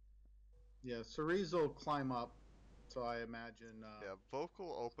 Yeah, Cerise will climb up, so I imagine. Yeah,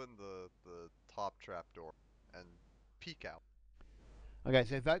 Vocal open the top trap door and peek out. Okay,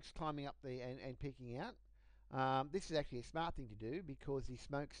 so Voke's climbing up and peeking out. This is actually a smart thing to do because the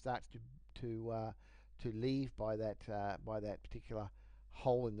smoke starts to leave by that particular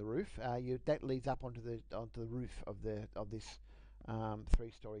hole in the roof. That leads up onto the roof of this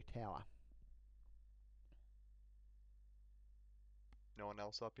 3-story tower. No one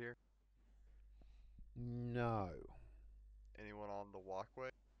else up here? No, Anyone on the walkway?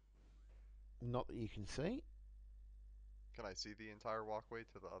 not that you can see. Can I see the entire walkway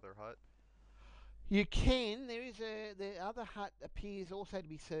to the other hut? You can. The other hut appears also to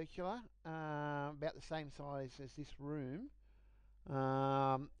be circular, about the same size as this room.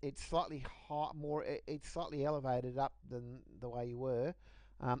 It's slightly it's slightly elevated up than the way you were.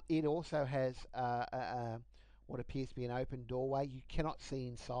 It also has what appears to be an open doorway. You cannot see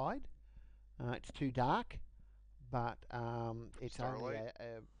inside. It's too dark, but it's only Starlight?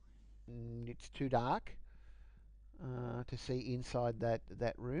 it's too dark to see inside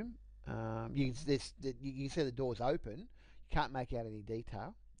that room. You can see the door's open. You can't make out any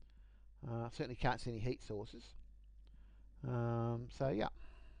detail. Certainly can't see any heat sources. So yeah.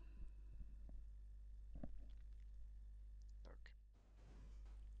 Okay.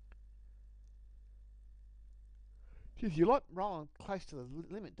 Geez, you like rolling close to the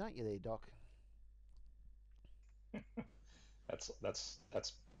limit, don't you, there, Doc?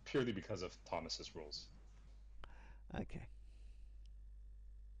 That's purely because of Thomas's rules. Okay.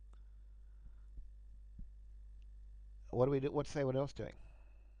 What do we do? What's everyone else doing?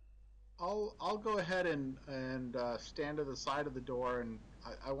 I'll go ahead and stand to the side of the door, and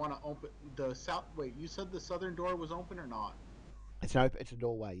I want to open the south. Wait, you said the southern door was open or not? It's open. It's a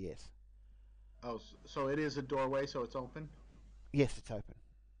doorway. Yes. Oh, so it is a doorway, so it's open. Yes, it's open.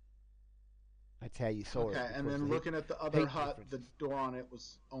 That's how you saw it. Okay, and because then the looking at the other heat hut, the differences. door on it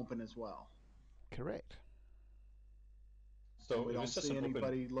was open as well. Correct. So we if don't it's just see an open,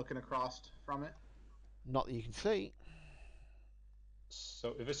 anybody looking across from it. Not that you can see.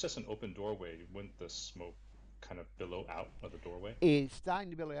 so if it's just an open doorway, wouldn't the smoke kind of billow out of the doorway? It's starting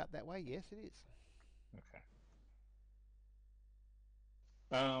to billow out that way. Yes, it is. Okay.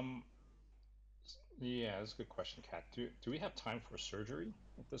 Yeah, that's a good question, Kat. Do we have time for surgery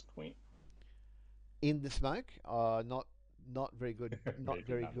at this point? In the smoke, not very good. Not Maybe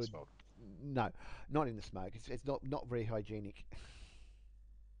very not in the good. smoke. No, not in the smoke. It's not very hygienic.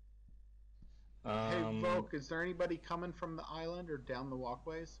 Hey, Voke, is there anybody coming from the island or down the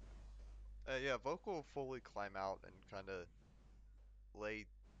walkways? Yeah, Vocal will fully climb out and kind of lay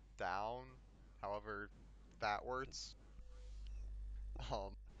down, however that works.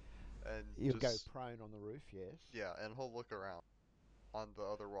 And You'll go just prone on the roof. Yes. yeah, and he'll look around on the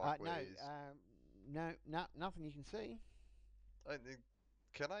other No, walkways. nothing you can see.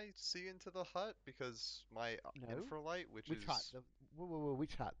 Can I see into the hut because my No. infralight, which Which is hut?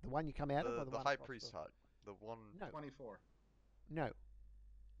 Which hut? The one you come out of, or the one high across priest the... hut, the one. No. 24. No,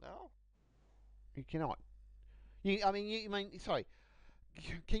 No. you cannot. You mean, sorry.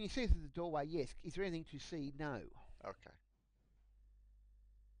 Can you see through the doorway? Yes. Is there anything to see? No. Okay.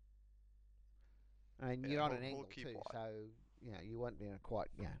 And Yeah, you're on we'll- an we'll angle keep too, watch. so you won't be in a quite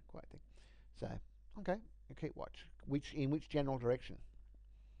thing. So okay, you keep watch. In which general direction?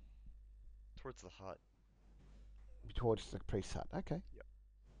 Towards the hut. Towards the priest's hut. Okay. Yep.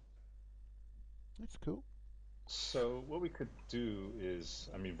 That's cool. So what we could do is,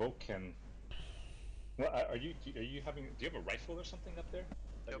 I mean, Volk can. Well, are you having? Do you have a rifle or something up there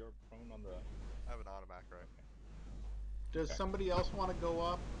that Yep. you're prone on the? I have an automatic right. Does Okay. somebody else want to go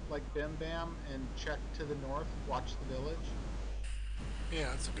up, like Bim Bam, and check to the north, watch the village? Yeah,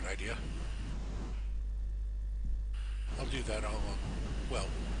 that's a good idea. I'll do that. Well,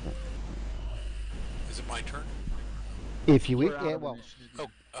 is it my turn? If you We're wish, out yeah. of Well, initiative.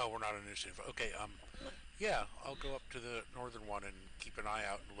 Oh, we're not on initiative. Okay. Yeah, I'll go up to the northern one and keep an eye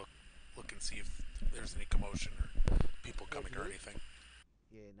out and look and see if there's any commotion or people coming or anything.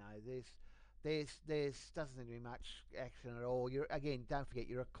 yeah. No, there's doesn't seem to be much action at all. Don't forget,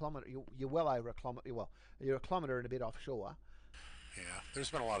 you're a kilometre. You're well over a kilometre. Well, you're a kilometre and a bit offshore. Yeah, there's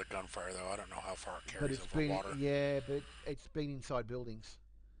been a lot of gunfire though. I don't know how far it But carries it's over been water. but it's been inside buildings.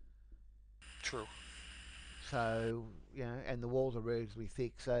 True. So and the walls are relatively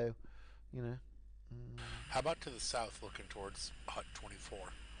thick. So, How about to the south, looking towards Hut 24?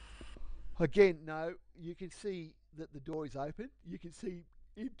 Again, no. You can see that the door is open. You can see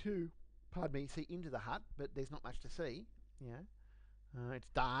into, into the hut, but there's not much to see. It's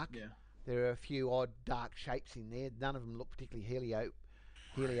dark. Yeah. There are a few odd dark shapes in there. None of them look particularly heliope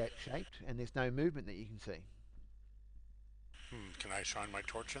shaped, and there's no movement that you can see. Can I shine my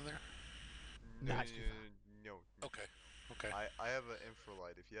torch in there? No, it's too far. No. Okay. Okay. I have an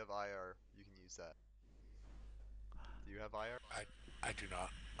infralight. If you have IR, you can use that. Do you have IR? I do not.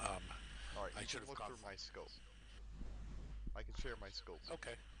 Alright, I you should can have look gone. through my scope. I can share my scope.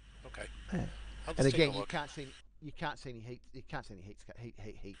 Okay. Okay. Yeah. I'll just And take again, a you look. can't see any heat. You can't see any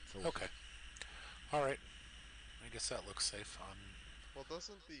heat source. Okay. All right. I guess that looks safe. Well,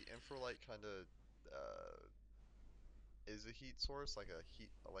 doesn't the infralight kind of is a heat source like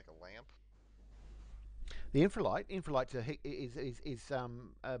a lamp? The infralight's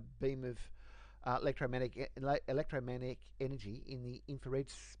a beam of electromagnetic energy in the infrared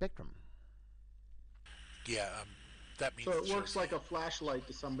spectrum. Yeah. That means So it shows works like the- a flashlight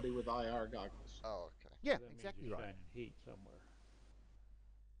to somebody with IR goggles. Oh, okay. Yeah, That means exactly you're right. shining heat somewhere.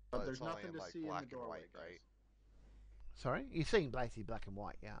 But But there's it's only nothing in, to like, see in the black and doorway, white, guys. right? Sorry, you're seeing basically black and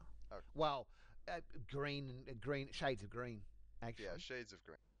white. Yeah. Okay. Well, green shades of green, actually. Yeah, shades of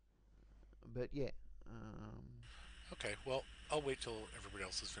green. But yeah. Okay. Well, I'll wait till everybody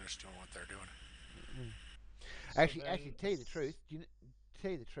else is finished doing what they're doing. Actually, then to tell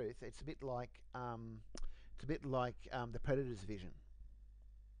you the truth, it's a bit like the Predator's vision.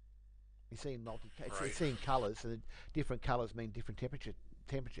 You're seeing Right. it's seeing colours, and different colours mean different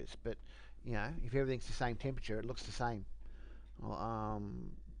temperatures. But if everything's the same temperature, it looks the same. Well,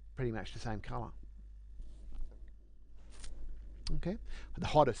 pretty much the same colour. Okay. The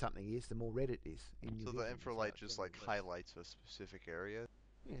hotter something is, the more red it is. In your So the vision, infralight it's just like- like highlights a specific area.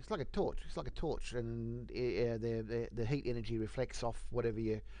 Yeah, it's like a torch. It's like a torch, and the heat energy reflects off whatever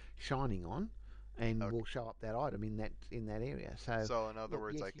you're shining on, and Okay. will show up that item in that area. So, So in other look,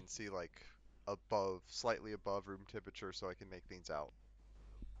 words, yes, I can see like slightly above room temperature, so I can make things out.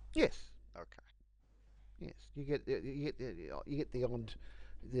 yes, Okay. yes, you get the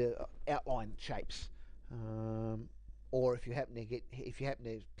outline shapes, or if you happen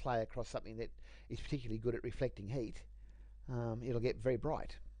to play across something that is particularly good at reflecting heat, it'll get very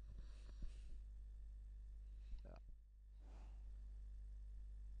bright.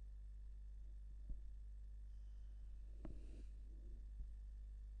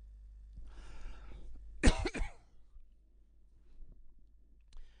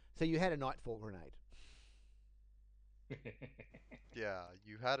 So you had a nightfall grenade. Yeah,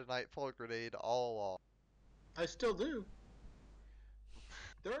 you had a nightfall grenade all along. I still do.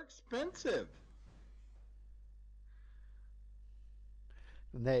 They're expensive.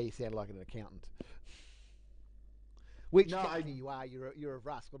 And there you sound like an accountant. Which No, technically you are. You're a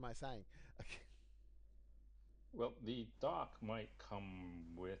Rusk. What am I saying? Well, the dock might come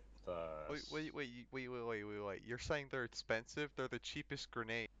with. Wait. You're saying they're expensive? They're the cheapest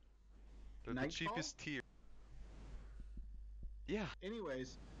grenade. They're the Nightfall? cheapest tier. Yeah.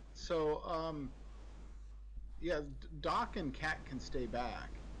 Anyways, so yeah, Doc and Cat can stay back.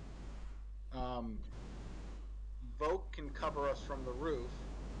 Voke can cover us from the roof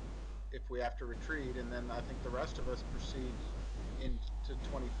if we have to retreat, and then I think the rest of us proceed into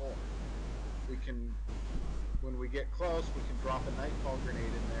 24. We can, when we get close, we can drop a nightfall grenade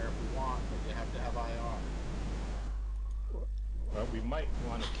in there if we want, but you have to have IR. Well, we might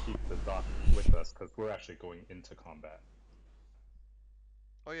want to keep the dock with us because we're actually going into combat.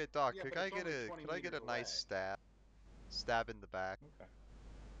 Oh yeah, Doc. Yeah, could but I it's get only a 20 could I get meters a nice stab in the back Okay.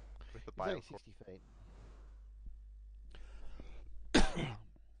 with the It's only biocore? 60 feet.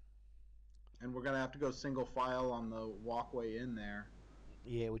 And we're gonna have to go single file on the walkway in there.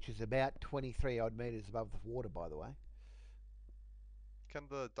 Yeah, which is about 23 odd meters above the water, by the way. Can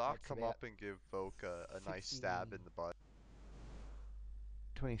the Doc That's come about up and give Voke a nice stab in the butt?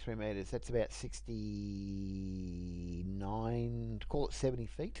 23 meters. That's about 69. Call it 70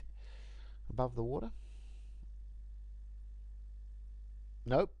 feet above the water.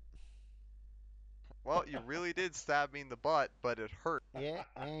 Nope. Well, you really did stab me in the butt, but it hurt. Yeah,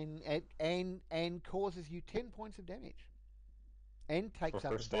 and causes you 10 points of damage, and takes For up the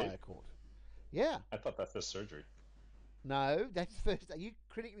first aid? biocord. Yeah. I thought that's the surgery. No, that's first. You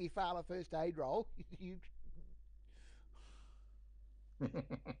critically fail a first aid roll. You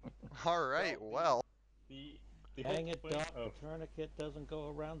All right. Well, The Hang whole it, point Doc. of The tourniquet doesn't go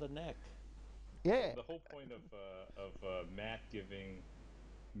around the neck. yeah. the whole point of Matt giving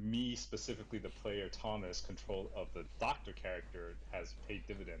me specifically the player Thomas control of the doctor character has paid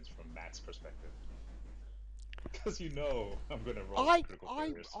dividends from Matt's perspective. Because you know I'm going to roll critical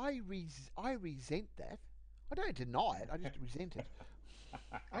failures. I resent that. I don't deny it. I just resent it.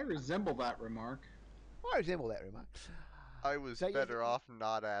 I resemble that remark. I resemble that remark. I was So, yes, better off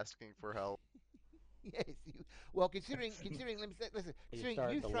not asking for help. Yes. Well, considering, listen, You're considering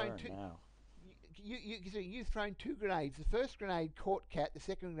starting you've to thrown learn two, now. considering you've thrown 2 grenades. The first grenade caught Cat. The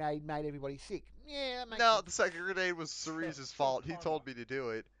second grenade made everybody sick. Yeah, that makes No, sense. the second grenade was Cerise's so fault. He told me to do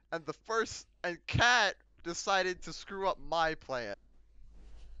it. And the first, and Cat decided to screw up my plan.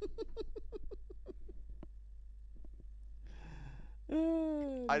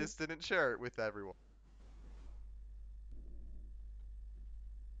 I just didn't share it with everyone.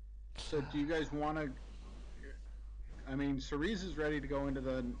 So do you guys want to? I mean, Cerise is ready to go into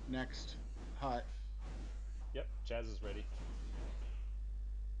the next hut. Yep, Jazz is ready.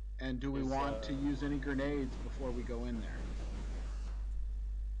 And do we want to use any grenades before we go in there?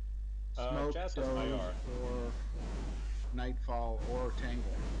 Smoke, Jazz has Doze, IR. or Nightfall, or Tangle.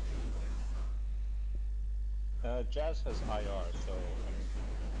 Jazz has IR, so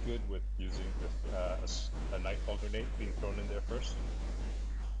I'm good with using a Nightfall grenade being thrown in there first.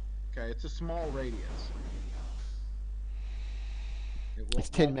 Okay, it's a small radius. It's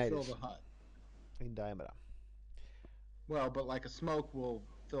 10 won't meters fill the hut. in diameter. Well, but like a smoke will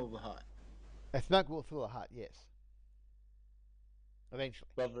fill the hut. A smoke will fill a hut, yes. Eventually.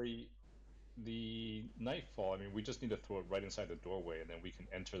 Well, the Nightfall, I mean, we just need to throw it right inside the doorway, and then we can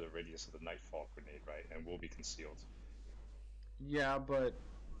enter the radius of the Nightfall grenade, right? And we'll be concealed. Yeah, but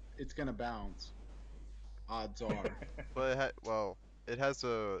it's gonna bounce. Odds are. But it has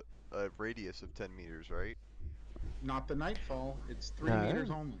a radius of 10 meters, right? Not the Nightfall. It's 3 No.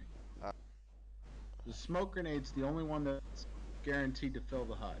 meters only. The smoke grenade's the only one that's guaranteed to fill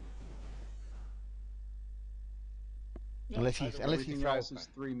the hut. Unless you Everything throw else is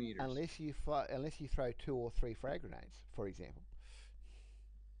 3 meters. unless you throw 2 or 3 frag grenades, for example,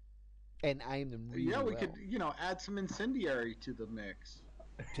 and aim them really Yeah, we well. could, add some incendiary to the mix.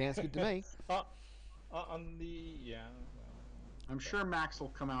 Sounds good to me. On the I'm sure Max will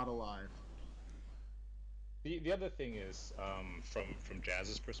come out alive. The other thing is, from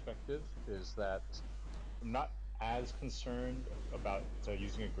Jazz's perspective, is that I'm not as concerned about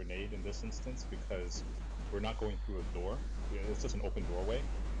using a grenade in this instance because we're not going through a door. It's just an open doorway.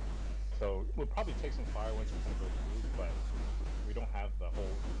 So we'll probably take some fire once we kind of go through, but we don't have the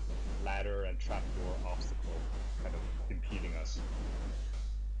whole ladder and trapdoor obstacle kind of impeding us.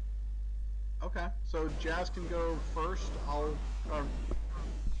 Okay, so Jazz can go first.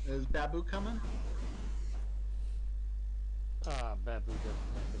 Is Babu coming? Babu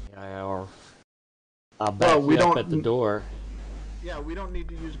doesn't have any IR. I'll back we you up don't- at the door. Yeah, we don't need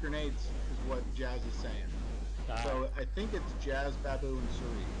to use grenades, is what Jazz is saying. So I think it's Jazz, Babu, and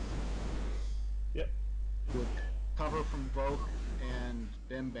Cerise. Yep. With cover from Voke and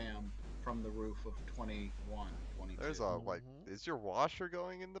Bim Bam from the roof of 21, 22. There's is your washer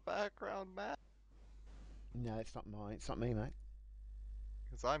going in the background, Matt? No, it's not mine. It's not me, mate.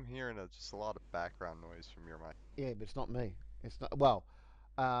 Because I'm hearing just a lot of background noise from your mic. Yeah, but it's not me. It's not. Well,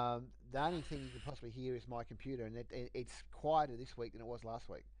 the only thing you can possibly hear is my computer, and it's quieter this week than it was last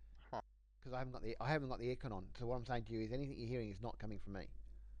week. Huh. Because I haven't got the aircon on. So what I'm saying to you is, anything you're hearing is not coming from me.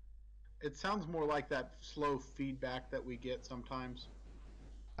 It sounds more like that slow feedback that we get sometimes.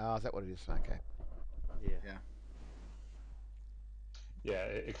 Is that what it is? Okay. Yeah. Yeah,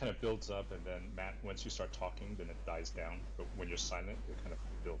 it kind of builds up, and then Matt, once you start talking, then it dies down. But when you're silent, it kind of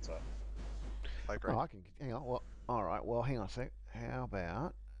builds up. Like Oh, I can hang on. Well, all right. Well, hang on a sec. How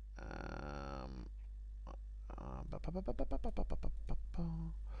about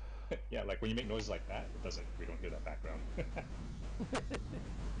Yeah, like when you make noises like that, it doesn't. We don't hear that background.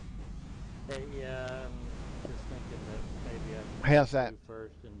 Hey, just thinking that maybe I can How's that? do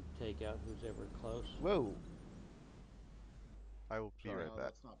first and take out who's ever close. Whoa. I will be right No, back.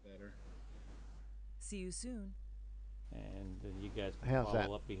 that's not better. See you soon. And then you guys can How's follow that?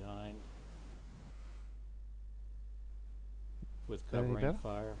 up behind with that any covering better?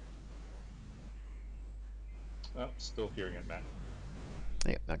 fire. Oh, still hearing it, Matt.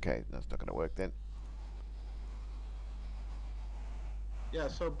 Yeah. Okay. That's not going to work then. Yeah,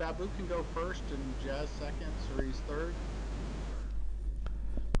 so Babu can go first and Jazz second, Cerise third.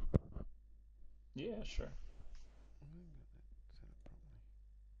 Yeah, sure.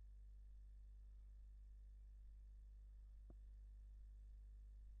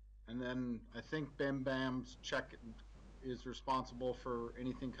 And then I think Bam Bam's check is responsible for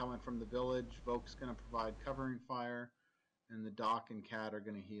anything coming from the village. Voke's going to provide covering fire, and the Doc and Cat are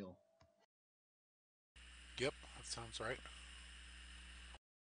going to heal. Yep, that sounds right.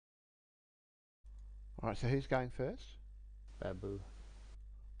 All right, so who's going first? Babu.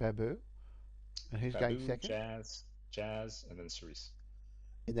 Babu. And who's going Babu, second? Jazz, and then Cerise.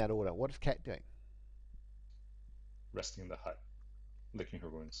 In that order. What is Kat doing? Resting in the hut, licking her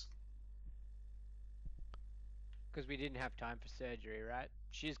wounds. Because we didn't have time for surgery, right?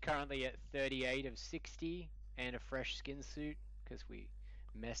 She's currently at 38 of 60 and a fresh skin suit because we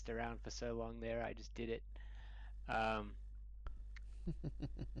messed around for so long there. I just did it.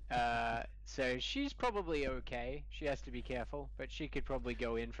 So she's probably okay. She has to be careful, but she could probably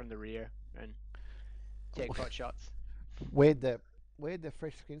go in from the rear and take pot shots. Where'd the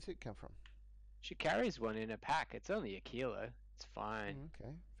fresh skin suit come from? She carries one in a pack. It's only a kilo. It's fine.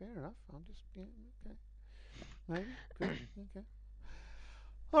 Okay, fair enough. I'll just okay. Maybe. Good. Okay.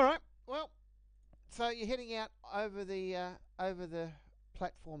 All right. Well, so you're heading out over the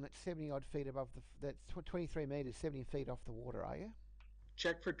platform that's 70 odd feet above that's 23 meters, 70 feet off the water, are you?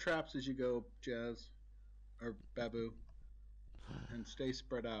 Check for traps as you go, Jazz, or Babu, and stay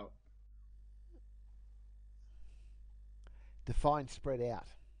spread out. Define spread out.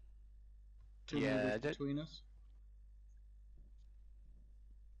 2 meters between us.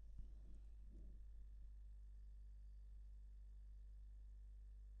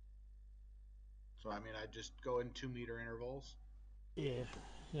 So I mean, I just go in 2 meter intervals. Yeah,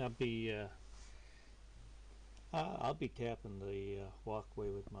 I'll be tapping the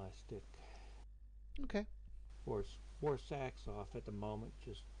walkway with my stick. Okay. Four sacks off at the moment,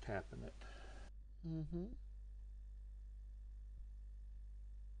 just tapping it. Mm-hmm.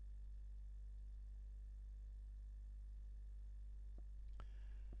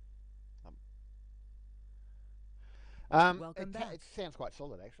 Welcome back. It sounds quite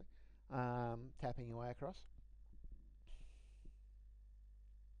solid, actually. Tapping your way across.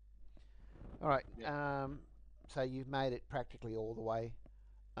 All right. Yeah. So you've made it practically all the way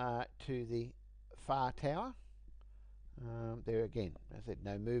to the far tower. There again, as I said,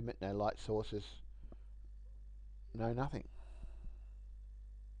 no movement, no light sources, no nothing.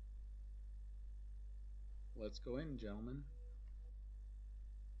 Let's go in, gentlemen.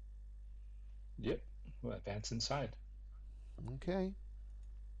 Yep, we'll advance inside. Okay.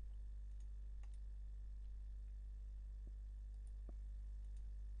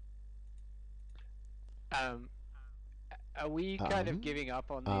 Are we kind of giving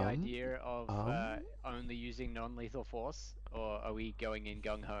up on the idea of only using non-lethal force, or are we going in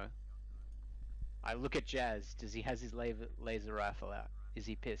gung-ho? I look at Jazz. Does he has his laser rifle out? Is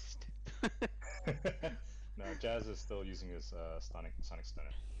he pissed? No, Jazz is still using his sonic stunner.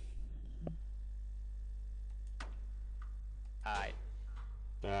 Alright.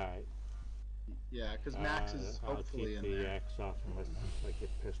 Alright. Yeah, because Max is hopefully I'll in keep the there. axe off unless I get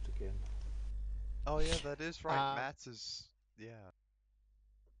pissed again. Oh yeah, that is right. Mats is There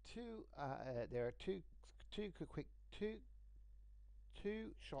are two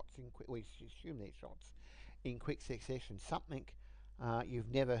shots in quick. We assume they're shots in quick succession. Something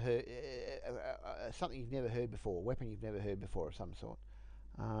you've never heard. Something you've never heard before. A weapon you've never heard before of some sort.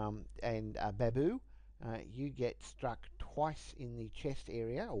 And Babu, you get struck twice in the chest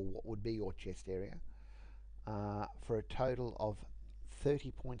area, or what would be your chest area, for a total of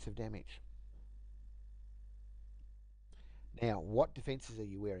 30 points of damage. Now, what defenses are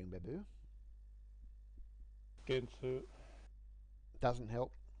you wearing, Babu? Skin suit. Doesn't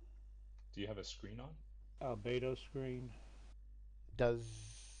help. Do you have a screen on? Albedo screen. Does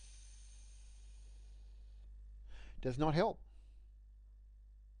not help.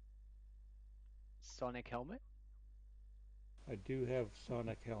 Sonic helmet? I do have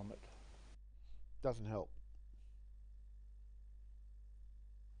sonic helmet. Doesn't help.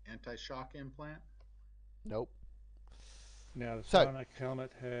 Anti-shock implant? Nope. Now the So- sonic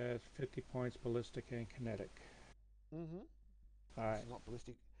helmet has 50 points ballistic and kinetic. Mm-hmm. All This right. is not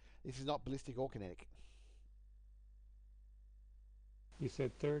ballistic. This is not ballistic or kinetic. You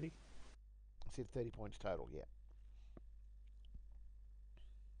said 30? I said 30 points total, yeah.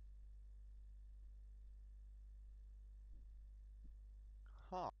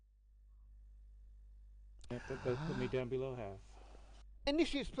 huh. Yep, that does put me down below half.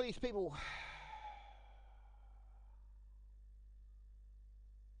 Initiatives, please, people.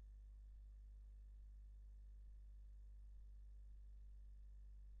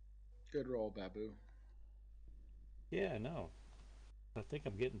 Good roll, Babu. Yeah, no. I think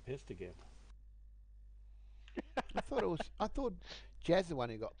I'm getting pissed again. I thought Jazz the one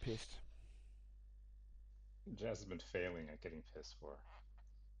who got pissed. Jazz has been failing at getting pissed for,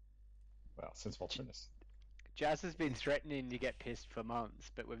 well, since Volturnus. Jazz has been threatening to get pissed for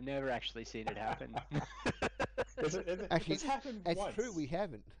months, but we've never actually seen it happen. Actually, it's happened it's once. true we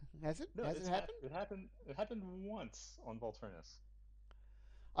haven't. Has it? No, Has it happened? It happened once on Volturnus.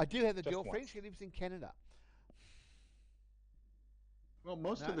 I do have a Just girlfriend. once. She lives in Canada. Well,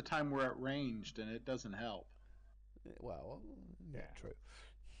 most No. of the time we're at ranged, and it doesn't help. Well, yeah, true.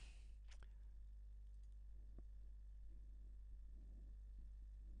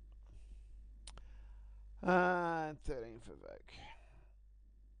 Uh, 13 for Vogue.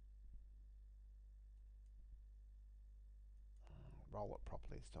 Roll it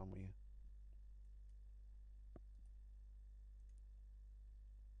properly this time, will you?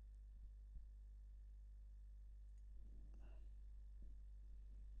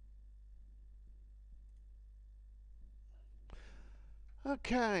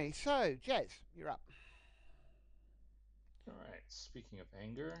 Okay, so Jazz, you're up. All right. Speaking of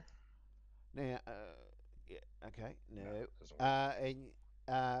anger, Now, yeah, okay, no. doesn't work. And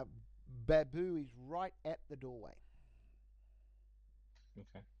Babu is right at the doorway.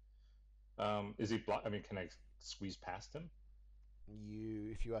 Okay. Is he blocked? I mean, can I squeeze past him?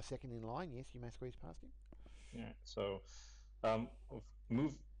 If you are second in line, yes, you may squeeze past him. Yeah. So,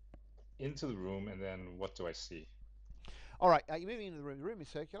 move into the room, and then what do I see? All right, you're moving into the room. The room is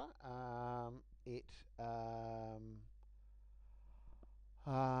circular.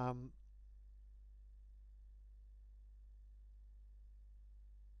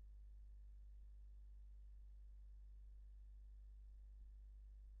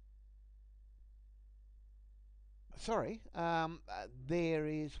 There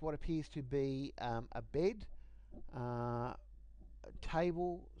is what appears to be a bed, a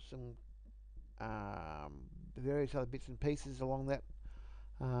table, some various other bits and pieces along that.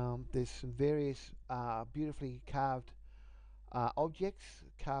 There's some various beautifully carved objects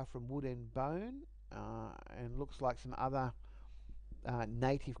carved from wood and bone, and looks like some other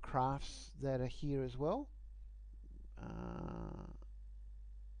native crafts that are here as well.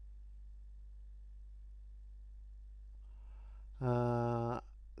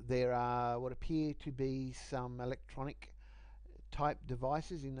 There are what appear to be some electronic type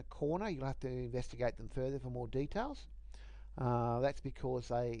devices in the corner. You'll have to investigate them further for more details. That's because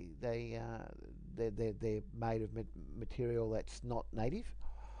they're made of material that's not native.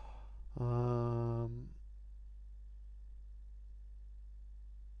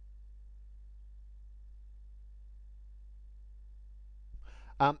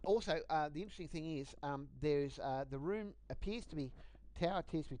 Also, the interesting thing is there's the room tower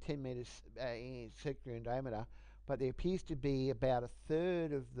appears to be 10 metres in circular in diameter, but there appears to be about a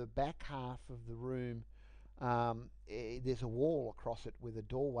third of the back half of the room. There's a wall across it with a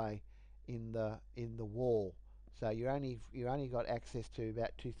doorway in the wall, so you only got access to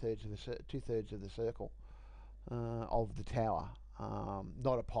about two thirds of the circle of the tower.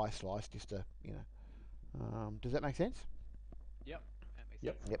 Not a pie slice, just a does that make sense? Yep, that makes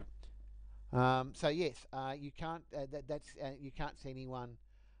Yep. sense. Yep. So yes, you can't. You can't see anyone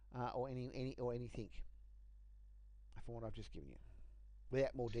or anything from what I've just given you,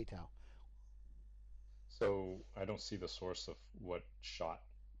 without more detail. So I don't see the source of what shot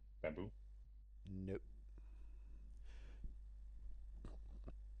Babu. Nope.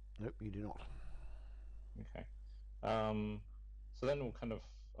 Nope, you do not. Okay. So then I'll kind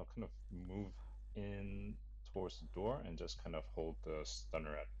of move in towards the door and just kind of hold the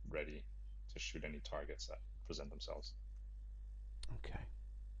stunner at ready to shoot any targets that present themselves. Okay.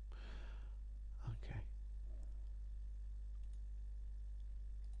 Okay.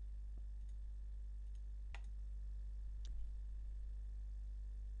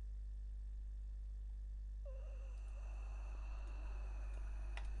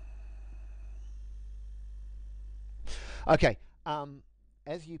 Okay.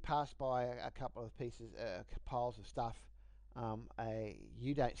 As you pass by a couple of pieces, piles of stuff,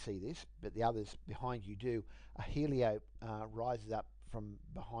 you don't see this, but the others behind you do. A Helio rises up from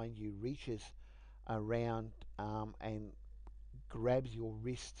behind you, reaches around and grabs your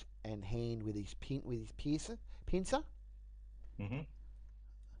wrist and hand with his pincer,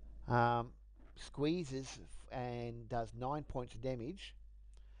 squeezes and does 9 points of damage.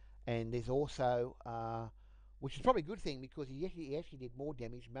 And there's also, which is probably a good thing because he actually did more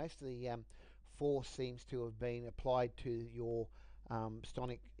damage. Most of the force seems to have been applied to your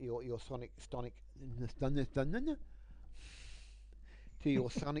sonic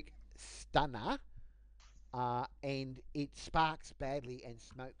stunner, and it sparks badly and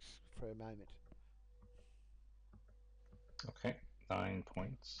smokes for a moment. Okay, 9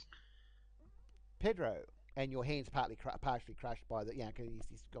 points. Pedro, and your hand's partially crushed by the, because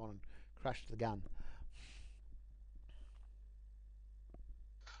he's gone and crushed the gun.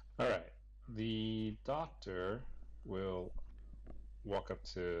 All right, the doctor will walk up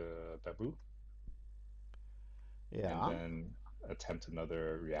to Babu Yeah. and then attempt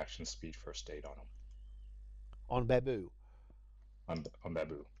another reaction speed first aid on him. On Babu. On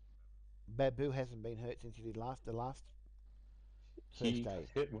Babu. Babu hasn't been hurt since he did the last He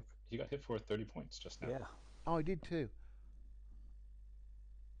first aid. He got hit for 30 points just now. Yeah. Oh, he did too.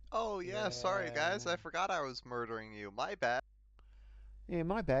 Oh yeah, sorry guys, I forgot I was murdering you. My bad. Yeah,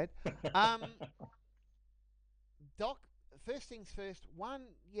 my bad. Doc, first things first. One,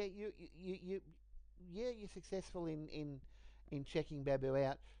 yeah, you're successful in checking Babu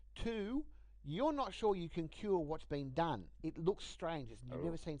out. Two, you're not sure you can cure what's been done. It looks strange. You've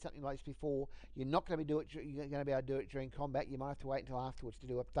never seen something like this before. You're not going to be You're going to be able to do it during combat. You might have to wait until afterwards to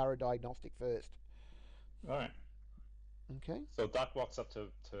do a thorough diagnostic first. All right. Okay. So Doc walks up to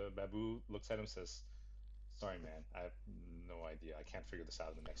Babu, looks at him, says, "Sorry, man. I have no idea. I can't figure this out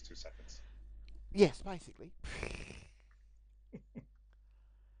in the next 2 seconds." Yes, basically.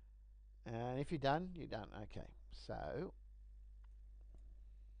 And if you're done, you're done. Okay. So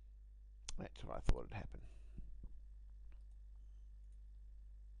that's what I thought would happen.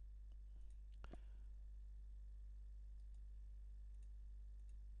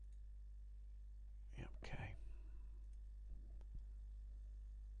 Okay.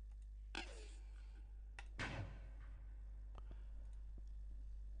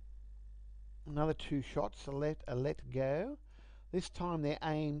 Another 2 shots, a let go. This time they're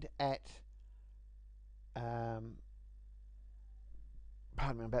aimed at pardon me,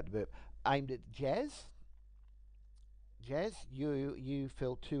 I'm about to burp. Aimed at Jazz. Jazz, you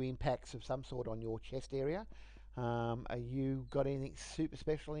feel 2 impacts of some sort on your chest area. Are you got anything super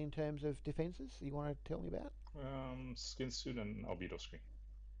special in terms of defenses you want to tell me about? Skin suit and albedo screen.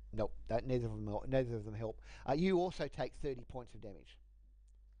 Nope, neither of them help. You also take 30 points of damage.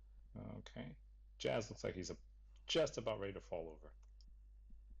 Okay. Jazz looks like he's just about ready to fall over.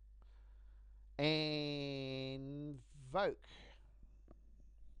 And Voke.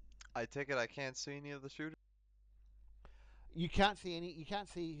 I take it I can't see any of the shooters? You can't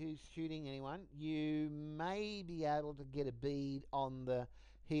see who's shooting anyone. You may be able to get a bead on the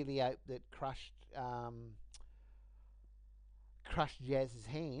heliope that crushed Jazz's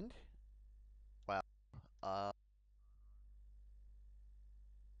hand. Wow.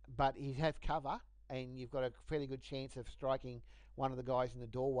 But he'd have cover, and you've got a fairly good chance of striking one of the guys in the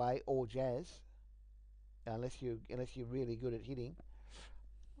doorway or Jazz, unless you're really good at hitting.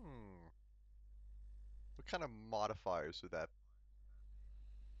 What kind of modifiers would that?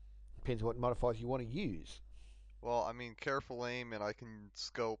 Depends what modifiers you want to use. Well, I mean, careful aim, and I can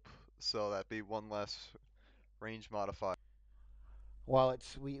scope, so that'd be 1 less range modifier. Well,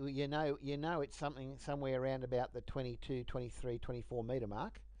 it's you know it's something somewhere around about the 22, 23, 24 meter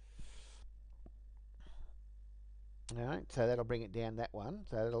mark. All right, so that'll bring it down that one.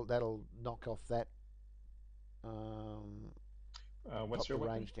 So that'll knock off that. What's your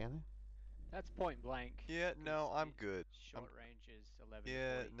weapon? range down there? That's point blank. Yeah, no, I'm good. Short range is 11.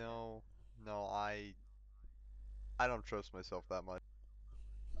 Yeah, 40. no, I don't trust myself that much.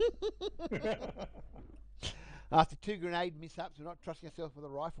 After 2 grenade mishaps, we're not trusting yourself with a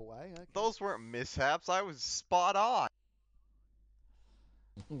rifle, eh? Okay. Those weren't mishaps. I was spot on.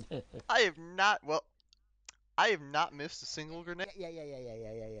 I have not missed a single grenade. Yeah.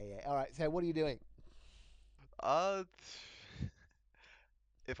 All right. So what are you doing?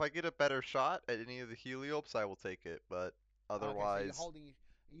 If I get a better shot at any of the heliopes, I will take it. But otherwise, okay,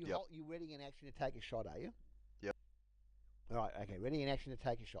 so you're ready in action to take a shot, are you? Yep. All right. Okay. Ready in action to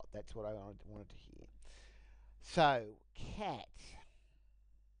take a shot. That's what I wanted to hear. So, Cat.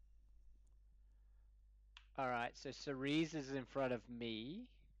 All right. So Cerise is in front of me.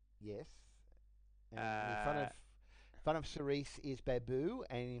 Yes. And in front of Cerise is Babu,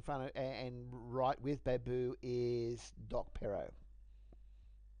 and in front of and right with Babu is Doc Perro.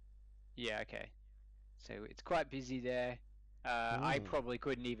 Yeah. Okay. So it's quite busy there. I probably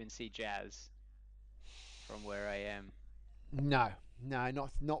couldn't even see Jazz from where I am. No,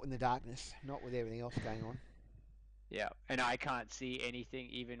 not in the darkness. Not with everything else going on. Yeah, and I can't see anything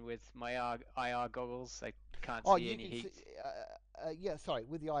even with my IR goggles. I can't see any heat. Sorry,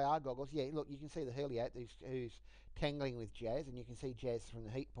 with the IR goggles, yeah, look, you can see the heliope who's tangling with Jazz, and you can see Jazz from the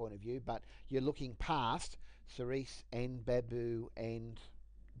heat point of view, but you're looking past Cerise and Babu and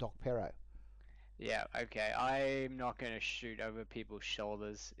Doc Perro. Yeah, okay. I'm not going to shoot over people's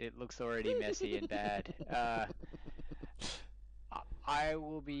shoulders. It looks already messy and bad. I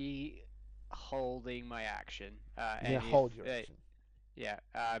will be holding my action. Hold your action. Yeah,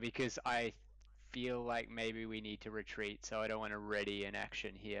 because I feel like maybe we need to retreat, so I don't want to ready an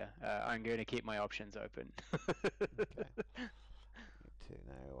action here. I'm going to keep my options open. Okay.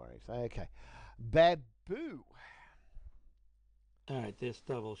 No worries. Okay. Baboo. Alright, this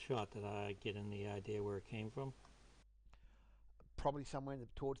double shot, did I get any idea where it came from? Probably somewhere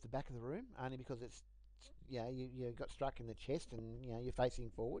towards the back of the room, only because it's, you got struck in the chest and, you're facing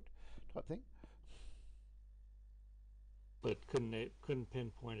forward type thing. But couldn't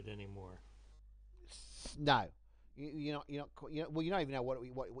pinpoint it anymore. No. You're not, well, you don't even know what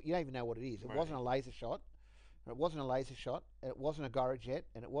you don't even know what it is. It wasn't a laser shot. It wasn't a laser shot. It wasn't a Gorojet,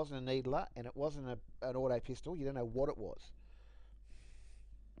 and it wasn't a Needler, and it wasn't an auto pistol. You don't know what it was.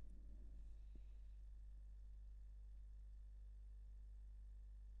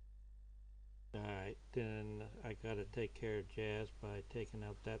 Alright, then I gotta take care of Jazz by taking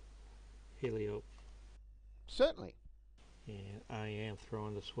out that helio. Certainly. And I am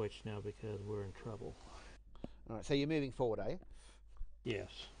throwing the switch now because we're in trouble. Alright, so you're moving forward, are you? Yes.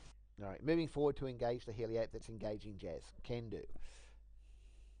 Alright, moving forward to engage the heliope that's engaging Jazz. Can do.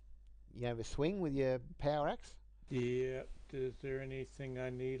 You have a swing with your power axe? Yeah. Is there anything I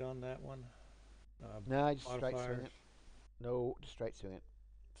need on that one? No, just straight Modifiers? swing it. No, just straight swing it.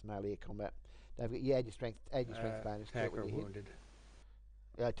 It's melee combat. Don't forget, you add your strength bonus to it Attacker when you hit. wounded.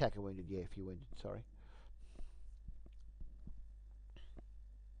 Attacker wounded, yeah, if you're wounded, sorry.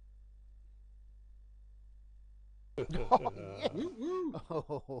 Oh, yes.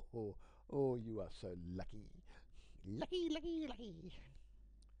 Oh, you are so lucky. Lucky, lucky, lucky.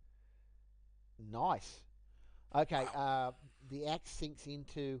 Nice. Okay, the axe sinks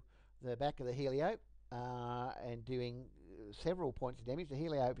into the back of the heliope and doing several points of damage. The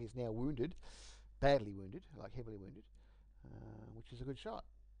heliope is now wounded, badly wounded, like heavily wounded, which is a good shot.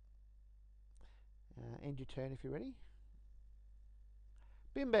 End your turn if you're ready.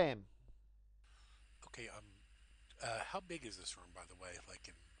 Bim Bam. Okay, how big is this room, by the way, like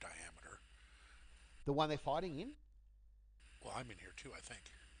in diameter? The one they're fighting in? Well, I'm in here too, I think.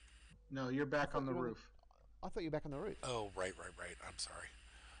 No, you're back on the roof. I thought you were back on the roof. Oh, right. I'm sorry.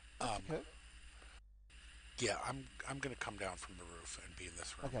 Okay. Yeah, I'm going to come down from the roof and be in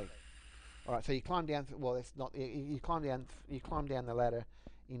this room. Okay. All right. So you climb down. Well, it's not. You climb down. You climb down the ladder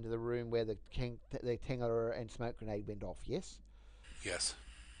into the room where the Tangler and smoke grenade went off. Yes. Yes.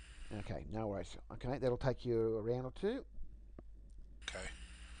 Okay. No worries. Okay, that'll take you a round or two. Okay.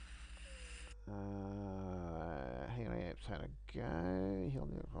 Heliope's had a go. He'll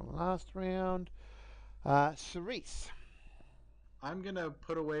do it from the last round. Cerise. I'm gonna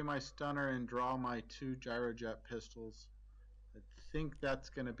put away my stunner and draw my 2 gyrojet pistols. I think that's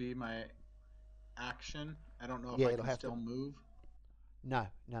gonna be my action. I don't know if I can still move. No.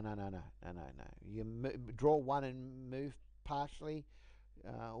 You draw 1 and move partially,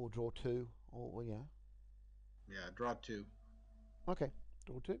 or draw 2, or yeah. Yeah, draw 2. Okay,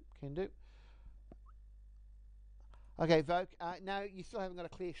 draw 2, can do. Okay, Voke. No, you still haven't got a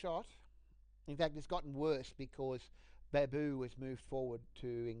clear shot. In fact, it's gotten worse because Baboo has moved forward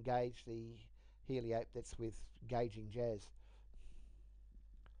to engage the heliope that's with gauging Jazz.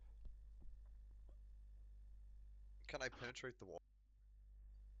 Can I penetrate the wall?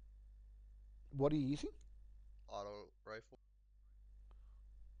 What are you using? Auto rifle.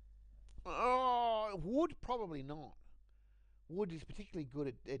 Oh, wood probably not. Wood is particularly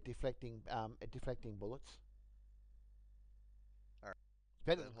good at deflecting bullets. All right. It's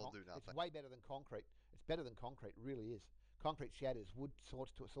better Then than he'll do nothing. It's way better than concrete. It's better than concrete. It really is. Concrete shatters. Wood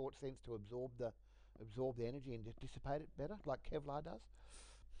tends to absorb the energy and dissipate it better, like Kevlar does.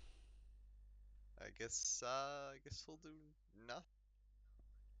 I guess he'll do nothing.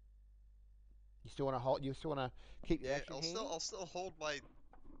 You still want to hold? You still want to keep your action handy? I'll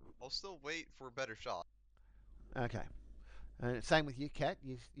still wait for a better shot. Okay. And same with you, Kat.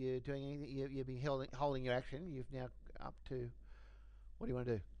 You're doing anything? You've been holding your action. You've now up to. What do you want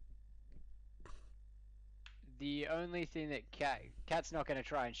to do? The only thing that Kat's not going to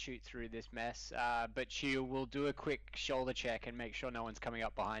try and shoot through this mess, but she will do a quick shoulder check and make sure no one's coming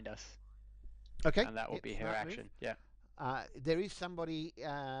up behind us. Okay. And that will be her action. Move. Yeah. There is somebody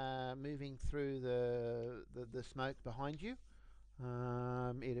moving through the smoke behind you.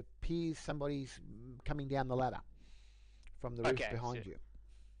 It appears somebody's coming down the ladder from the roof behind you.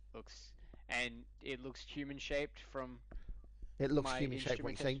 It looks human shaped from. It looks human shaped.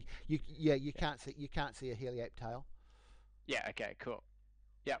 What you're saying? You can't see a heliope tail. Yeah. Okay. Cool.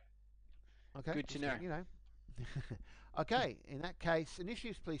 Yep. Okay. Good to know. You know. Okay. In that case,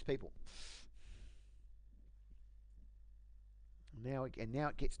 initiatives, please, people. Now it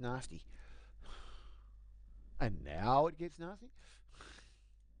gets nasty. And now it gets nasty.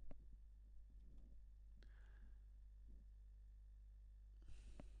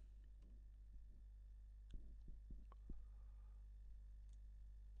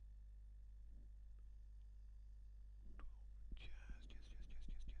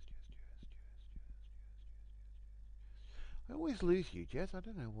 always lose you, Jazz. I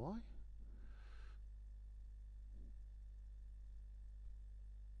don't know why.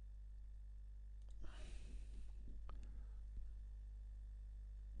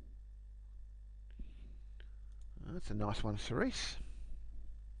 That's a nice one, Cerise.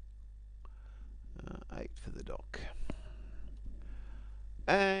 8 for the dock.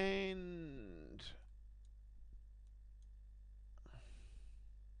 And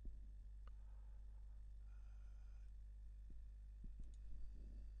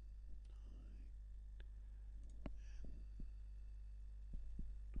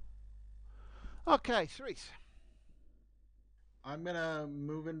okay, Cerise. I'm gonna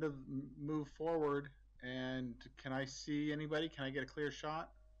move forward, and can I see anybody? Can I get a clear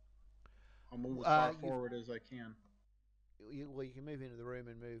shot? I'll move as far forward as I can. Well, you can move into the room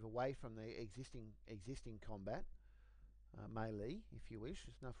and move away from the existing combat, melee, if you wish.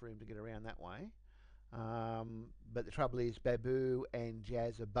 There's enough room to get around that way. But the trouble is, Babu and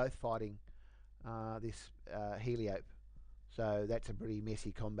Jazz are both fighting this Heliope, so that's a pretty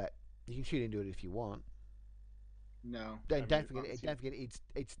messy combat. You can shoot into it if you want. No. Don't forget.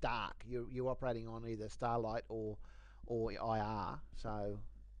 It's dark. You're operating on either Starlight or IR. So,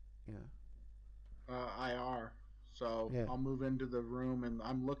 you know. IR. So yeah. I'll move into the room, and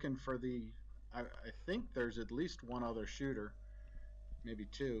I'm looking for the. I think there's at least one other shooter, maybe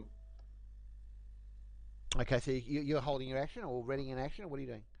two. Okay, so you're holding your action or readying an action, or what are you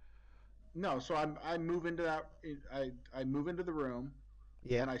doing? No, so I move into that. I move into the room.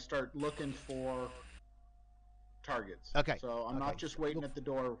 Yeah. And I start looking for targets. Okay. So I'm not just waiting at the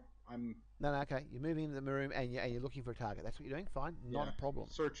door. I'm. No, okay. You're moving into the room and you're looking for a target. That's what you're doing. Fine, not a problem.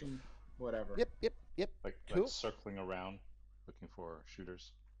 Searching, whatever. Yep. Like circling around, looking for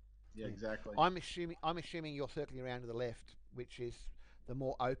shooters. Yeah, exactly. I'm assuming you're circling around to the left, which is the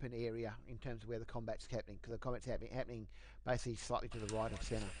more open area in terms of where the combat's happening, because the combat's happening basically slightly to the right of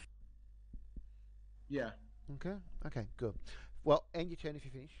center. Yeah. Okay, good. Well, end your turn if you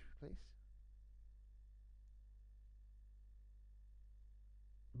finish, please.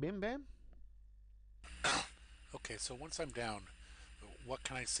 Bim Bam? Okay, so once I'm down, what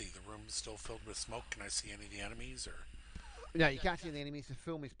can I see? The room's still filled with smoke. Can I see any of the enemies, or? No, you can't see the enemies. The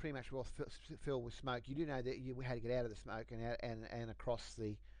film is pretty much filled with smoke. You do know that you had to get out of the smoke and across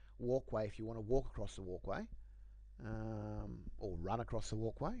the walkway if you want to walk across the walkway, or run across the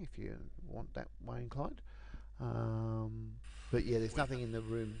walkway if you want that way inclined. But yeah, there's nothing in the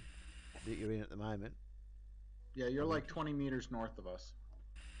room that you're in at the moment. Yeah, you're like 20 meters north of us.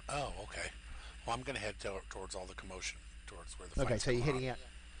 Oh, okay. Well, I'm going to head towards all the commotion, towards where the fight's Okay, so you're heading on. out.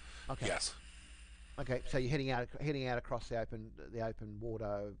 Okay. Yes. Okay, so you're heading out across the open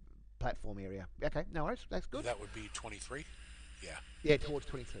water platform area. Okay, no worries. That's good. That would be 23. Yeah. Yeah, towards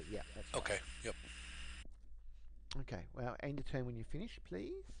 23. Yeah, that's right. Okay. Yep. Okay. Well, end your turn when you finish,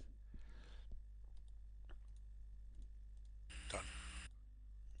 please. Done.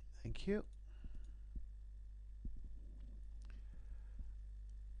 Thank you.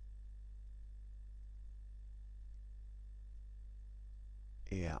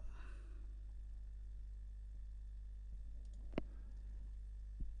 Yeah.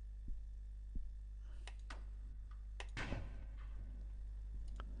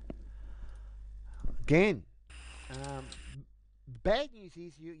 Again, bad news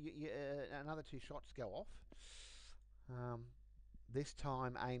is you another 2 shots go off. This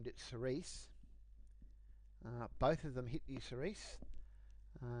time aimed at Cerise. Both of them hit you, Cerise,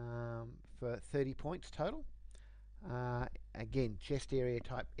 for 30 points total. Again, chest area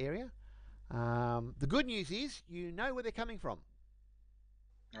type area. The good news is you know where they're coming from.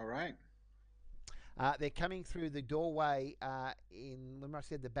 All right. They're coming through the doorway. Remember I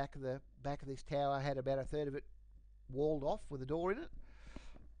said the back of this tower had about a third of it walled off with a door in it.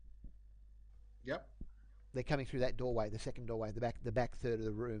 Yep. They're coming through that doorway, the second doorway, the back third of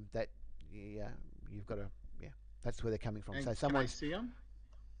the room. That you've got to that's where they're coming from. And so someone see them.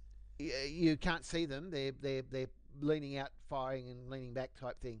 You can't see them. They're leaning out, firing, and leaning back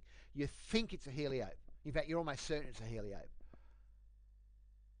type thing. You think it's a Heliope. In fact, you're almost certain it's a Heliope.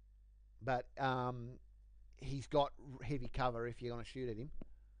 But he's got heavy cover if you're going to shoot at him,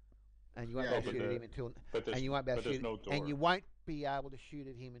 and you won't be able to shoot at him until. And you won't be able to shoot. No door. And you won't be able to shoot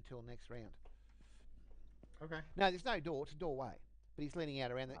at him until next round. Okay. No, there's no door. It's a doorway. But he's leaning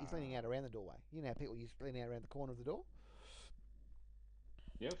out around the doorway. You know how people used to lean out around the corner of the door.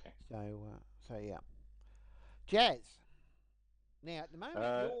 Yeah. Okay. So yeah. Jazz. Now at the moment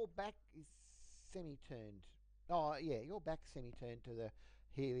your back is semi-turned. Oh yeah, your back semi-turned to the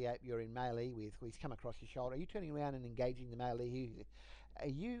Heliope you're in melee with. He's come across your shoulder. Are you turning around and engaging the melee are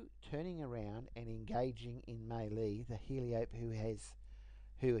you turning around and engaging in melee the Heliope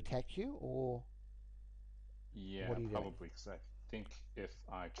who attacked you, or Yeah, what are you doing? probably, because I think if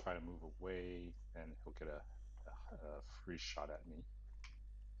I try to move away, then he'll get a free shot at me.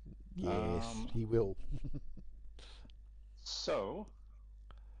 Yes, he will. So,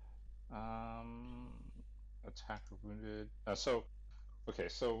 attack or wounded. Okay,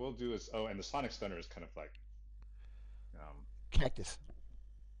 so we'll do is, and the Sonic Stunner is kind of like, Cactus.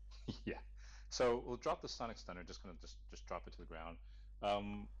 yeah. So we'll drop the Sonic Stunner, just gonna just drop it to the ground.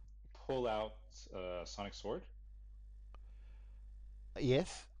 Pull out Sonic Sword.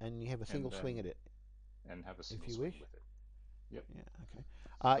 Yes, and you have a single swing at it. And have a single if you swing wish. with it. Yep. Yeah. Okay.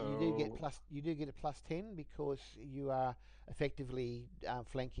 You do get a +10 because you are effectively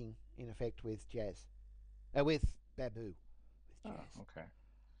flanking in effect with Jazz, with Babu. With Jazz. Oh, okay.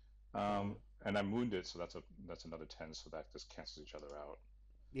 And I'm wounded, so that's another 10, so that just cancels each other out.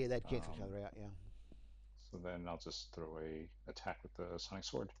 Yeah, that cancels each other out. Yeah. So then I'll just throw a attack with the Sonic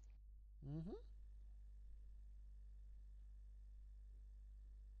Sword. Mm-hmm.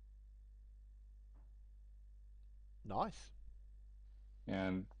 Nice.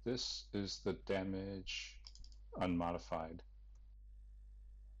 And this is the damage unmodified.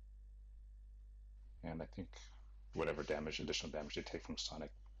 And I think whatever additional damage they take from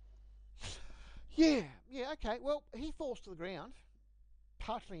Sonic. Yeah, okay. Well, he falls to the ground,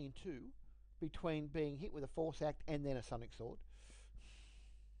 partly in two, between being hit with a Force Act and then a Sonic Sword.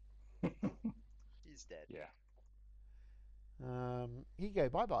 He's dead. Yeah. He go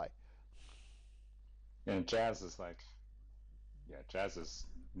bye-bye. And Jazz is Jazz is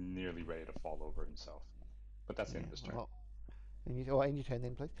nearly ready to fall over himself. But that's the end of his turn. Well, and you turn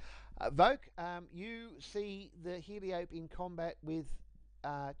then, please. Voke, you see the Heliope in combat with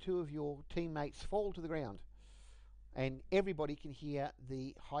two of your teammates fall to the ground. And everybody can hear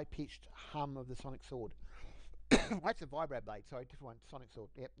the high-pitched hum of the Sonic Sword. That's a Vibro Blade, sorry, different one. Sonic Sword.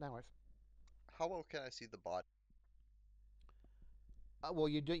 Yep, no worries. How well can I see the bot? Well,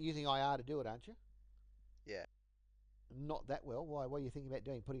 you're using IR to do it, aren't you? Yeah. Not that well. Why? What are you thinking about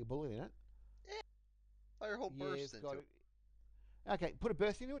doing? Putting a bullet in it? Yeah. Fire a whole burst into it. Okay, put a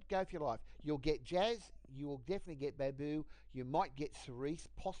burst into it. Go for your life. You'll get Jazz. You will definitely get Babu. You might get Cerise.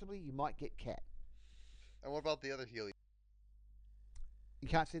 Possibly, you might get Cat. And what about the other Heliope? You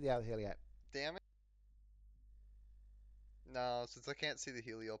can't see the other Heliope. Damn it. No, since I can't see the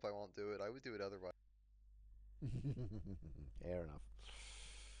Heliope, I won't do it. I would do it otherwise. Fair enough.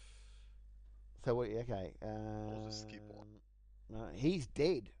 So what? Okay. We'll just keep on. He's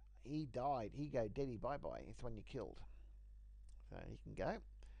dead. He died. He go deady bye-bye. It's when you killed. So he can go.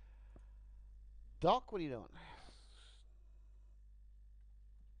 Doc, what are you doing?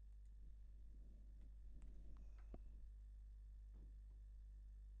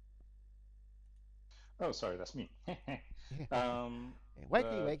 Oh, sorry, that's me.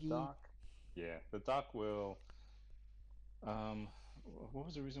 Wakey. Doc, the Doc will. What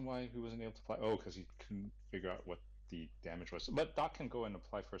was the reason why he wasn't able to fly? Oh, because he couldn't figure out what the damage was. But Doc can go and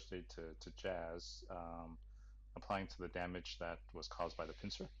apply first aid to Jazz, applying to the damage that was caused by the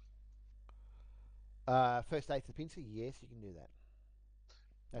pincer. First aid to the pincer. Yes, you can do that.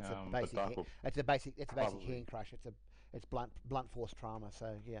 That's a basic. That's a basic hand crush. It's blunt force trauma.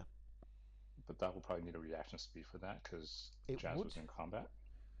 So yeah. But Doc will probably need a reaction speed for that because Jazz was in combat.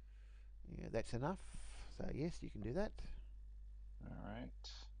 Yeah, that's enough. So yes, you can do that. All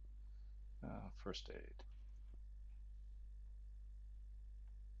right. First aid.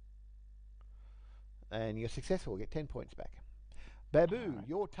 And you're successful. Get 10 points back. Babu, right.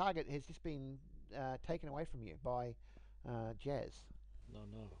 Your target has just been taken away from you by Jazz. No.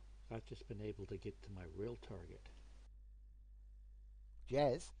 I've just been able to get to my real target.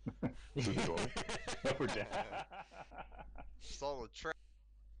 Jazz? Through the door? We're dead. It's all a trap.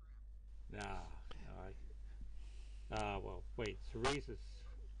 Well, wait. Cerise has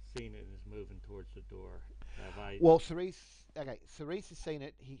seen it and is moving towards the door. Well, Cerise has seen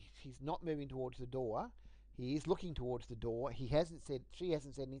it. He's not moving towards the door. He is looking towards the door. She hasn't said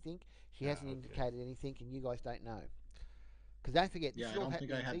anything. She hasn't indicated anything, and you guys don't know. Because don't forget, I don't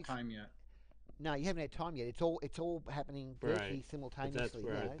think I had time yet. No, you haven't had time yet. It's all happening virtually simultaneously. But that's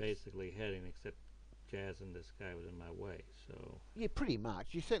where I was basically heading, except Jazz and this guy was in my way. So yeah, pretty much.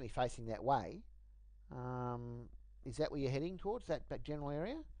 You're certainly facing that way. Is that where you're heading towards, that general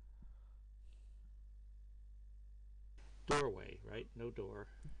area? Doorway, right? No door.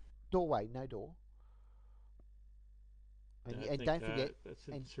 Doorway, no door. And don't forget.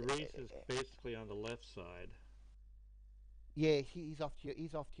 Cerise is basically on the left side. Yeah, he's off to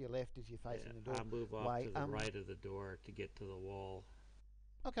your left as you're facing the door. I move off to the right of the door to get to the wall.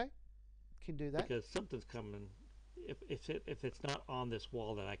 Okay, can do that. Because something's coming. If it's not on this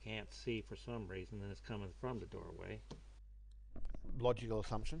wall that I can't see for some reason, then it's coming from the doorway. Logical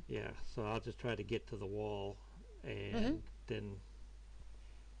assumption. Yeah, so I'll just try to get to the wall and then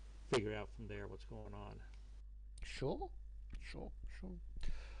figure out from there what's going on. Sure.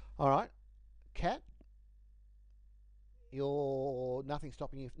 All right, Cat. You're nothing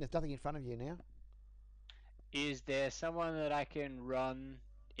stopping you. There's nothing in front of you now. Is there someone that I can run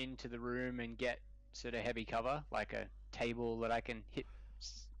into the room and get sort of heavy cover, like a table that I can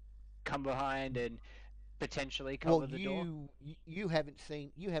come behind and potentially cover the door? You haven't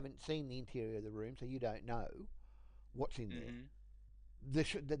seen the interior of the room, so you don't know what's in there.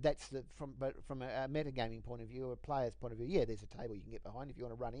 That's from a metagaming point of view, a player's point of view. Yeah, there's a table you can get behind if you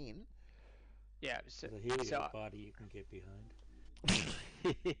want to run in. Yeah, so here's a body you can get behind.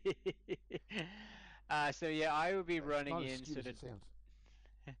 So yeah, I would be running in sort of.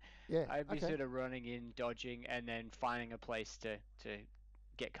 Yeah, I'd be sort of running in, dodging, and then finding a place to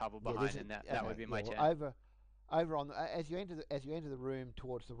get cover behind, and that would be my turn. Over on as you enter the room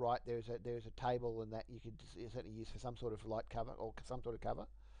towards the right, there's a table, and that you could certainly use for some sort of light cover or some sort of cover.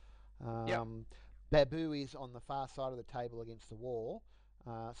 Babu is on the far side of the table against the wall.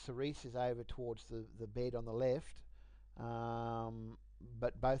 Cerise is over towards the bed on the left,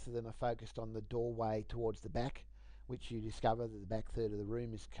 but both of them are focused on the doorway towards the back, which you discover that the back third of the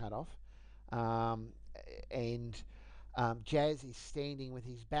room is cut off. Jazz is standing with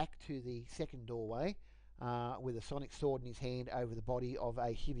his back to the second doorway with a sonic sword in his hand over the body of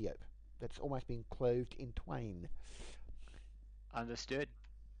a Hiviope that's almost been cloved in twain. Understood.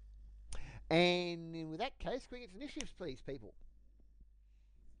 And in that case, can we get initiatives, please, people?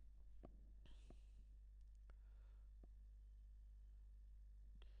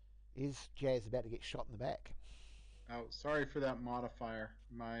 Is Jazz about to get shot in the back? Oh, sorry for that modifier.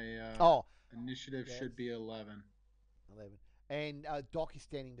 My initiative should be 11. 11. And Doc is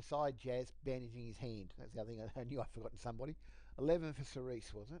standing beside Jazz, bandaging his hand. That's the other thing I knew I'd forgotten somebody. 11 for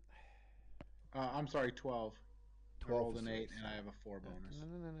Cerise, was it? I'm sorry, 12. 12 I rolled an 8, Cerise, and I have a 4 bonus. No,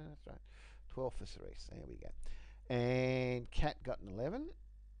 that's right. 12 for Cerise. There we go. And Cat got an 11.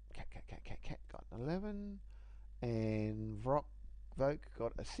 Cat got an 11. And Voke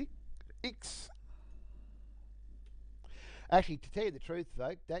got a 6. Actually, to tell you the truth,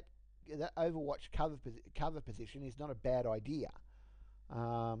 Voke, that Overwatch cover position is not a bad idea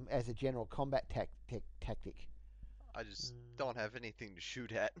as a general combat tactic. I just don't have anything to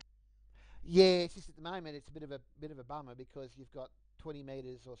shoot at. Yeah, it's just at the moment it's a bit of a bummer because you've got 20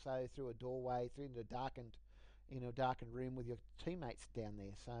 meters or so through a doorway, through into a darkened room with your teammates down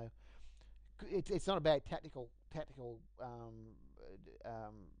there. So it's not a bad tactic.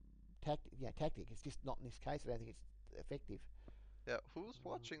 It's just not in this case. I don't think it's effective. Yeah, who's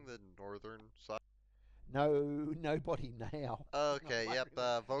watching the northern side? No, nobody now. Okay, yep.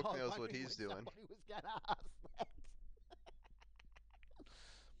 Voke knows what he's doing. Somebody was going to ask that.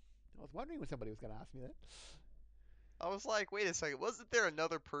 I was wondering when somebody was going to ask me that. I was like, wait a second, wasn't there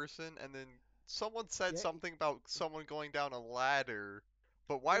another person? And then someone said something about someone going down a ladder.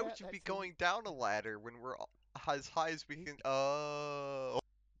 But why would you be going down a ladder when we're as high as we can? Oh,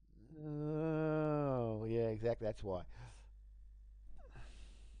 yeah, exactly. That's why.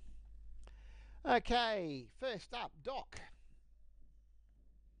 Okay, first up, Doc.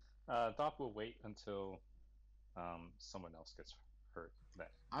 Doc will wait until someone else gets hurt.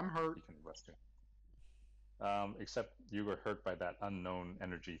 I'm hurt. He can rescue. Except you were hurt by that unknown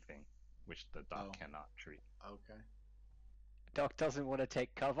energy thing, which the Doc cannot treat. Okay. Doc doesn't want to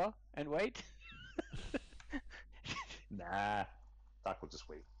take cover and wait? Nah, Doc will just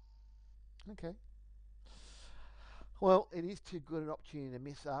wait. Okay. Well, it is too good an opportunity to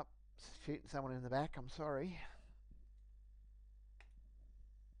miss up shooting someone in the back. I'm sorry.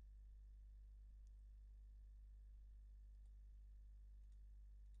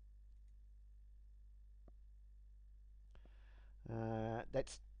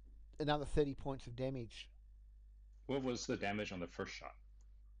 That's another 30 points of damage. What was the damage on the first shot?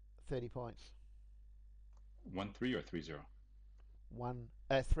 30 points. 1-3 or 3-0?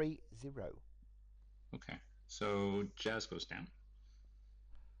 3-0. Okay, so Jazz goes down.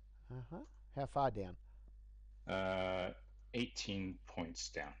 How far down? 18 points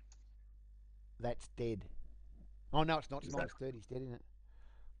down. That's dead. Oh no, it's not. It's minus 30. It's dead, isn't it?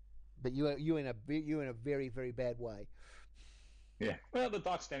 But you in a very, very bad way. Yeah. Well, the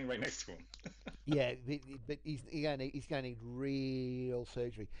Doc's standing right next to him. Yeah, but he's going to need real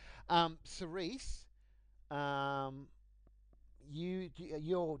surgery. Cerise,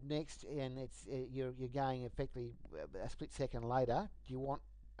 you're next, and it's you're going effectively a split second later. Do you want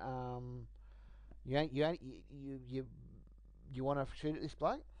you want to shoot at this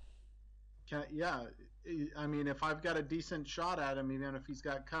bloke? Yeah, I mean, if I've got a decent shot at him, even if he's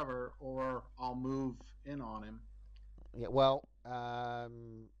got cover, or I'll move in on him. Yeah. Well,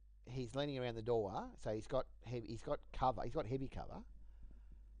 he's leaning around the door, so he's got cover. He's got heavy cover.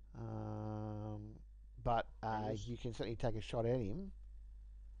 But you can certainly take a shot at him.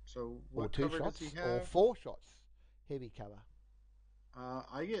 So what or 2 cover shots, does he have? or 4 shots, heavy cover.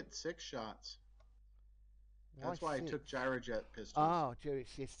 I get 6 shots. That's why 6? I took gyrojet pistols. Oh,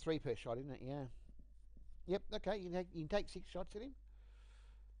 it's 3 per shot, isn't it? Yeah. Yep. Okay. You can take 6 shots at him.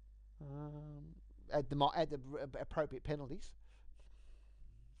 At the appropriate penalties.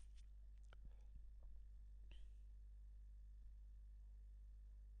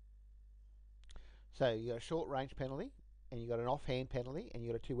 So you got a short range penalty, and you got an offhand penalty, and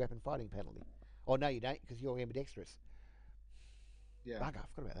you got a 2 weapon fighting penalty. Oh no, you don't, because you're ambidextrous. Yeah. Bugger, I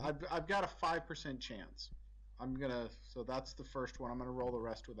forgot about that. I've got a 5% chance. So that's the first one. I'm gonna roll the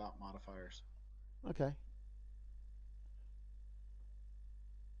rest without modifiers. Okay.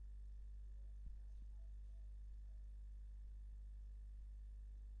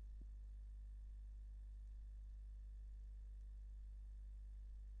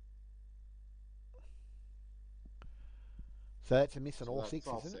 So that's a miss on all 6,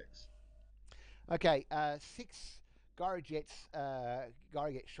 all isn't 6. it? Okay, 6 Gyrojet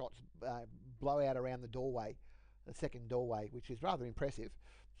shots blow out around the doorway, the second doorway, which is rather impressive.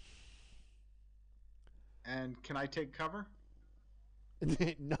 And can I take cover?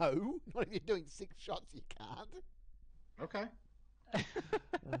 No, not if you're doing 6 shots. You can't. Okay.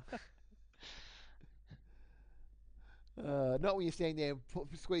 Not when you're standing there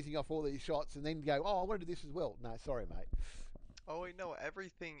squeezing off all these shots and then go, oh, I want to do this as well. No, sorry, mate. Oh wait, no,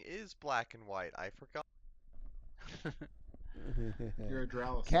 everything is black and white. I forgot. You're a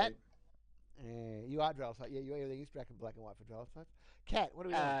Dralosite. Cat? You are Dralosite. Yeah, everything is black and white for Dralosite. Cat, what do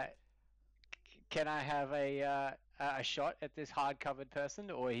we want? Can I have a shot at this hard-covered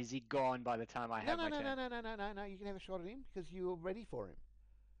person, or is he gone by the time I have my turn? No. You can have a shot at him because you're ready for him.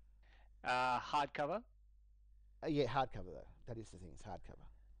 Hard cover? Yeah, hard cover, though. That is the thing. It's hard cover.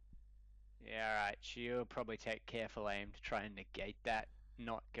 Yeah, alright. She'll probably take careful aim to try and negate that.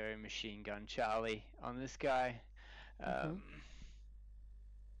 Not go machine gun Charlie on this guy.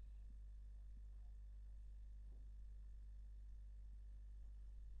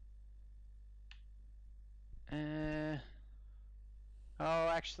 Oh,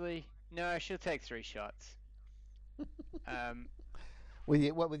 actually, no. She'll take 3 shots. With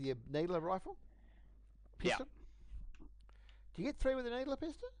your needler rifle? Pistol? Yeah. Do you get 3 with a needler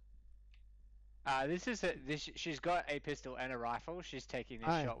pistol? She's got a pistol and a rifle. She's taking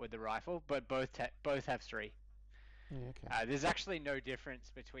this shot with the rifle, but both have 3. Yeah, okay. There's actually no difference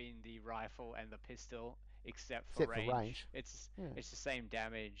between the rifle and the pistol except for range. It's the same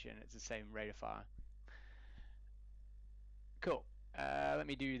damage and it's the same rate of fire. Cool. Let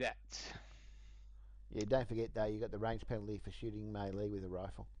me do that. Yeah, don't forget though, you got the range penalty for shooting melee with a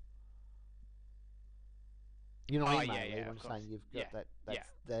rifle. You're not in melee. I'm just saying you've got that.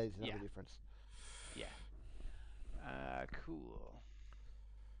 That is another difference. Yeah. Cool.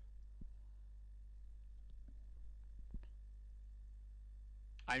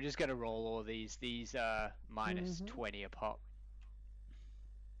 I'm just gonna roll all these. These are minus 20 a pop.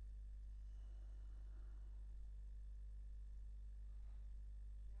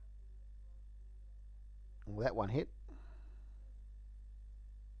 Well, that one hit.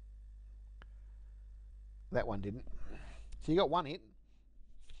 That one didn't. So you got 1 hit.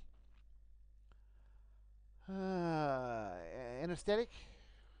 Anesthetic.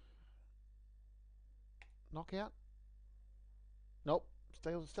 Knockout. Nope.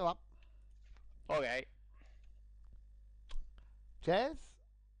 Still up. Okay. Chaz.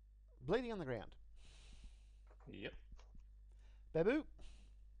 Bleeding on the ground. Yep. Babu.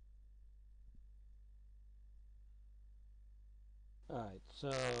 Alright,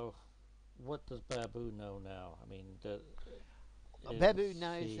 so what does Babu know now? I mean, Babu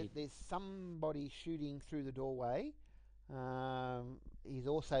knows that there's somebody shooting through the doorway. He's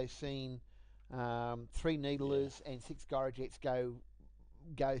also seen 3 needlers and 6 Gyrojets go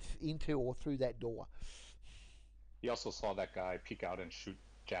into or through that door. He also saw that guy peek out and shoot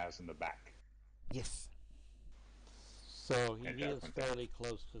Jazz in the back. Yes. So he is fairly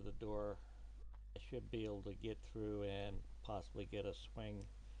close to the door. I should be able to get through and possibly get a swing.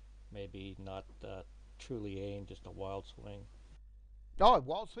 Maybe not truly aim, just a wild swing. Oh,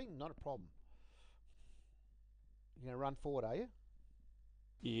 wild swing? Not a problem. You're going to run forward, are you?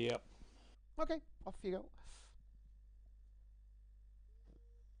 Yep. Okay, off you go.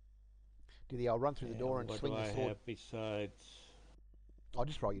 Do the old run through the door and swing the sword. What do I have besides? I'll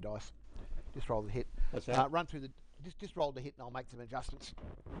just roll your dice. Just roll the hit. What's that? Run through the. Just roll the hit, and I'll make some adjustments.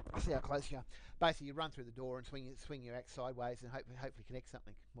 See how close you are. Basically, you run through the door and swing your axe sideways, and hopefully connect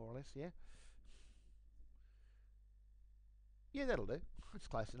something, more or less. Yeah. Yeah, that'll do. It's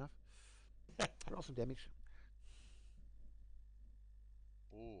close enough. Roll some damage.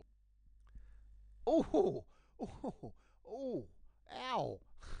 Ooh. Oh, oh, oh, ow.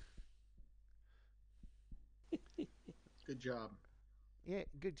 Good job. Yeah,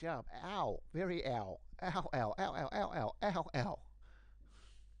 good job. Ow, very ow. Ow, ow, ow, ow, ow, ow, ow, ow.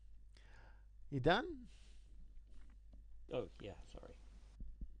 You done? Oh, yeah, sorry.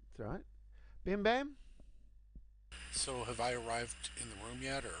 It's all right. Bim Bam? So have I arrived in the room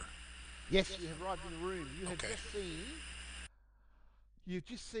yet, or? Yes, you have arrived in the room. You have Okay. You've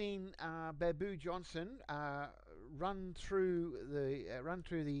just seen Babu Johnson run through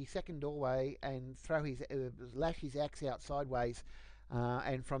the second doorway and lash his axe out sideways,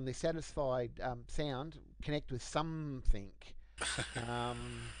 and from the satisfied sound, connect with something.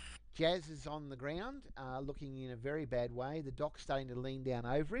 Jazz is on the ground, looking in a very bad way. The doc's starting to lean down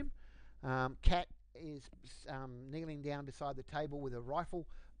over him. Cat is kneeling down beside the table with a rifle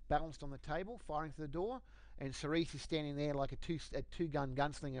balanced on the table, firing through the door. And Cerise is standing there like a two-gun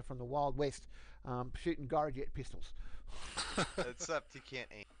gunslinger from the Wild West, shooting Garajet pistols. Except he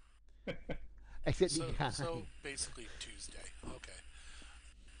can't aim. Except he can't. So basically Tuesday. Okay.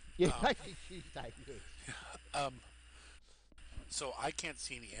 Yeah, basically Tuesday. Yes. So I can't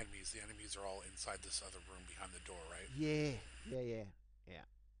see any enemies. The enemies are all inside this other room behind the door, right? Yeah.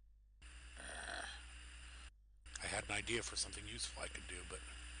 I had an idea for something useful I could do, but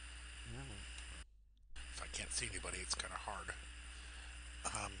if I can't see anybody, it's kind of hard.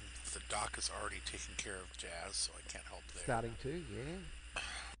 The doc is already taking care of Jazz, so I can't help there. Starting to, yeah.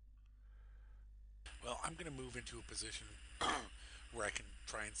 Well, I'm going to move into a position where I can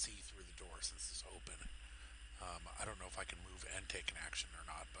try and see through the door since it's open. I don't know if I can move and take an action or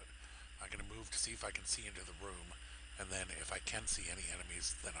not, but I'm going to move to see if I can see into the room, and then if I can see any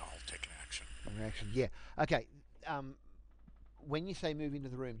enemies, then I'll take an action. Yeah. Okay. When you say move into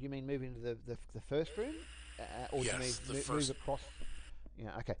the room, do you mean move into the first room, or yes, do you mean move across?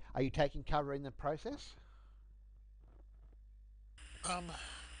 Yeah. Okay. Are you taking cover in the process?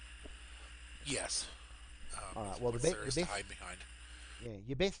 Yes. All right. Well, the best to hide behind. Yeah.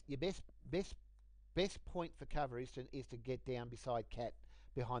 Your best point for cover is to get down beside Cat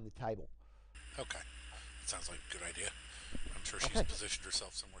behind the table. Okay. That sounds like a good idea. I'm sure she's positioned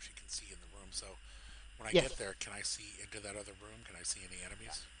herself somewhere she can see in the room. So when I get there, can I see into that other room? Can I see any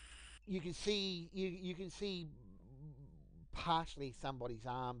enemies? You can see you can see partially somebody's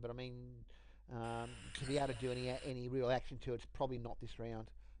arm, but I mean, to be able to do any real action to it's probably not this round.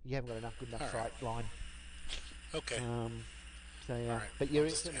 You haven't got good enough sight line. Okay. So yeah, all right. but you're I'll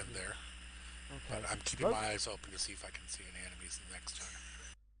just end there. Okay. But I'm keeping my eyes open to see if I can see any enemies the next turn.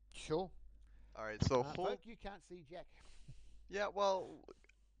 Sure. All right. So you can't see Jack. Yeah. Well,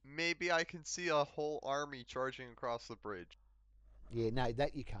 maybe I can see a whole army charging across the bridge. Yeah. No,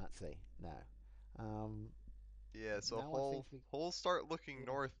 that you can't see. No. Yeah. So whole start looking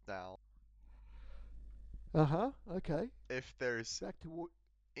north now. Okay. If there's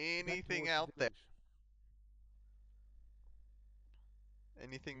anything out there.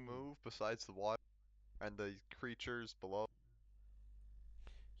 Anything move besides the water and the creatures below?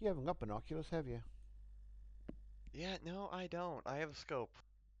 You haven't got binoculars, have you? Yeah, no, I don't. I have a scope.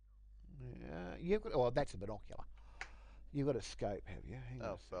 Yeah, you've got. Well, that's a binocular. You've got a scope, have you? Hang on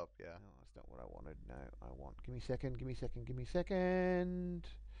a sec. Yeah. No, that's not what I wanted. No, I want. Give me a second.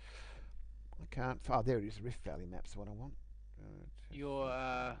 I can't. Oh, there it is. Rift Valley map's what I want. Your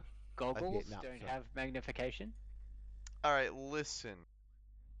goggles don't have magnification? Alright, listen.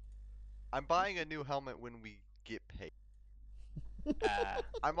 I'm buying a new helmet when we get paid.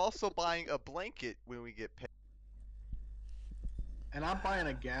 I'm also buying a blanket when we get paid. And I'm buying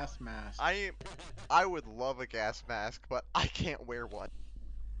a gas mask. I would love a gas mask, but I can't wear one.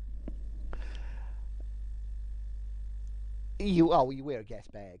 You wear a gas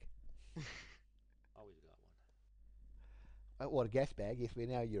bag. Always got one. What, a gas bag? Yes, we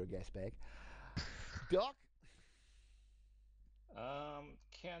know you're a gas bag. Doc?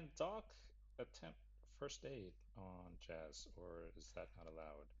 Can Doc attempt first aid on Jazz, or is that not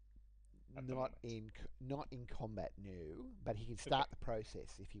allowed? Not in combat, no. But he can start the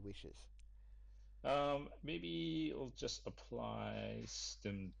process if he wishes. Maybe we'll just apply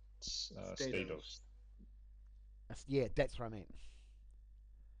Stados. Yeah, that's what I meant.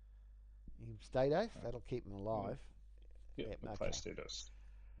 Stados, that'll keep him alive. Apply Stados.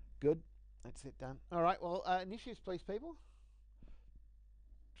 Good. That's it done. All right. Well, initiatives, please, people.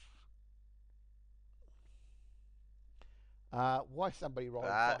 Why somebody rolled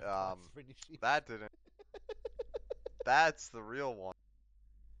That 5 dice for initiative? that didn't. That's the real one.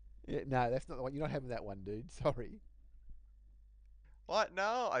 Yeah, no, that's not the one. You're not having that one, dude. Sorry. What?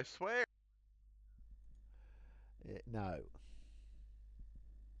 No, I swear. Yeah, no.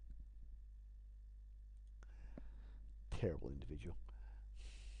 Terrible individual.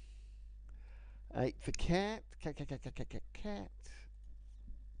 8 for cat. Cat.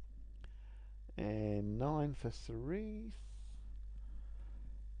 And 9 for Cerise.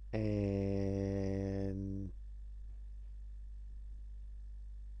 And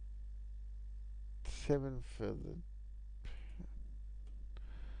 7 for the...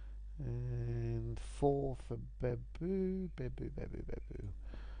 And 4 for Babu. Babu.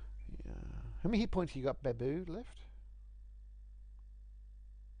 Yeah. How many hit points you got, Babu, left?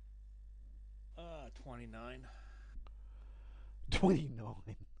 29.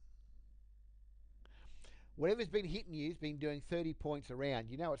 29. Whatever's been hitting you's been doing 30 points around.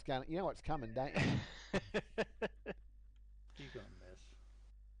 You know what's going. You know what's coming, don't you? He's gonna miss.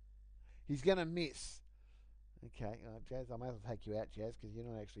 He's gonna miss. Okay, Jazz. I may as well take you out, Jazz, because you're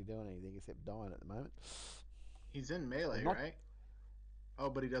not actually doing anything except dying at the moment. He's in melee, right? Oh,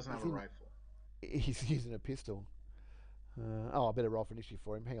 but he doesn't have a rifle. He's using a pistol. I better roll for initiative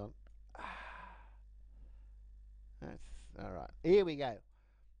for him. Hang on. That's all right. Here we go.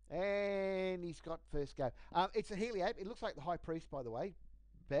 And he's got first go. It's a Heliope. It looks like the High Priest, by the way,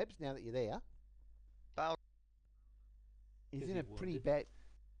 Babs, now that you're there. Wow. He's in a pretty bad...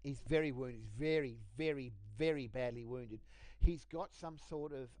 He's very wounded. He's very, very, very badly wounded. He's got some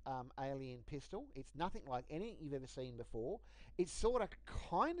sort of alien pistol. It's nothing like anything you've ever seen before. It sort of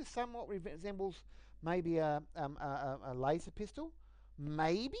kind of somewhat resembles maybe a laser pistol.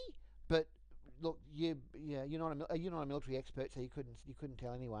 Maybe, but... Look, you're not a military expert, so you couldn't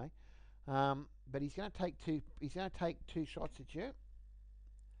tell anyway. But he's going to take two. He's going to take 2 shots at you.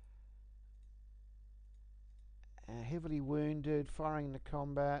 Heavily wounded, firing into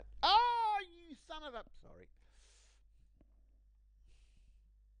combat. Oh, you son of a! Sorry.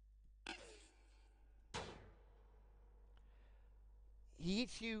 He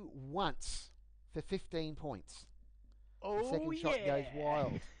hits you once for 15 points. Oh, the second shot goes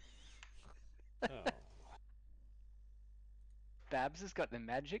wild. Oh. Babs has got the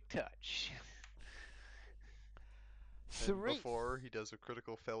magic touch. And before he does a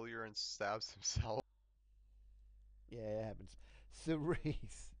critical failure and stabs himself. Yeah, it happens.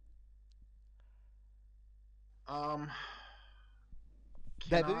 Cerise.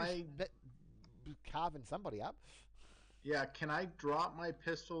 Carving somebody up. Yeah, can I drop my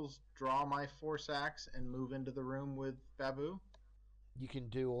pistols, draw my force axe, and move into the room with Babu? You can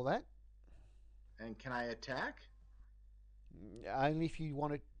do all that. And can I attack? Only if you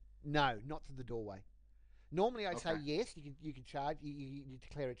want to. No, not through the doorway. Normally, I'd say yes. You can charge. You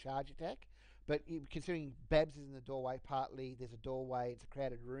declare a charge attack. But considering Babs is in the doorway, partly there's a doorway. It's a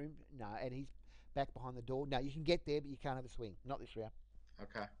crowded room. No, and he's back behind the door. No, you can get there, but you can't have a swing. Not this round.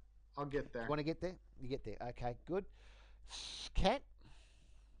 Okay, I'll get there. You want to get there? You get there. Okay, good. Cat.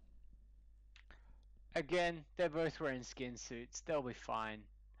 Again, they're both wearing skin suits. They'll be fine.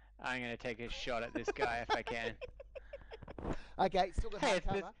 I'm going to take a shot at this guy if I can. Okay, still got hard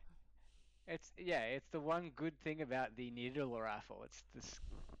cover. It's the one good thing about the needle rifle. It's this.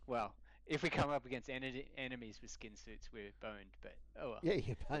 Well, if we come up against enemies with skin suits, we're boned. But oh well. Yeah,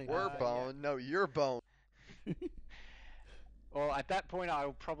 you're boned. We're boned. Yeah. No, you're boned. Well, at that point,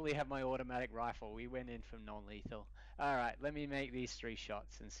 I'll probably have my automatic rifle. We went in from non-lethal. All right, let me make these 3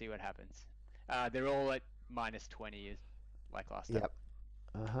 shots and see what happens. They're all at -20, like last time. Yep.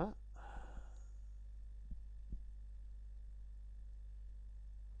 Uh-huh.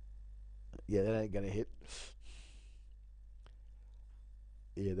 Yeah, that ain't gonna hit.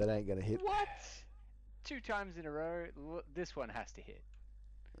 Yeah, that ain't gonna hit. What? 2 times in a row. This one has to hit.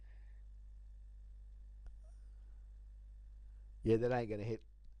 Yeah, that ain't gonna hit.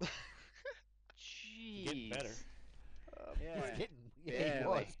 Jeez. Getting better. Yeah.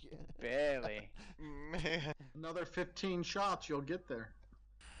 Barely. Barely. Man. Another 15 shots, you'll get there.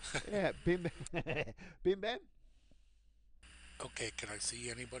 Yeah, Bim Bam. Okay, can I see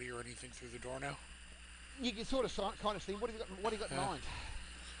anybody or anything through the door now? You can sort of kind of see. What have you got in mind?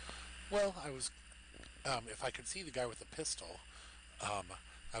 Well, I was, if I could see the guy with the pistol, I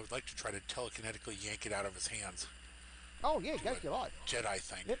would like to try to telekinetically yank it out of his hands. Oh yeah, go if you like. Jedi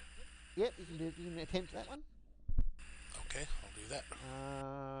thing. Yep. You can attempt that one. Okay, I'll do that.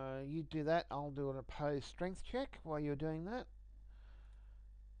 You do that. I'll do an opposed strength check while you're doing that.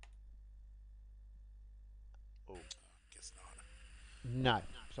 Oh, guess not. No,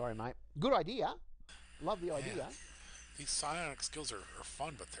 sorry, mate. Good idea. Love the idea. These psionic skills are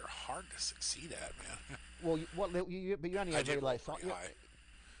fun, but they're hard to succeed at, man. Well, but you only have very low pretty high.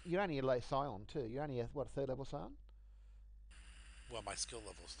 You're only a low Scion too. You're only a third level Scion? Well, my skill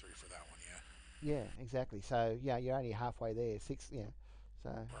level's 3 for that one, yeah. Yeah, exactly. So yeah, you're only halfway there. 6, yeah. So.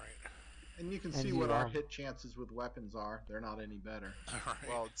 Right. And you can see what our hit chances with weapons are. They're not any better. Right.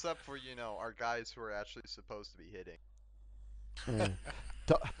 Well, except for our guys who are actually supposed to be hitting.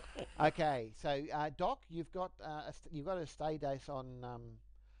 Okay, so Doc, you've got a stay dice on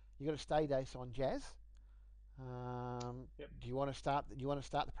Jazz. Yep. Do you want to start? Do you want to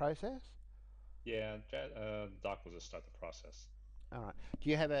start the process? Yeah, Doc will just start the process. All right. Do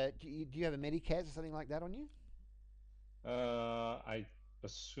you have a Medicaz or something like that on you? I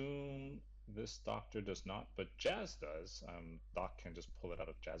assume this doctor does not, but Jazz does. Doc can just pull it out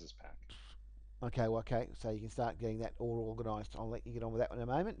of Jazz's pack. Okay, so you can start getting that all organised. I'll let you get on with that in a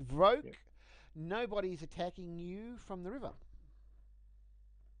moment. Vroke, yep. Nobody's attacking you from the river.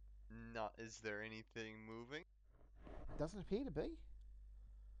 Not. Is there anything moving? Doesn't appear to be.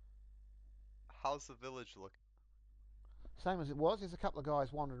 How's the village looking? Same as it was. There's a couple of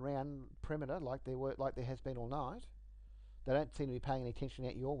guys wandering around perimeter like there has been all night. They don't seem to be paying any attention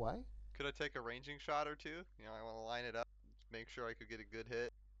out your way. Could I take a ranging shot or two? I want to line it up, make sure I could get a good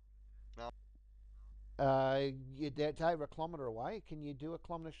hit. No. It's over a kilometre away. Can you do a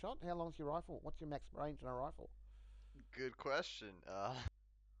kilometre shot? How long's your rifle? What's your max range on a rifle? Good question.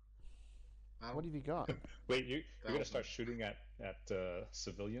 What have you got? Wait, you're gonna start shooting at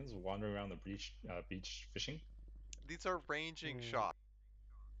civilians wandering around the beach fishing? These are ranging shots.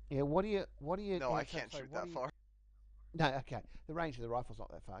 Yeah. What do you? No, I can't shoot that far. No, okay. The range of the rifle's not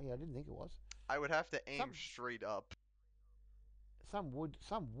that far. Yeah, I didn't think it was. I would have to aim straight up.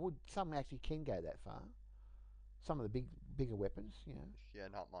 Some actually can go that far. Some of the bigger weapons, Yeah,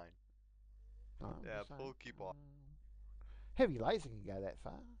 not mine. Oh, yeah, pull keep off. Heavy laser can go that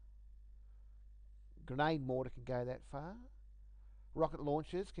far. Grenade mortar can go that far. Rocket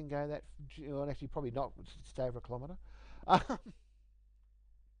launchers can go that. Well, actually, probably not. Stay over a kilometre.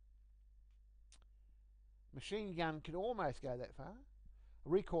 Machine gun can almost go that far. A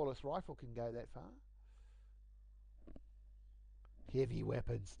recoilless rifle can go that far. Heavy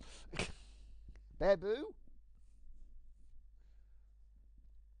weapons. Babu?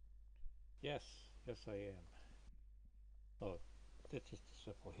 Yes, I am. Oh, that's just a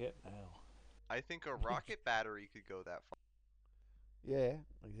simple hit now. I think a rocket battery could go that far. Yeah,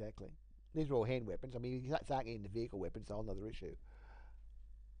 exactly. These are all hand weapons. I mean, you start getting into vehicle weapons, it's a whole other issue.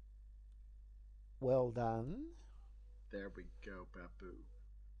 Well done. There we go, Babu.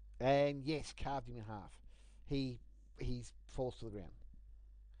 And yes, carved him in half. He falls to the ground.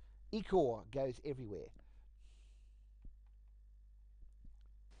 Ikor goes everywhere.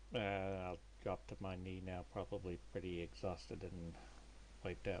 I'll drop to my knee now, probably pretty exhausted and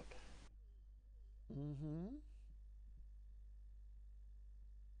wiped out. Mm-hmm.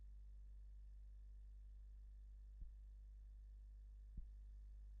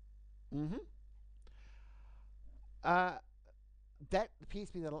 Mm-hmm. That appears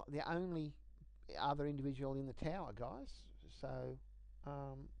to be the only other individual in the tower, guys. So,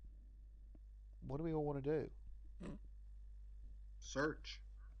 what do we all want to do? Search.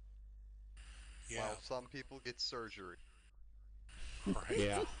 Yeah. Well, some people get surgery. Right.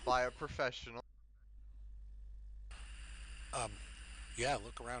 Yeah. By a professional. Yeah,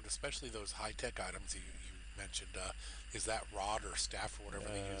 look around, especially those high-tech items you mentioned. Is that rod or staff or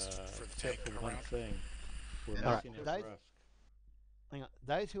whatever they used for the tank around? One thing. We're missing a Rusk. Hang on.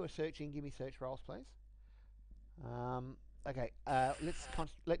 Those who are searching, give me search rolls, please. Okay.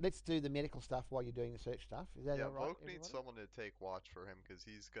 Let's do the medical stuff while you're doing the search stuff. Is that all right? Vogue needs someone to take watch for him because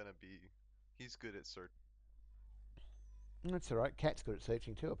he's good at search. That's all right. Cat's good at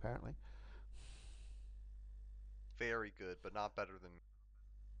searching too, apparently. Very good, but not better than.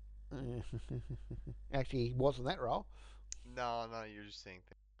 Actually, he wasn't that role. No, you're just saying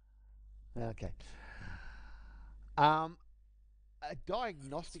things. Okay. A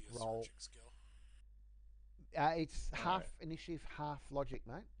diagnostic role. It's half initiative, half logic,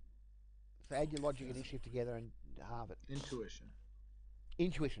 mate. So add your logic and initiative together and halve it.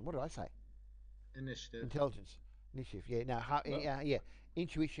 Intuition. What did I say? Initiative. Intelligence. Initiative. Yeah. No. Yeah.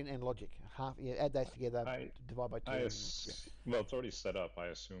 Intuition and logic. Half. Yeah. Add those together. Divide by 2. Well, it's already set up. I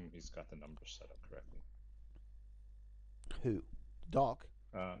assume he's got the numbers set up correctly. Who? Doc.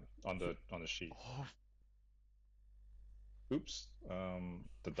 On the sheet. Oh. Oops.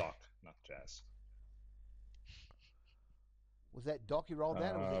 The Doc, not Jazz. Was that Doc who rolled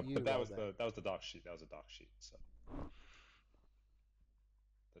that, or was that you? But that was the doc sheet. That was the doc sheet. So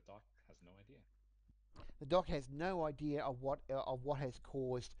the doc has no idea. The Doc has no idea of what has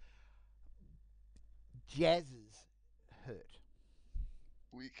caused Jazz's hurt.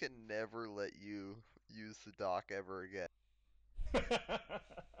 We can never let you use the doc ever again.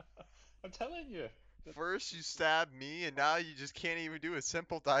 I'm telling you. First you stabbed me, and now you just can't even do a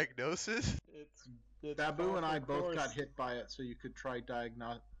simple diagnosis. It's Babu and I both got hit by it, so you could try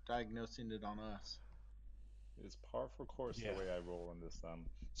diagnosing it on us. It's par for course the way I roll in this.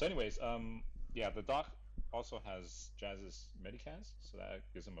 So, anyways, yeah, the doc also has Jazz's Medicaz, so that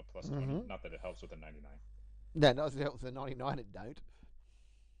gives him a plus 20. Not that it helps with a 99. No, not that it was a 99. It don't.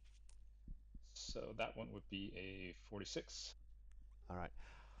 So that one would be a 46. All right.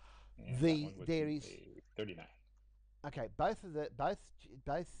 And there is a 39. Okay, both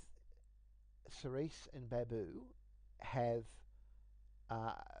Cerise and Babu have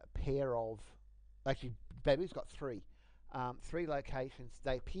a pair of. Actually, Babu's got three locations.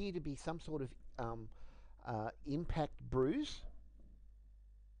 They appear to be some sort of impact bruise,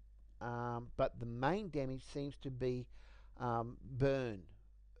 but the main damage seems to be burn,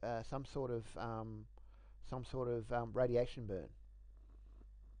 some sort of radiation burn.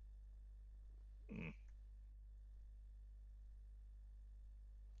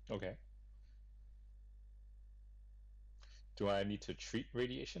 Okay. Do I need to treat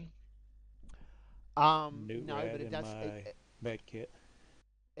radiation? No, but it does. Med kit.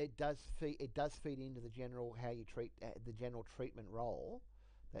 It does feed into the general how you treat the general treatment role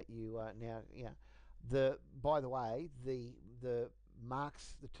that you now. Yeah. By the way, the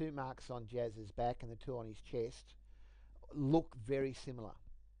marks, the 2 marks on Jazz's back and the 2 on his chest, look very similar.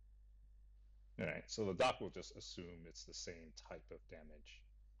 All right. So the doc will just assume it's the same type of damage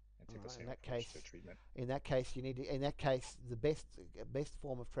and take the same approach to treatment. In that case, you need to. In that case, the best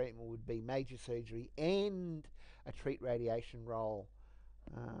form of treatment would be major surgery and a treat radiation roll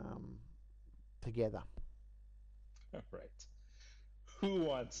together. Right. Who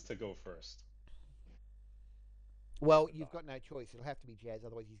wants to go first? Well, you've got no choice. It'll have to be Jazz,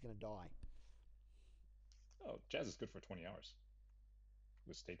 otherwise he's going to die. Oh, Jazz is good for 20 hours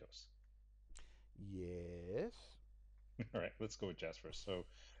with Statos. Yes. All right, let's go with Jazz first. So,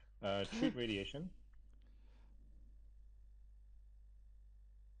 treat radiation.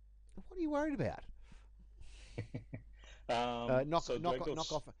 What are you worried about? Knock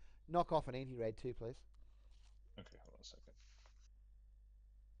off an anti-rad too, please. Okay, hold on a second.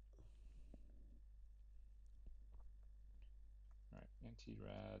 All right,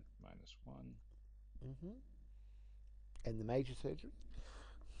 anti-rad -1. And the major surgery.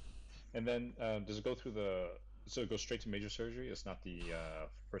 And then does it go through so it goes straight to major surgery? It's not the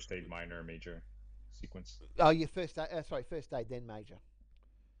first aid, minor, major sequence? Oh, yeah, first aid, then major.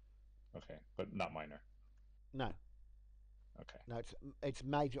 Okay, but not minor? No. Okay. No, it's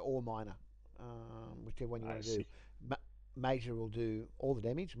major or minor, whichever one you want to do. Major will do all the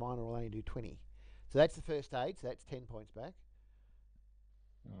damage, minor will only do 20. So that's the first aid, so that's 10 points back.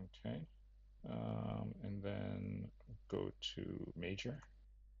 Okay. And then go to major.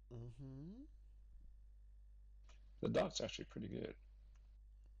 The doc's actually pretty good.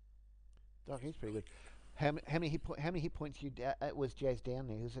 Doc is pretty good. How many hit points was Jazz down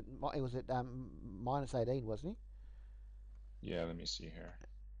there? It was at minus 18, wasn't he? Yeah, let me see here.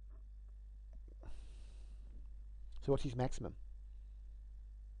 So what's his maximum?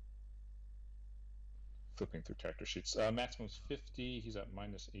 Flipping through character sheets. Maximum's 50. He's at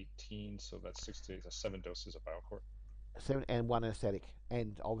minus 18, so that's 60. That's 7 doses of Biocort. 7 and 1 anesthetic,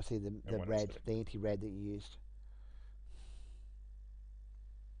 and obviously the anti-rad that you used.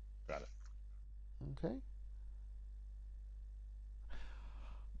 Got it. Okay.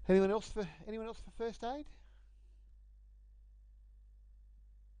 Anyone else for first aid?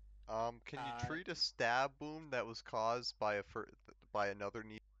 Can you treat a stab wound that was caused by another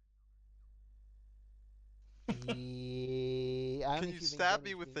needle? Yeah. Can you stab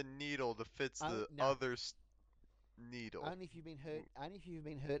me with a needle that fits the other needle? Only if you've been hurt. Only if you've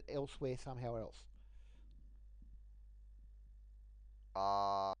been hurt elsewhere somehow else.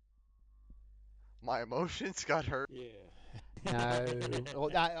 My emotions got hurt. Yeah. No. Well,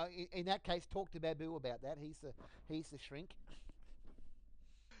 in that case, talk to Babu about that. He's the shrink.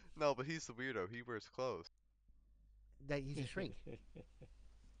 No, but he's the weirdo. He wears clothes. He's a shrink.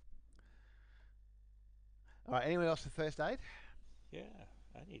 All right. Anyone else for first aid? Yeah,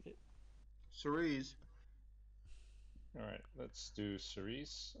 I need it. Cerise. All right, let's do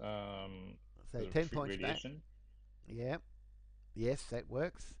Cerise. So 10 points radiation. back. Yeah. Yes, that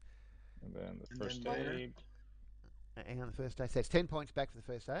works. And then the first aid. Hang on, the first aid. So it's 10 points back for the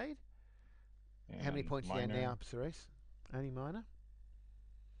first aid. And how many points are you minor, down now, Cerise? Only minor?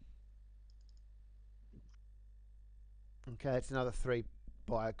 Okay, that's another 3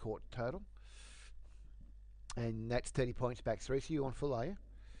 Biocourt total. And that's 30 points back. Cerise, are you on full, are you?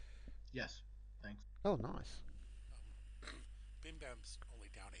 Yes, thanks. Oh, nice. Bim Bam's only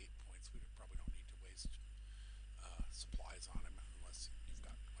down 8 points. We probably don't need to waste supplies on him unless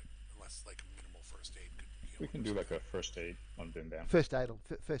like a minimal first aid could heal. we can do like a first aid on Bim Bam. First aid will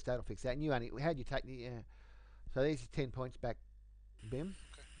fix that. And you only, how'd you take the? So these are 10 points back, Bim.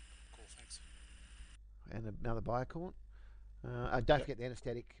 Okay, cool, thanks. And another Biocourt. Don't forget the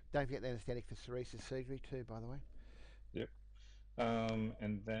anaesthetic. Don't forget the anaesthetic for Cerise's surgery too, by the way. Yep.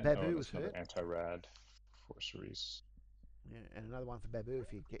 And then Babu was another hurt. anti-rad for Cerise. Yeah, and another one for Babu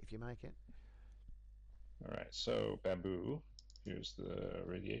if you make it. All right, so Babu, here's the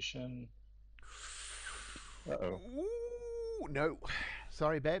radiation. Uh-oh. Ooh, no.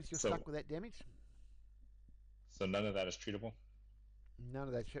 Sorry, Babs, you're stuck with that damage. So none of that is treatable? None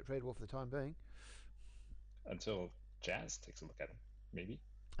of that's treatable for the time being. Until Jazz takes a look at him, maybe?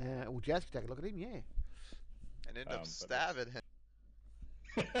 Well, Jazz can take a look at him, yeah. And end up stabbing him.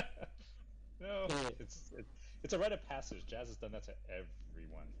 No, it's a rite of passage. Jazz has done that to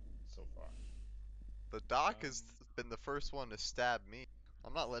everyone so far. The doc has been the first one to stab me.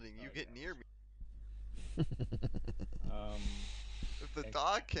 I'm not letting you get near me. If the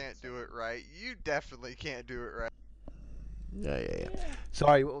doc can't do it right, you definitely can't do it right. Yeah.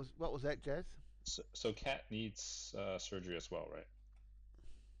 Sorry, what was that, Jazz? So Kat needs surgery as well, right?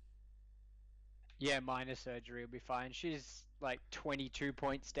 Yeah, minor surgery will be fine. She's like 22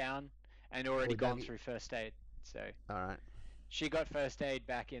 points down and already gone through first aid. So all right, she got first aid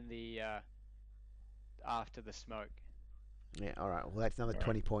back in the after the smoke. Yeah, all right. Well, that's another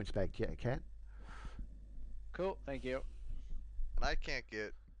 20 points back, Kat. Cool, thank you. And I can't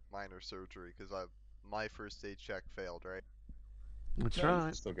get minor surgery because my first aid check failed, right? That's no,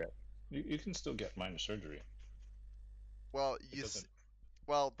 right. You can still get minor surgery. Well,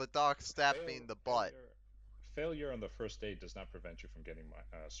 the doc stabbed me in the butt. Failure on the first aid does not prevent you from getting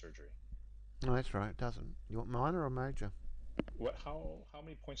surgery. No, that's right. It doesn't. You want minor or major? What? How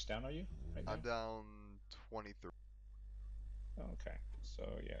many points down are you right now? I'm down 23. Oh, okay. So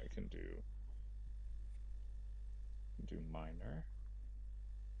yeah, I can do minor.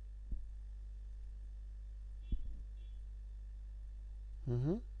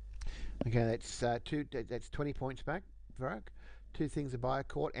 Okay, that's 20 points back, Varrock. 2 things of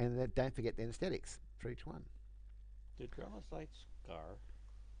Biocourt, and don't forget the anaesthetics for each one. Do Dromocytes scar?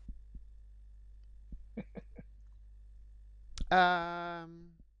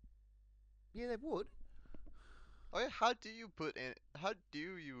 Yeah, they would. Oh yeah, how do you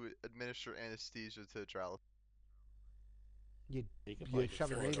administer anesthesia to a trial? You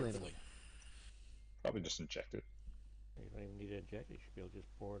shove a needle in them. Probably just inject it. You don't even need to inject it. You should be able to just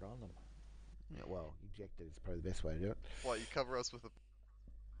pour it on them. Yeah, well, inject it is probably the best way to do it. What, you cover us with a...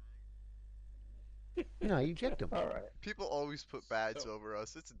 No, you inject them. All right. People always put bags over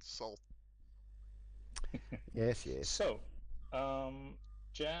us. It's insult. Yes. So,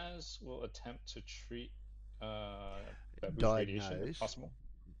 Jazz will attempt to treat Babu's radiation if possible.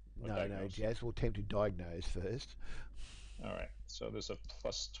 No, Jazz will attempt to diagnose first. All right. So there's a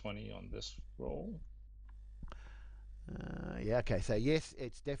plus 20 on this roll. Yeah, okay. So yes,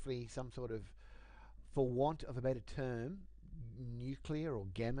 it's definitely some sort of, for want of a better term, nuclear or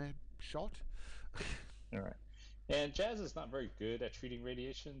gamma shot. All right. And Jazz is not very good at treating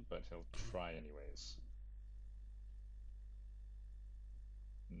radiation, but he'll try anyways.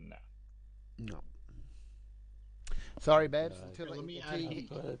 No. Sorry, Babs. Let me add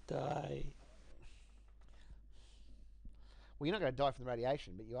heat. Die. Well, you're not going to die from the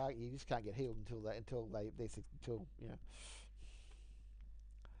radiation, but you just can't get healed until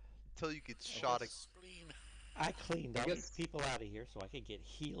you get shot. I cleaned all these people out of here so I could get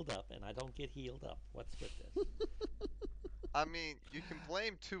healed up, and I don't get healed up. What's with this? I mean, you can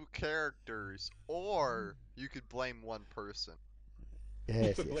blame 2 characters, or you could blame one person.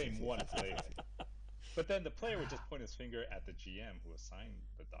 Yes, you could blame one player. But then the player would just point his finger at the GM who assigned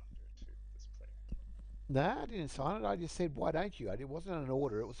the doctor to this player. No, I didn't assign it. I just said, why don't you? It wasn't an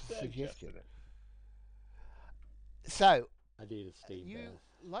order. It was a suggestion. So, I need a steam bath.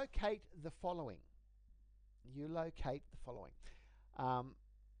 Locate the following.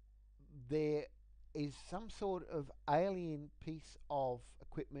 There is some sort of alien piece of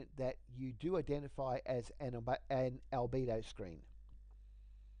equipment that you do identify as an albedo screen.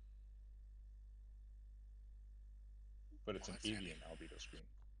 But it's an alien albedo screen.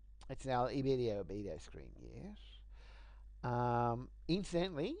 It's an albedo screen, yes.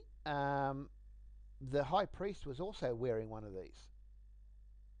 Incidentally, the High Priest was also wearing one of these.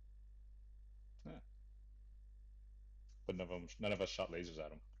 Yeah. But none of us shot lasers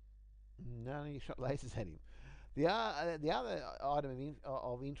at him. None of you shot lasers at him. The other item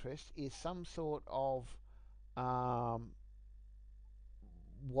of interest is some sort of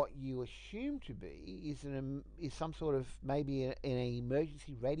what you assume to be is some sort of maybe an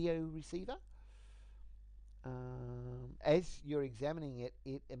emergency radio receiver. As you're examining it,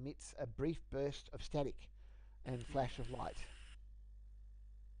 it emits a brief burst of static and flash of light.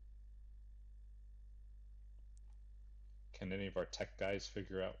 Can any of our tech guys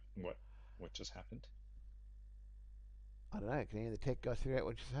figure out what just happened? I don't know. Can any of the tech guys figure out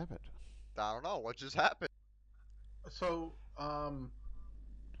what just happened? I don't know. What just happened? So, I'm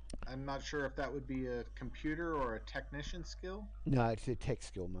not sure if that would be a computer or a technician skill. No, it's a tech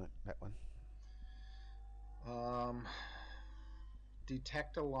skill, mate, that one.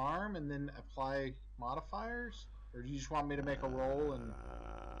 Detect alarm and then apply modifiers? Or do you just want me to make a roll and...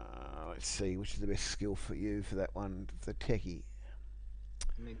 Let's see, which is the best skill for you for that one, the techie.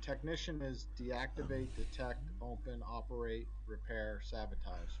 I mean, technician is deactivate, detect, open, operate, repair,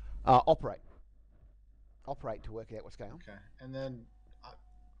 sabotage. Operate. Operate to work out what's going on. Okay, and then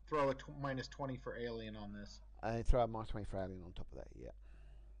throw a minus 20 for alien on this. Throw a minus 20 for alien on top of that, yeah.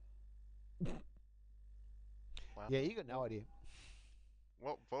 Wow. Yeah, you got no idea.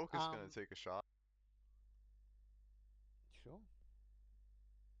 Well, Vogue is going to take a shot. Sure.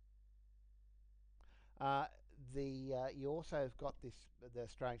 You also have got the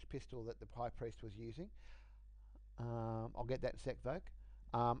strange pistol that the High Priest was using. I'll get that in a sec, Vogue.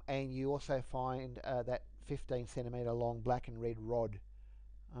 And you also find that 15 centimetre long black and red rod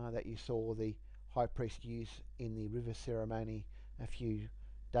that you saw the High Priest use in the river ceremony a few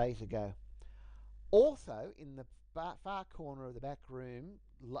days ago. Also, in the far corner of the back room,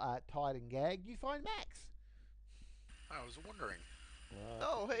 tied and gagged, you find Max. I was wondering.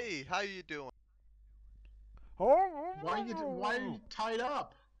 Oh, hey, how you doing? Why are you tied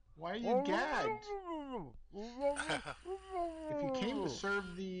up? Why are you gagged? If you came to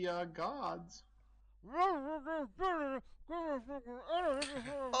serve the gods.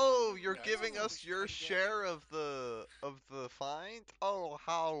 Oh, you're giving us your share of the find? Oh,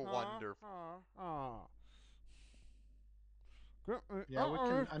 how wonderful. Yeah, we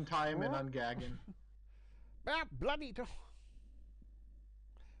can untie him and ungag him. About bloody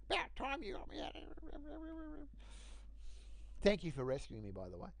about time you got me out. Thank you for rescuing me, by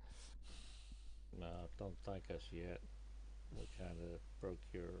the way. No, don't thank us yet. We kind of broke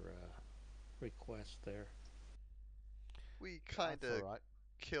your request there. We kind of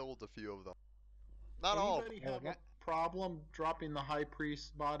killed a few of them. Not all. all. Anybody have a problem dropping the High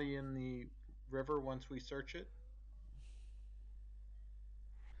Priest's body in the river once we search it?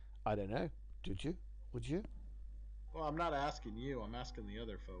 I don't know. Did you? Would you? Well, I'm not asking you. I'm asking the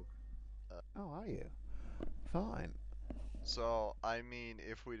other folk. Oh, are you? Fine. So, I mean,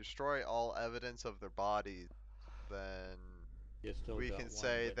 if we destroy all evidence of their bodies, then we can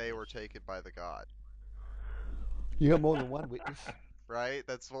say witness. they were taken by the god. You got more than one witness. Right?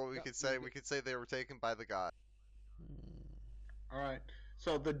 That's what we could say. We could say they were taken by the god. All right.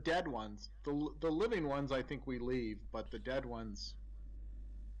 So the dead ones, the living ones, I think we leave, but the dead ones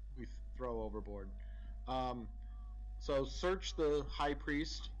we throw overboard. So search the High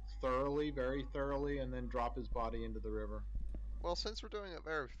Priest thoroughly, very thoroughly, and then drop his body into the river. Well, since we're doing it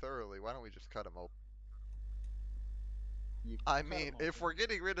very thoroughly, why don't we just cut him open? I mean, if we're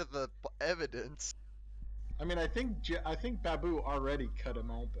getting rid of the evidence. I mean, I think Babu already cut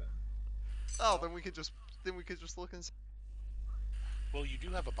him open. Oh, then we could just look inside. Well, you do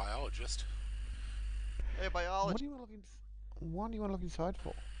have a biologist. Hey, biologist. What do you want to look inside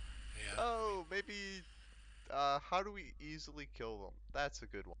for? Yeah. Oh, maybe. How do we easily kill them? That's a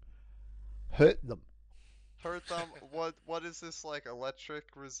good one. Hurt them. Hurt them. What is this, like, electric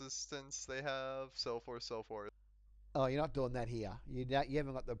resistance they have? So forth, so forth. Oh, you're not doing that here. You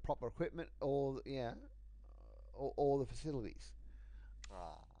haven't got the proper equipment or all the facilities.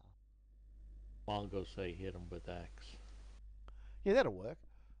 Mongo say hit them with axe. Yeah, that'll work.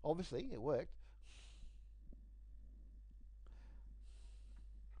 Obviously, it worked.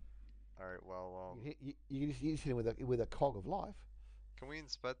 All right. Well, you just hit him with a cog of life. Can we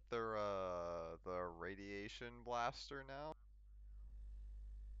inspect their the radiation blaster now?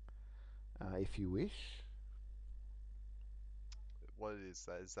 If you wish. What is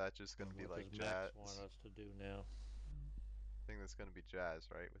that? Is that just gonna be like Max Jazz? want us to do now? I think that's gonna be Jazz,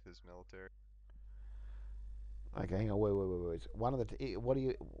 right, with his military. Okay, hang on. Wait. One of the what do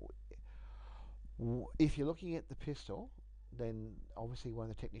you? If you're looking at the pistol, then obviously one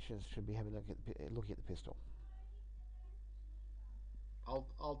of the technicians should be having a look at the pistol.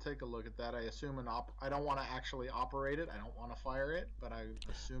 I'll take a look at that. I assume I don't want to actually operate it. I don't want to fire it, but I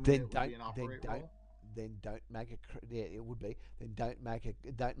assume it would be an operate role. Then don't make it would be. Then don't make it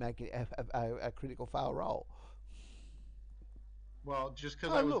a critical fail roll. Well, just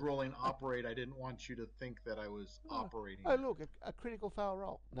because I was rolling operate, I didn't want you to think that I was operating. Oh, look, a critical fail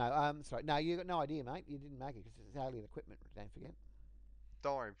roll. No, sorry. No, you got no idea, mate. You didn't make it because it's alien equipment. Don't forget.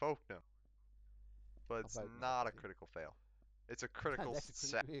 Don't worry, vote no. But it's not a critical fail. It's a critical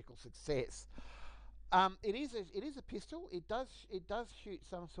success. Critical success. It is a pistol. It does shoot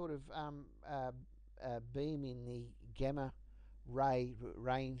some sort of beam in the gamma ray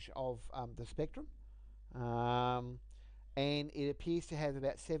range of the spectrum, and it appears to have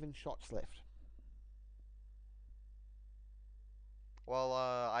about 7 shots left. Well,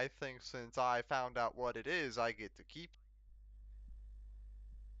 I think since I found out what it is, I get to keep.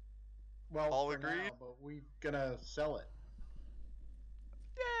 Well, all agreed. Now, but we're gonna sell it.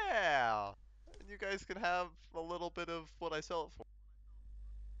 Yeah, and you guys can have a little bit of what I sell it for.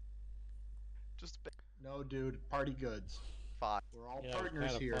 Just no, dude, party goods. Fine. We're all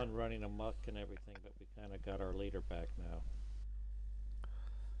partners here. It's kind of fun running amok and everything, but we kind of got our leader back now.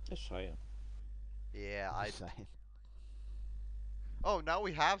 Just saying. Yeah, Just saying. Oh, now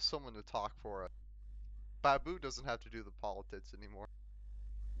we have someone to talk for us. Babu doesn't have to do the politics anymore.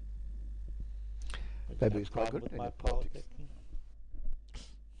 Babu's quite good at politics.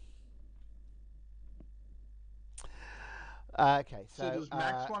 Okay, so does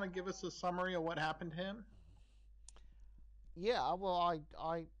Max want to give us a summary of what happened to him? Yeah, well,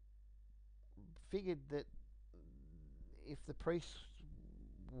 I figured that if the priests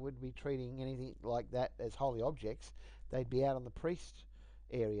would be treating anything like that as holy objects, they'd be out on the priest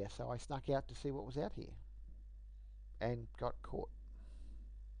area. So I snuck out to see what was out here, and got caught.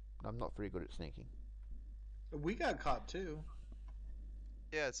 I'm not very good at sneaking. We got caught too.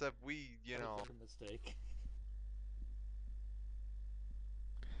 Yeah, except we, that was a mistake.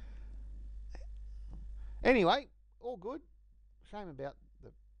 Anyway, all good. Shame about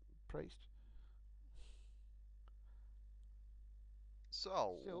the priest.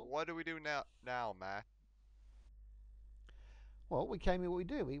 So, what do we do now, Matt? Well, we came here. What we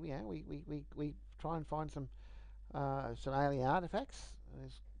do? We try and find some alien artifacts.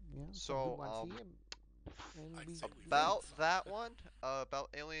 There's some good ones here. About that one, about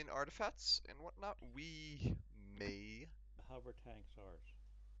alien artifacts and whatnot, we may. Hover tanks ours.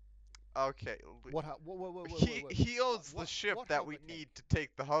 Okay. What? He owns the ship that we need to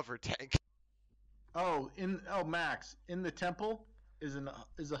take the hover tank. Max, in the temple is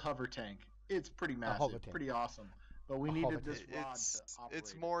a hover tank. It's pretty massive, pretty awesome. But we needed this rod to operate.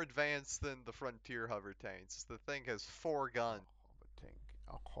 It's more advanced than the Frontier hover tanks. The thing has 4 guns.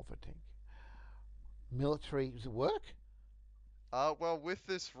 A hover tank. Military, does it work? Well, with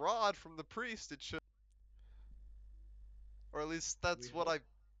this rod from the priest, it should. Or at least that's what I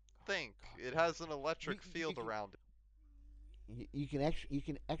think. It has an electric field around it. You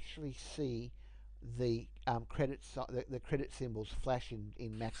can actually see the credits, the credit symbols flash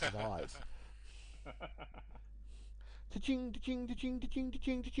in Max's eyes. Cha-ching, cha-ching, cha-ching, cha-ching,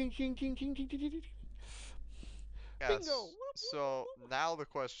 cha-ching, cha-ching, cha-ching, cha-ching, cha-ching, cha-ching. Yes. So now the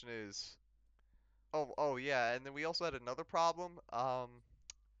question is, oh yeah, and then we also had another problem.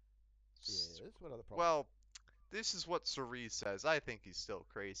 Yes, what other problem? Well, this is what Cerise says. I think he's still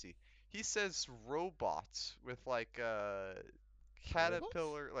crazy. He says robots with like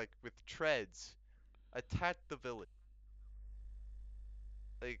caterpillar, like with treads, attacked the village.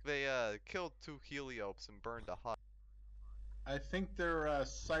 Like they killed 2 heliopes and burned a hut. I think they're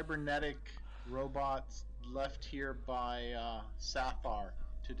cybernetic robots left here by Sathar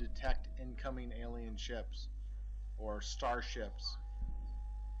to detect incoming alien ships or starships.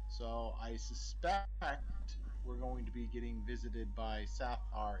 So I suspect we're going to be getting visited by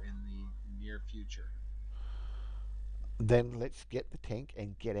Sathar in the near future. Then let's get the tank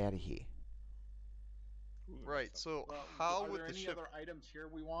and get out of here. Right. So how would the ship? Are there any other items here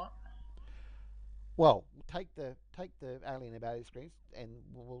we want? Well, take the alien ability screens, and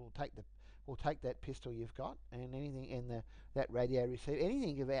we'll take that pistol you've got, and anything in that radio receiver,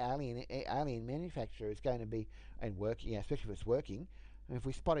 anything of our alien manufacturer is going to be and working, especially if it's working. And if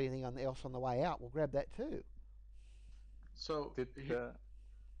we spot anything else on the way out, we'll grab that too. So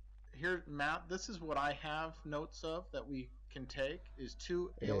here, Matt, this is what I have notes of that we can take is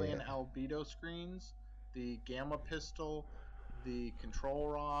 2 alien albedo screens, the gamma pistol, the control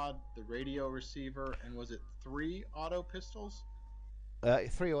rod, the radio receiver, and was it 3 auto pistols?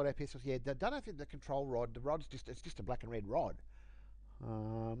 3 auto pistols. Yeah, don't know if the control rod. The rod's just a black and red rod.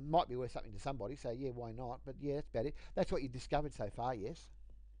 Might be worth something to somebody. So yeah, why not? But yeah, that's about it. That's what you've discovered so far. Yes.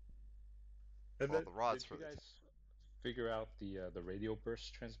 And Well, then, the rods did for you the guys figure out the radio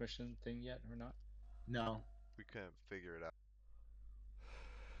burst transmission thing yet or not? No. we couldn't figure it out.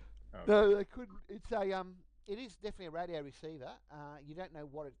 Okay. No, they couldn't. It's a It is definitely a radio receiver. You don't know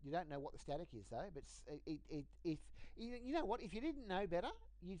what the static is though. But if you know what, if you didn't know better,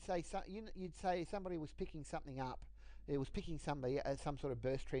 you'd say somebody was picking something up. It was picking some sort of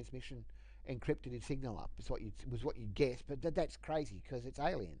burst transmission encrypted signal up. Is what you'd guess. But that's crazy because it's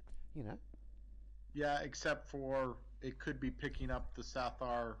alien. You know. Yeah, except for it could be picking up the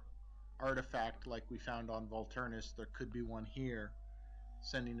Sathar artifact like we found on Volturnus. There could be one here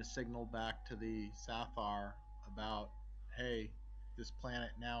sending a signal back to the Sathar about, hey, this planet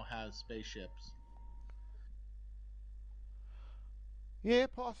now has spaceships. Yeah,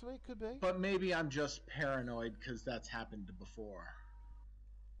 possibly, could be. But maybe I'm just paranoid because that's happened before.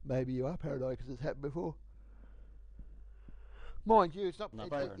 Maybe you are paranoid because it's happened before. Mind you, it's not. Not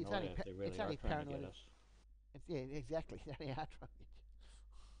It's paranoid only if they really it's are only trying to paranoid. get us. Yeah, exactly. They only are trying.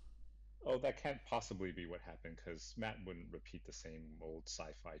 Oh, that can't possibly be what happened, because Matt wouldn't repeat the same old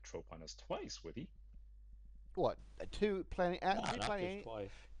sci-fi trope on us twice, would he? What? Two Not just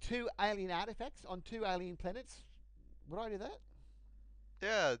twice. two alien artifacts on 2 alien planets? Would I do that?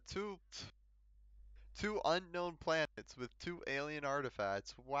 Yeah, two unknown planets with 2 alien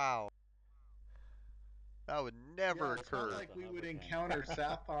artifacts. Wow. That would never It's not occur. like we would encounter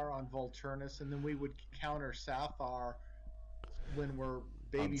Sathar on Volturnus and then we would encounter Sathar when we're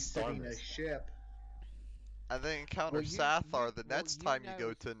babysitting a ship. And then encounter Sathar the next time you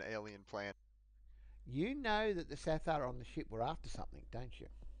go to an alien planet. You know that the Sathar on the ship were after something, don't you?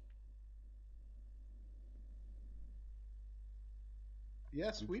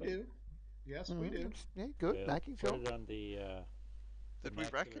 Yes, we do. Yes, we do. Yeah, good. Well, Making sure. put it on the Did we vernacular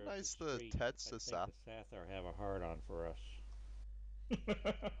of recognize the street. Tets I as think Sathar? the Sathar have a hard on for us.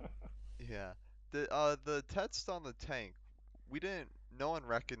 Yeah. The text on the tank, no one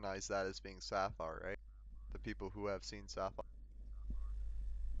recognized that as being Sathar, right? The people who have seen Sathar.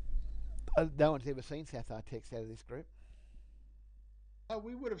 No one's ever seen Sathar text out of this group.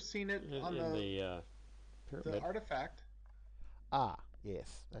 We would have seen it on the pyramid. the artifact. Ah,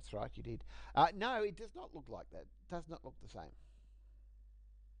 yes, that's right, you did. No, it does not look like that. It does not look the same.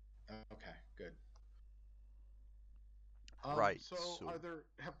 Okay, good. Right. So, are there?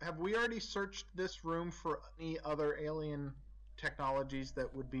 Have we already searched this room for any other alien technologies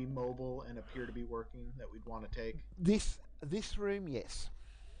that would be mobile and appear to be working that we'd want to take? This room, yes.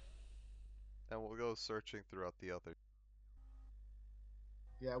 And we'll go searching throughout the other.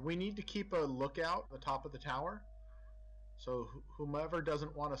 Yeah, we need to keep a lookout at the top of the tower. So whomever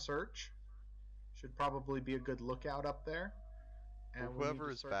doesn't want to search should probably be a good lookout up there. And Well,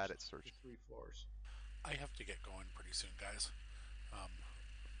 whoever is bad at searching. 3 floors. I have to get going pretty soon, guys.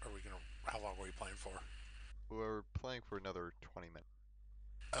 How long are we playing for? We're playing for another 20 minutes.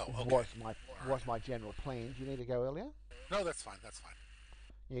 Oh, okay. Was my general plan. Do you need to go earlier? No, that's fine. That's fine.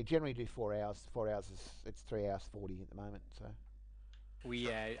 Yeah, generally do 4 hours. 4 hours it's 3 hours 40 at the moment. So.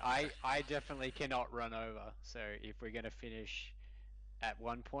 I definitely cannot run over. So if we're going to finish at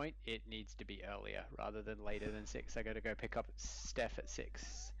one point, it needs to be earlier rather than later than 6. I got to go pick up Steph at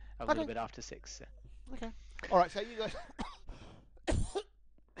 6, a little bit after 6. So. Okay. All right. So you guys.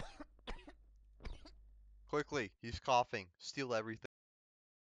 Quickly, he's coughing. Steal everything.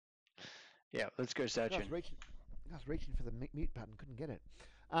 Yeah, let's go searching. I was reaching for the mute button, couldn't get it.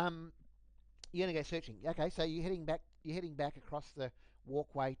 You're gonna go searching. Okay, so you're heading back across the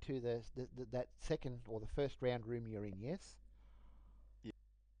walkway to that second or the first round room you're in. Yes.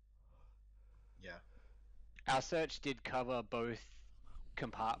 Yeah. Our search did cover both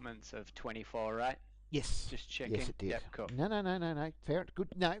compartments of 24, right? Yes. Just checking. Yes, it did. Yep, cool. No. Fair. Good.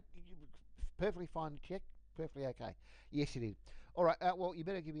 No. Perfectly fine to check. Perfectly okay. Yes, it did. All right. Well, you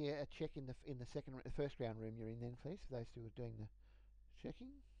better give me a check in the first round room you're in then, please. For those who are doing the checking.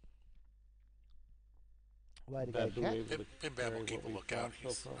 Way to go, Cat. Pinbam will keep a lookout.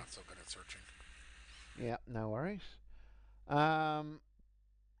 He's not so good at searching. Yeah, no worries. A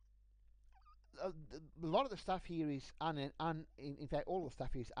lot of the stuff here is in fact, all the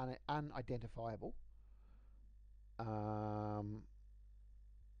stuff is unidentifiable. I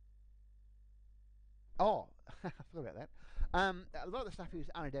forgot about that. A lot of the stuff is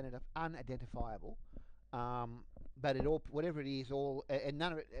unidentifiable. But it all, whatever it is, and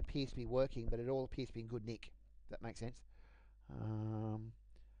none of it appears to be working, but it all appears to be in good nick. Does that make sense?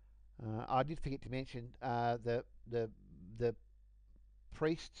 I did forget to mention the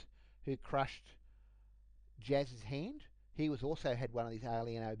priest who crushed Jazz's hand, he was also had one of these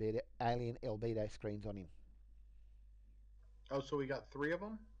alien albedo screens on him. Oh, so we got 3 of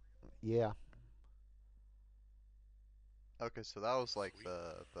them? Yeah. Okay, so that was like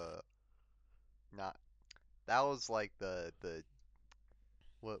that was like the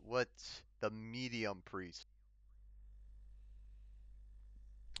what's the medium priest?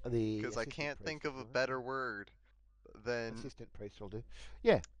 Because I can't think of a better word than assistant priest will do.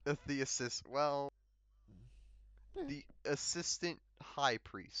 Yeah. The assist. Well, the assistant high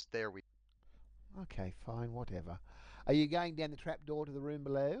priest. There we. Okay, fine, whatever. Are you going down the trap door to the room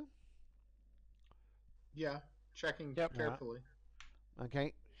below? Yeah, checking carefully.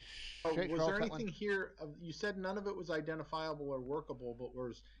 Okay. Oh, was there anything here? You said none of it was identifiable or workable, but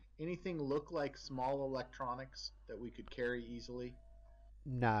was anything look like small electronics that we could carry easily?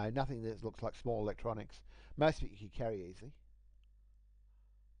 No, nothing that looks like small electronics. Most of it you could carry easily.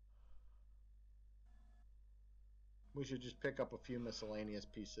 We should just pick up a few miscellaneous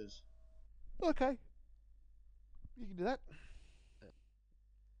pieces. Okay. You can do that.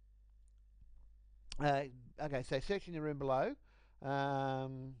 Okay, so searching the room below.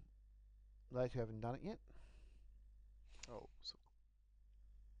 Those who haven't done it yet. Oh.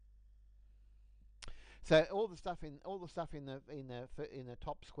 So all the stuff in the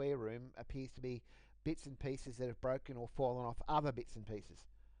top square room appears to be bits and pieces that have broken or fallen off other bits and pieces.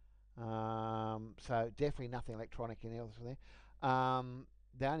 So definitely nothing electronic in there.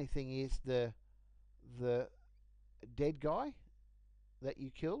 The only thing is the dead guy that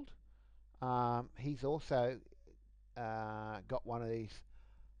you killed. He's also got one of these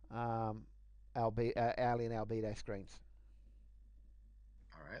alien albedo screens.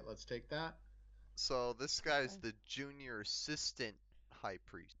 All right, let's take that. So this guy's the junior assistant high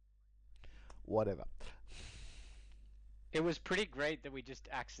priest. Whatever. It was pretty great that we just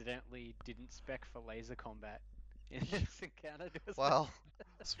accidentally didn't spec for laser combat in this encounter. Well,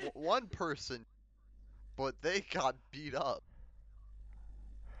 one person, but they got beat up.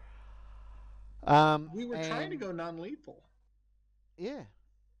 We were trying to go non-lethal. Yeah.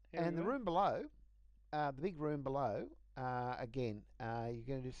 And the room below, the big room below, again, you're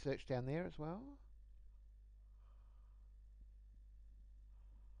going to do search down there as well?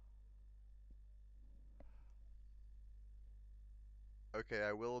 Okay,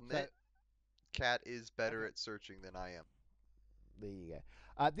 I will admit, Cat is better at searching than I am. There you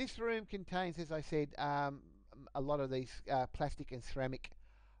go. This room contains, as I said, a lot of these plastic and ceramic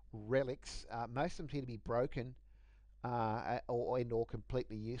relics. Most of them seem to be broken or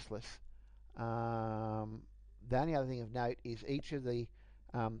completely useless. The only other thing of note is each of the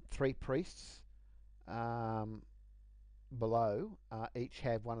 3 priests below each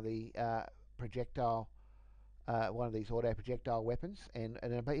have one of the one of these auto projectile weapons and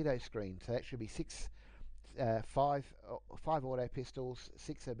an albedo screen. So that should be 5 auto pistols,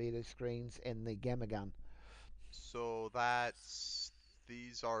 6 albedo screens, and the gamma gun. So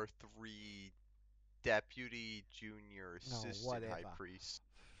these are 3 deputy junior assistant high priests.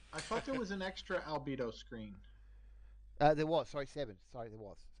 I thought there was an extra albedo screen. There was. Sorry, 7. Sorry, there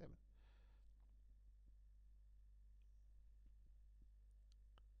was 7.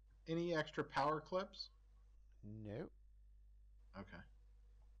 Any extra power clips? No. Okay.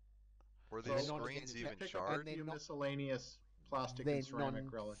 Were these screens even charged? And miscellaneous plastic and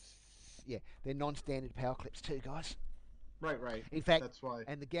ceramic relics. Yeah, they're non-standard power clips too, guys. Right. In fact, that's why.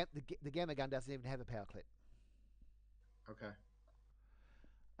 And the gamma gun doesn't even have a power clip. Okay.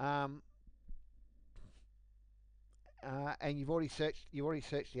 And you've already searched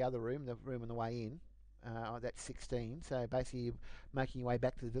the other room, the room on the way in. That's 16. So basically, you're making your way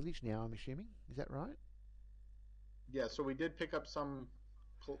back to the village now. I'm assuming. Is that right? Yeah. So we did pick up some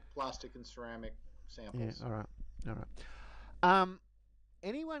plastic and ceramic samples. Yeah. All right.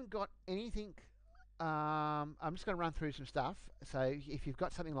 Anyone got anything? I'm just going to run through some stuff. So if you've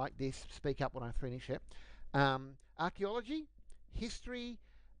got something like this, speak up when I finish it. Archaeology, history,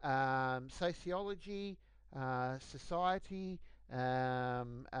 sociology, society,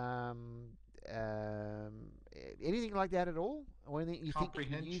 anything like that at all, or anything you think you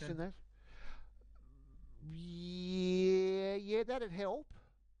can use in that? Yeah, that'd help.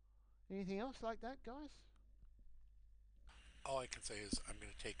 Anything else like that, guys? All I can say is I'm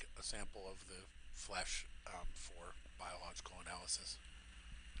going to take a sample of the flesh for biological analysis.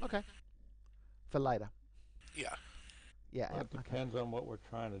 Okay. For later. Yeah. Yeah. Well, it depends on what we're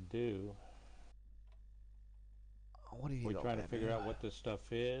trying to do. What are you trying to figure out what this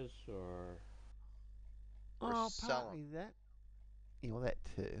stuff is, or? Partly that. Yeah, well, that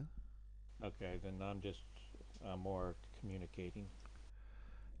too. Okay, then I'm just more communicating.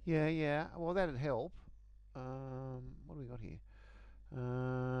 Yeah. Well, that'd help. What do we got here?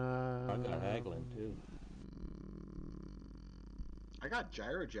 I got haggling too. I got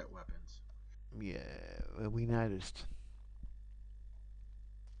gyrojet weapons. Yeah, we noticed.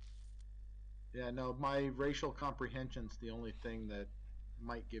 Yeah, no, my racial comprehension's the only thing that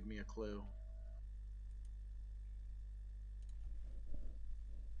might give me a clue.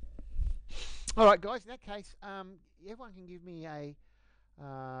 All right, guys. In that case, everyone can give me a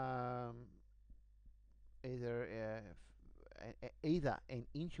either either an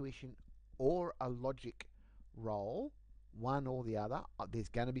intuition or a logic roll, one or the other. There's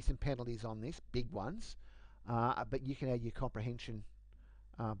going to be some penalties on this, big ones, but you can add your comprehension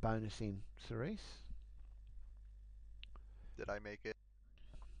bonus in, Cerise. Did I make it?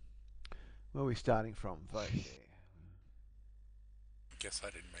 Where are we starting from? Vote there. Guess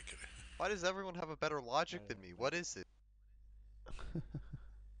I didn't make it. Why does everyone have a better logic than me? What is it?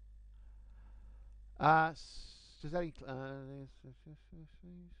 Does that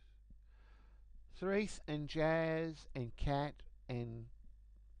Cerise and Jazz and Kat and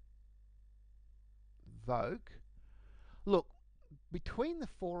Vogue. Look, between the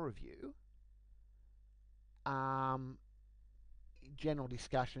four of you, general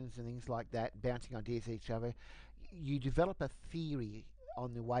discussions and things like that, bouncing ideas at each other, you develop a theory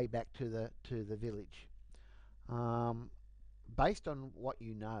on the way back to the village. Based on what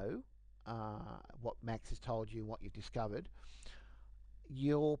you know, what Max has told you and what you've discovered,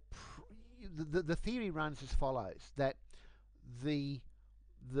 the theory runs as follows: that the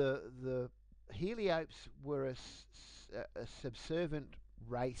Heliopes were a subservient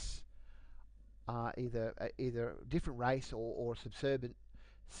race, either a different race or subservient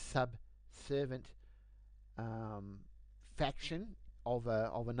faction of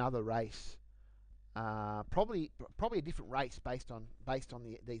another race. Probably a different race based on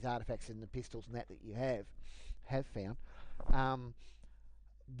these artifacts and the pistols and that you have found.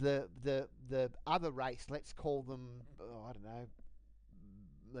 The other race, let's call them, I don't know,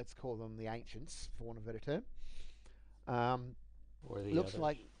 let's call them the ancients, for want of a better term. Or the looks others.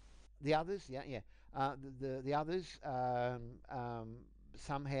 like the others, yeah. The others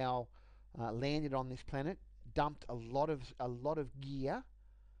somehow landed on this planet, dumped a lot of gear,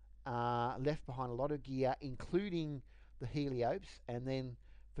 left behind a lot of gear, including the Heliopes, and then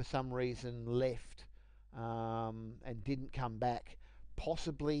for some reason left and didn't come back.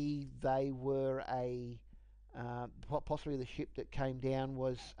 Possibly they were possibly the ship that came down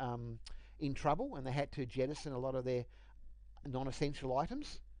was in trouble, and they had to jettison a lot of their non-essential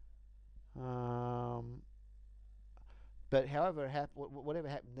items. But however, whatever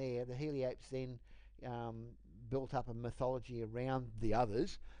happened there, the Heliopes then built up a mythology around the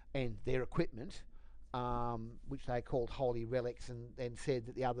others and their equipment, which they called holy relics, and said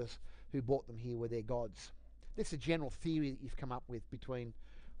that the others who brought them here were their gods. This is a general theory that you've come up with between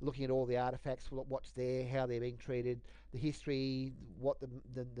looking at all the artifacts, what's there, how they're being treated, the history, what the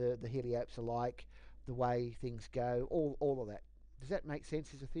Heliopes are like, the way things go, all of that. Does that make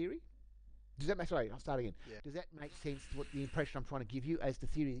sense as a theory? Sorry, I'll start again. Yeah. Does that make sense to what the impression I'm trying to give you as the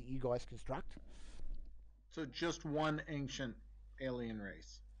theory that you guys construct? So just one ancient alien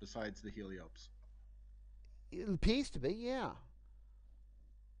race besides the Heliopes. It appears to be, yeah.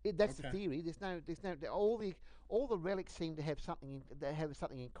 That's Okay. the theory. There's no all the relics seem to have something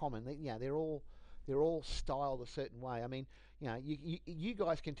in common. They're all styled a certain way. I mean, you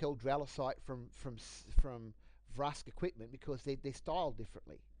guys can tell Dralosite from Vrusk equipment because they're styled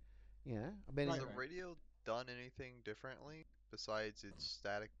differently. I mean, Has the radio done anything differently besides its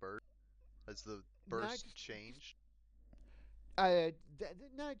static burst? Has the burst changed? No,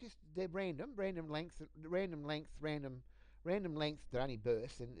 just they're random length. They're only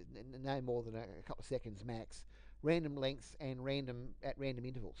bursts and no more than a couple of seconds max. Random lengths and at random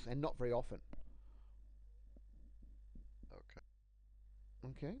intervals, and not very often.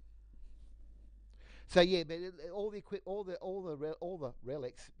 Okay. So yeah, but all the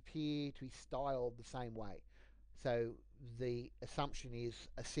relics appear to be styled the same way. So the assumption is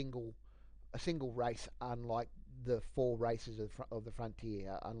a single race, unlike the four races of the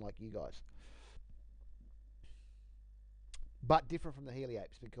frontier, unlike you guys. But different from the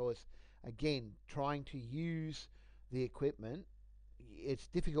Heliopes because, again, trying to use the equipment, it's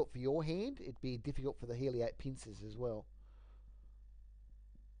difficult for your hand. It'd be difficult for the Heliope pincers as well.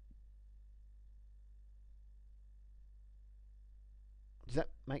 Does that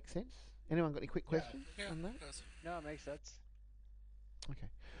make sense? Anyone got any quick questions on that? No, it makes sense. Okay.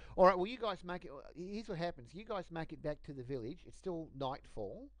 All right. Well, you guys make it. Here's what happens. You guys make it back to the village. It's still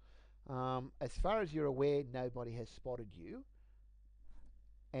nightfall. As far as you're aware, nobody has spotted you.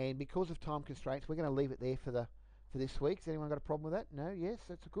 And because of time constraints, we're going to leave it there for this week. Has anyone got a problem with that? No? Yes?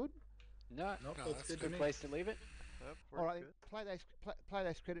 That's good? No, No, that's that's good place to leave it. Yep, All right, good. play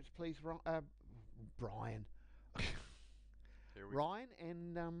those credits, please, Brian. Here we Ryan,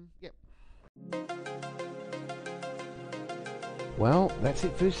 and yep. Well, that's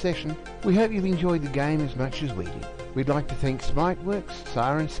it for this session. We hope you've enjoyed the game as much as we did. We'd like to thank Smiteworks,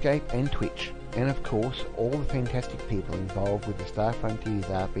 Sirenscape and Twitch, and of course all the fantastic people involved with the Star Frontiers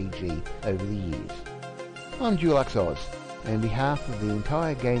RPG over the years. I'm Dulux Oz, and on behalf of the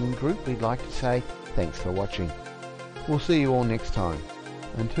entire gaming group we'd like to say thanks for watching. We'll see you all next time.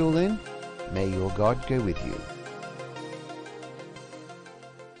 Until then, may your God go with you.